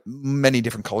 many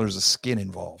different colors of skin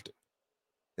involved.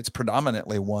 It's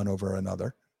predominantly one over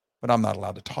another, but I'm not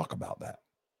allowed to talk about that.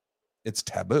 It's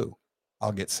taboo.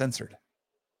 I'll get censored.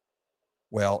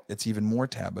 Well, it's even more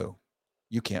taboo.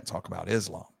 You can't talk about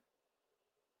Islam.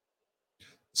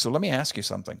 So let me ask you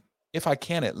something. If I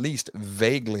can at least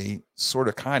vaguely sort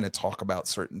of kind of talk about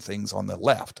certain things on the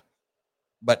left,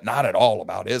 but not at all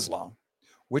about Islam,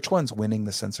 which one's winning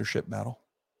the censorship battle?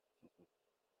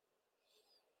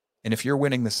 And if you're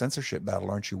winning the censorship battle,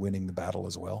 aren't you winning the battle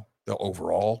as well? The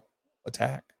overall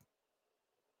attack?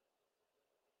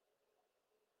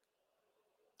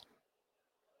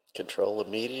 Control the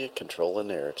media, control the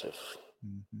narrative.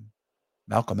 Mm-hmm.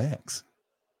 Malcolm X.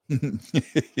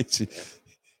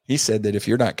 He said that if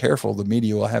you're not careful, the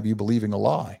media will have you believing a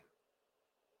lie,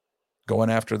 going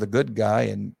after the good guy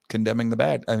and condemning the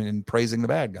bad, and praising the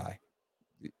bad guy.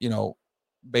 You know,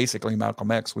 basically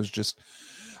Malcolm X was just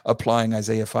applying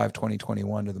Isaiah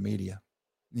 5:20-21 to the media.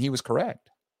 And he was correct.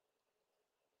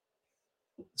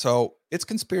 So it's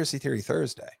Conspiracy Theory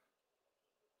Thursday.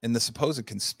 And the supposed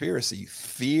conspiracy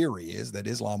theory is that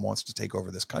Islam wants to take over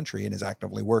this country and is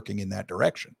actively working in that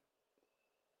direction.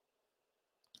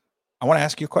 I want to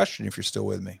ask you a question if you're still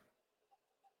with me.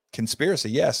 Conspiracy,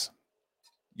 yes.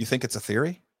 You think it's a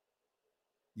theory?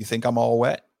 You think I'm all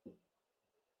wet?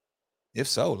 If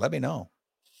so, let me know.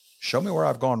 Show me where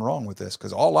I've gone wrong with this,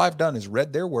 because all I've done is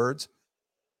read their words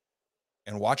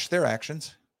and watched their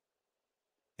actions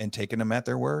and taken them at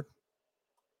their word.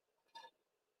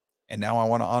 And now I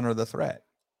want to honor the threat,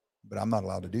 but I'm not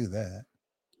allowed to do that.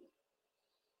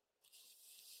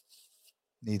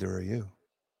 Neither are you.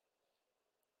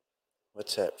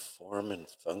 What's that? Form and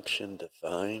function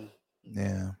define?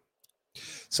 Yeah.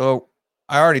 So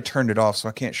I already turned it off, so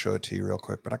I can't show it to you real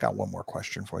quick, but I got one more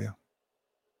question for you.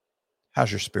 How's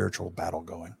your spiritual battle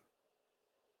going?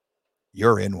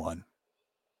 You're in one.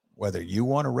 Whether you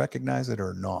want to recognize it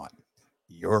or not,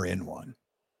 you're in one.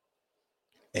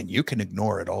 And you can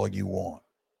ignore it all you want.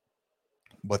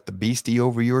 But the beastie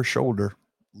over your shoulder,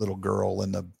 little girl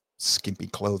in the skimpy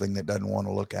clothing that doesn't want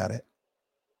to look at it,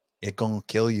 it's going to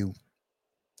kill you.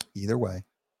 Either way,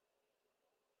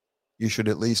 you should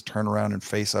at least turn around and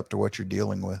face up to what you're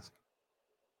dealing with.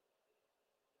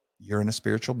 You're in a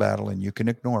spiritual battle and you can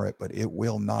ignore it, but it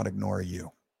will not ignore you.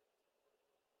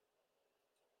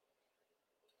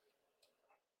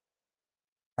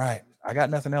 All right. I got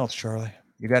nothing else, Charlie.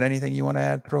 You got anything you want to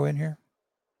add, throw in here?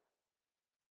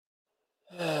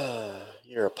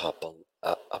 You're apocalyptic.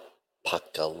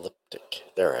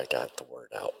 There, I got the word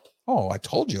out. Oh, I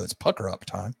told you it's pucker up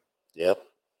time. Yep,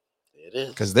 it is.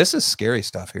 Because this is scary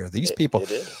stuff here. These people,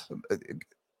 it is.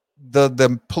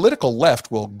 The political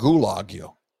left will gulag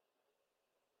you.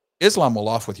 Islam will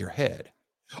off with your head.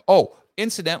 Oh,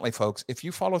 incidentally, folks, if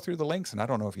you follow through the links, and I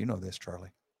don't know if you know this,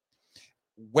 Charlie,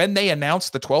 when they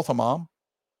announce the 12th Imam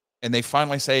and they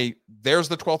finally say, there's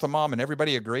the 12th Imam, and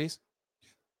everybody agrees,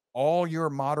 all your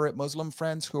moderate Muslim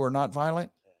friends who are not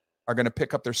violent are going to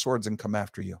pick up their swords and come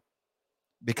after you,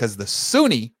 because the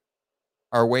Sunni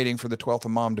are waiting for the 12th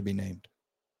Imam to be named.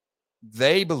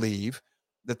 They believe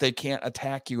that they can't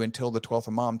attack you until the 12th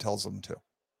Imam tells them to.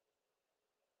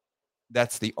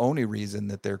 That's the only reason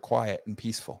that they're quiet and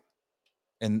peaceful.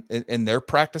 And they're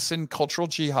practicing cultural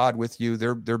jihad with you.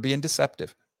 They're being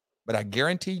deceptive. But I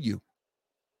guarantee you,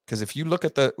 because if you look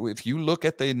at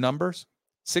the numbers,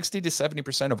 60 to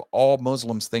 70% of all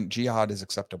Muslims think jihad is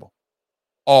acceptable.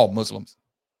 All Muslims,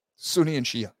 Sunni and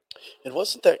Shia. And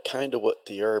wasn't that kind of what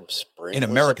the Arab Spring In was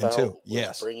American about? too. Was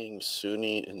Yes. bringing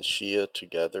Sunni and Shia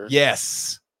together.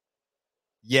 Yes.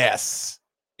 Yes.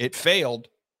 It failed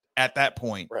at that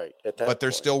point. Right. At that but they're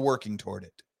point. still working toward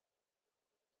it.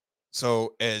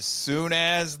 So as soon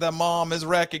as the mom is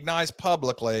recognized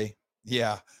publicly,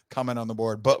 yeah, comment on the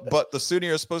board. But the Sunni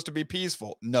are supposed to be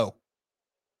peaceful. No,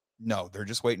 they're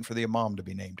just waiting for the imam to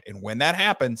be named. And when that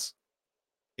happens,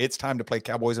 it's time to play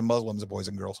cowboys and Muslims, boys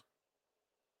and girls.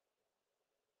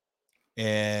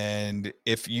 And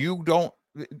if you don't,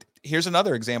 here's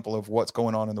another example of what's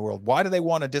going on in the world. Why do they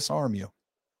want to disarm you?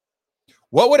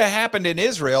 What would have happened in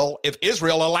Israel if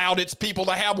Israel allowed its people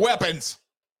to have weapons?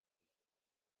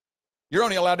 You're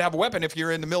only allowed to have a weapon if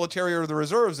you're in the military or the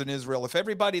reserves in Israel. If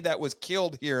everybody that was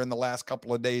killed here in the last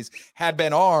couple of days had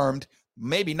been armed,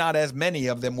 maybe not as many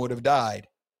of them would have died.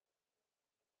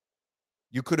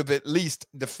 You could have at least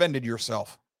defended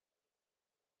yourself.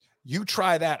 You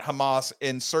try that, Hamas,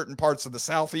 in certain parts of the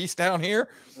Southeast down here,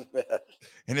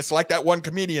 and it's like that one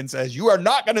comedian says, you are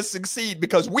not going to succeed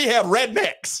because we have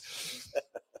rednecks.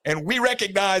 And we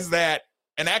recognize that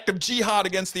an act of jihad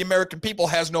against the American people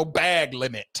has no bag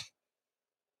limit.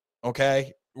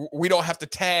 Okay, we don't have to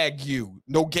tag you.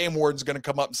 No game warden's going to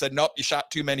come up and say, nope, you shot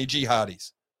too many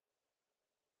jihadis.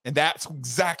 And that's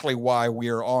exactly why we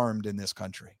are armed in this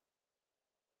country.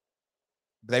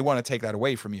 They want to take that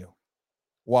away from you.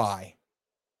 Why?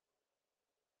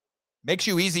 Makes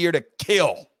you easier to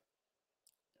kill.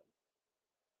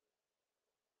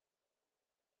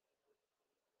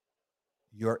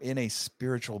 You're in a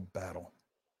spiritual battle.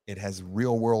 It has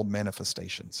real world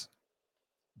manifestations.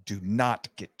 Do not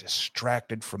get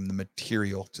distracted from the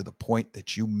material to the point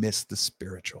that you miss the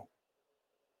spiritual.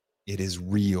 It is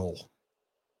real.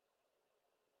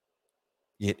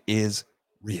 It is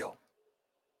real.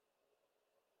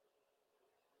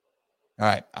 All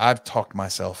right, I've talked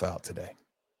myself out today.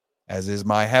 As is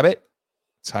my habit,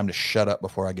 it's time to shut up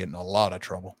before I get in a lot of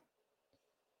trouble.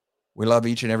 We love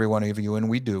each and every one of you, and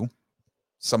we do.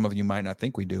 Some of you might not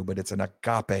think we do, but it's an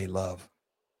agape love.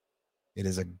 It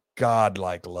is a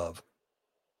godlike love.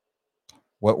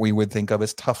 What we would think of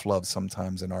as tough love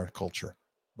sometimes in our culture.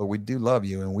 But we do love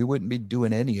you, and we wouldn't be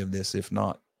doing any of this if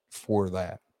not for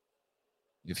that.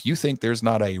 If you think there's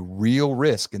not a real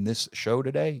risk in this show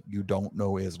today, you don't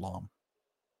know Islam.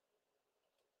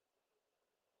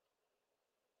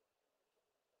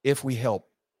 If we help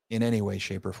in any way,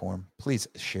 shape, or form, please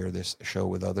share this show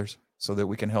with others so that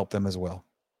we can help them as well.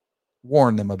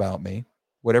 Warn them about me,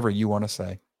 whatever you want to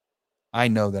say. I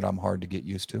know that I'm hard to get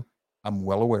used to. I'm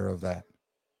well aware of that.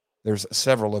 There's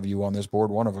several of you on this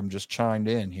board. One of them just chimed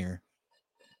in here.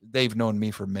 They've known me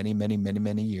for many, many, many,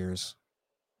 many years.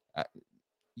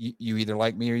 You either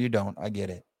like me or you don't. I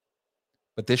get it.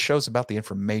 But this show's about the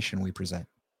information we present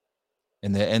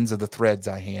and the ends of the threads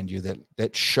I hand you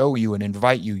that show you and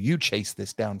invite you. You chase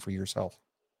this down for yourself.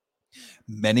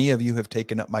 Many of you have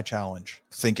taken up my challenge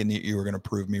thinking that you were going to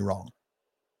prove me wrong.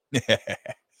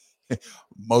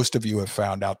 Most of you have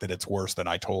found out that it's worse than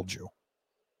I told you.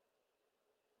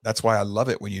 That's why I love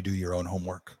it when you do your own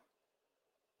homework.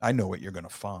 I know what you're going to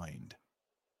find.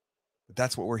 But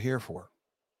that's what we're here for.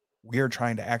 We are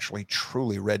trying to actually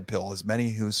truly red pill as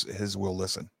many as will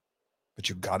listen. But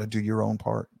you got to do your own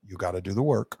part. You got to do the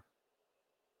work.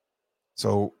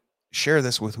 So share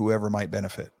this with whoever might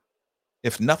benefit.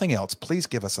 If nothing else, please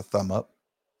give us a thumb up.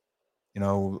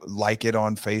 Like it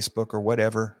on Facebook or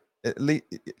whatever.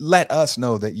 Let us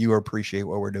know that you appreciate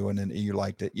what we're doing and you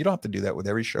liked it. You don't have to do that with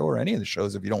every show or any of the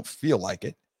shows if you don't feel like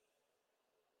it.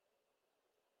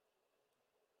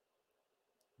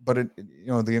 But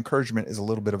the encouragement is a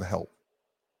little bit of a help.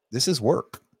 This is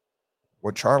work.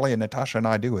 What Charlie and Natasha and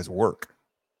I do is work.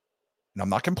 And I'm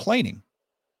not complaining.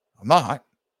 I'm not.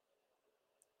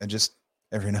 And just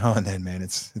every now and then, man,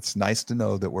 it's nice to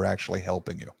know that we're actually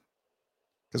helping you.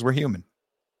 Because we're human.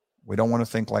 We don't want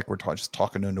to think like we're just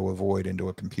talking into a void, into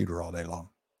a computer all day long.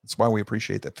 That's why we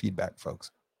appreciate that feedback,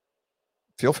 folks.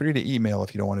 Feel free to email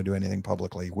if you don't want to do anything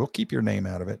publicly. We'll keep your name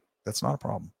out of it. That's not a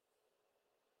problem.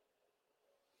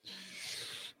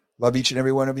 Love each and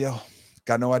every one of you.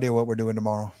 Got no idea what we're doing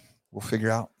tomorrow. We'll figure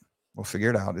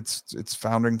it out. It's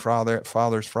Founding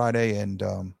Fathers Friday and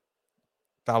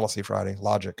Fallacy Friday,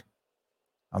 logic.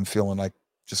 I'm feeling like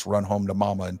just run home to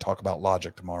mama and talk about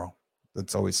logic tomorrow.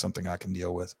 That's always something I can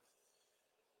deal with.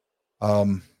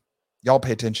 Y'all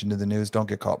pay attention to the news. Don't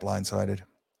get caught blindsided.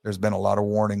 There's been a lot of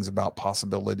warnings about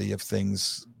possibility of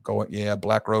things going. Yeah,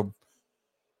 Black Robe.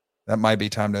 That might be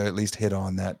time to at least hit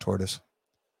on that, Tortoise.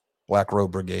 Black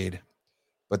Robe Brigade.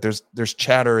 But there's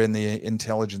chatter in the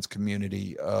intelligence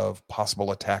community of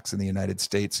possible attacks in the United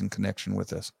States in connection with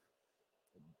this.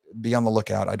 be on the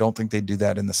lookout. I don't think they do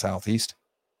that in the Southeast,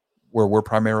 where we're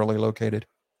primarily located.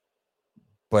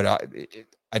 But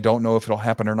I don't know if it'll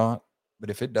happen or not. But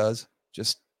if it does,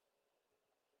 just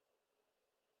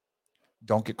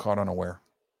don't get caught unaware.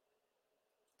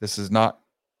 This is not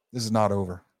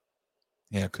over.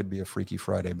 Yeah, it could be a Freaky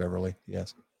Friday, Beverly.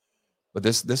 Yes. But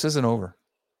this isn't over.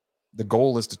 The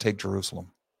goal is to take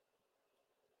Jerusalem.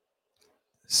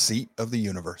 Seat of the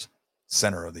universe,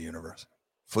 center of the universe,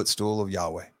 footstool of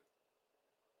Yahweh.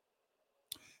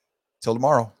 Till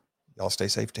tomorrow, y'all stay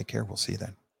safe. Take care. We'll see you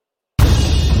then.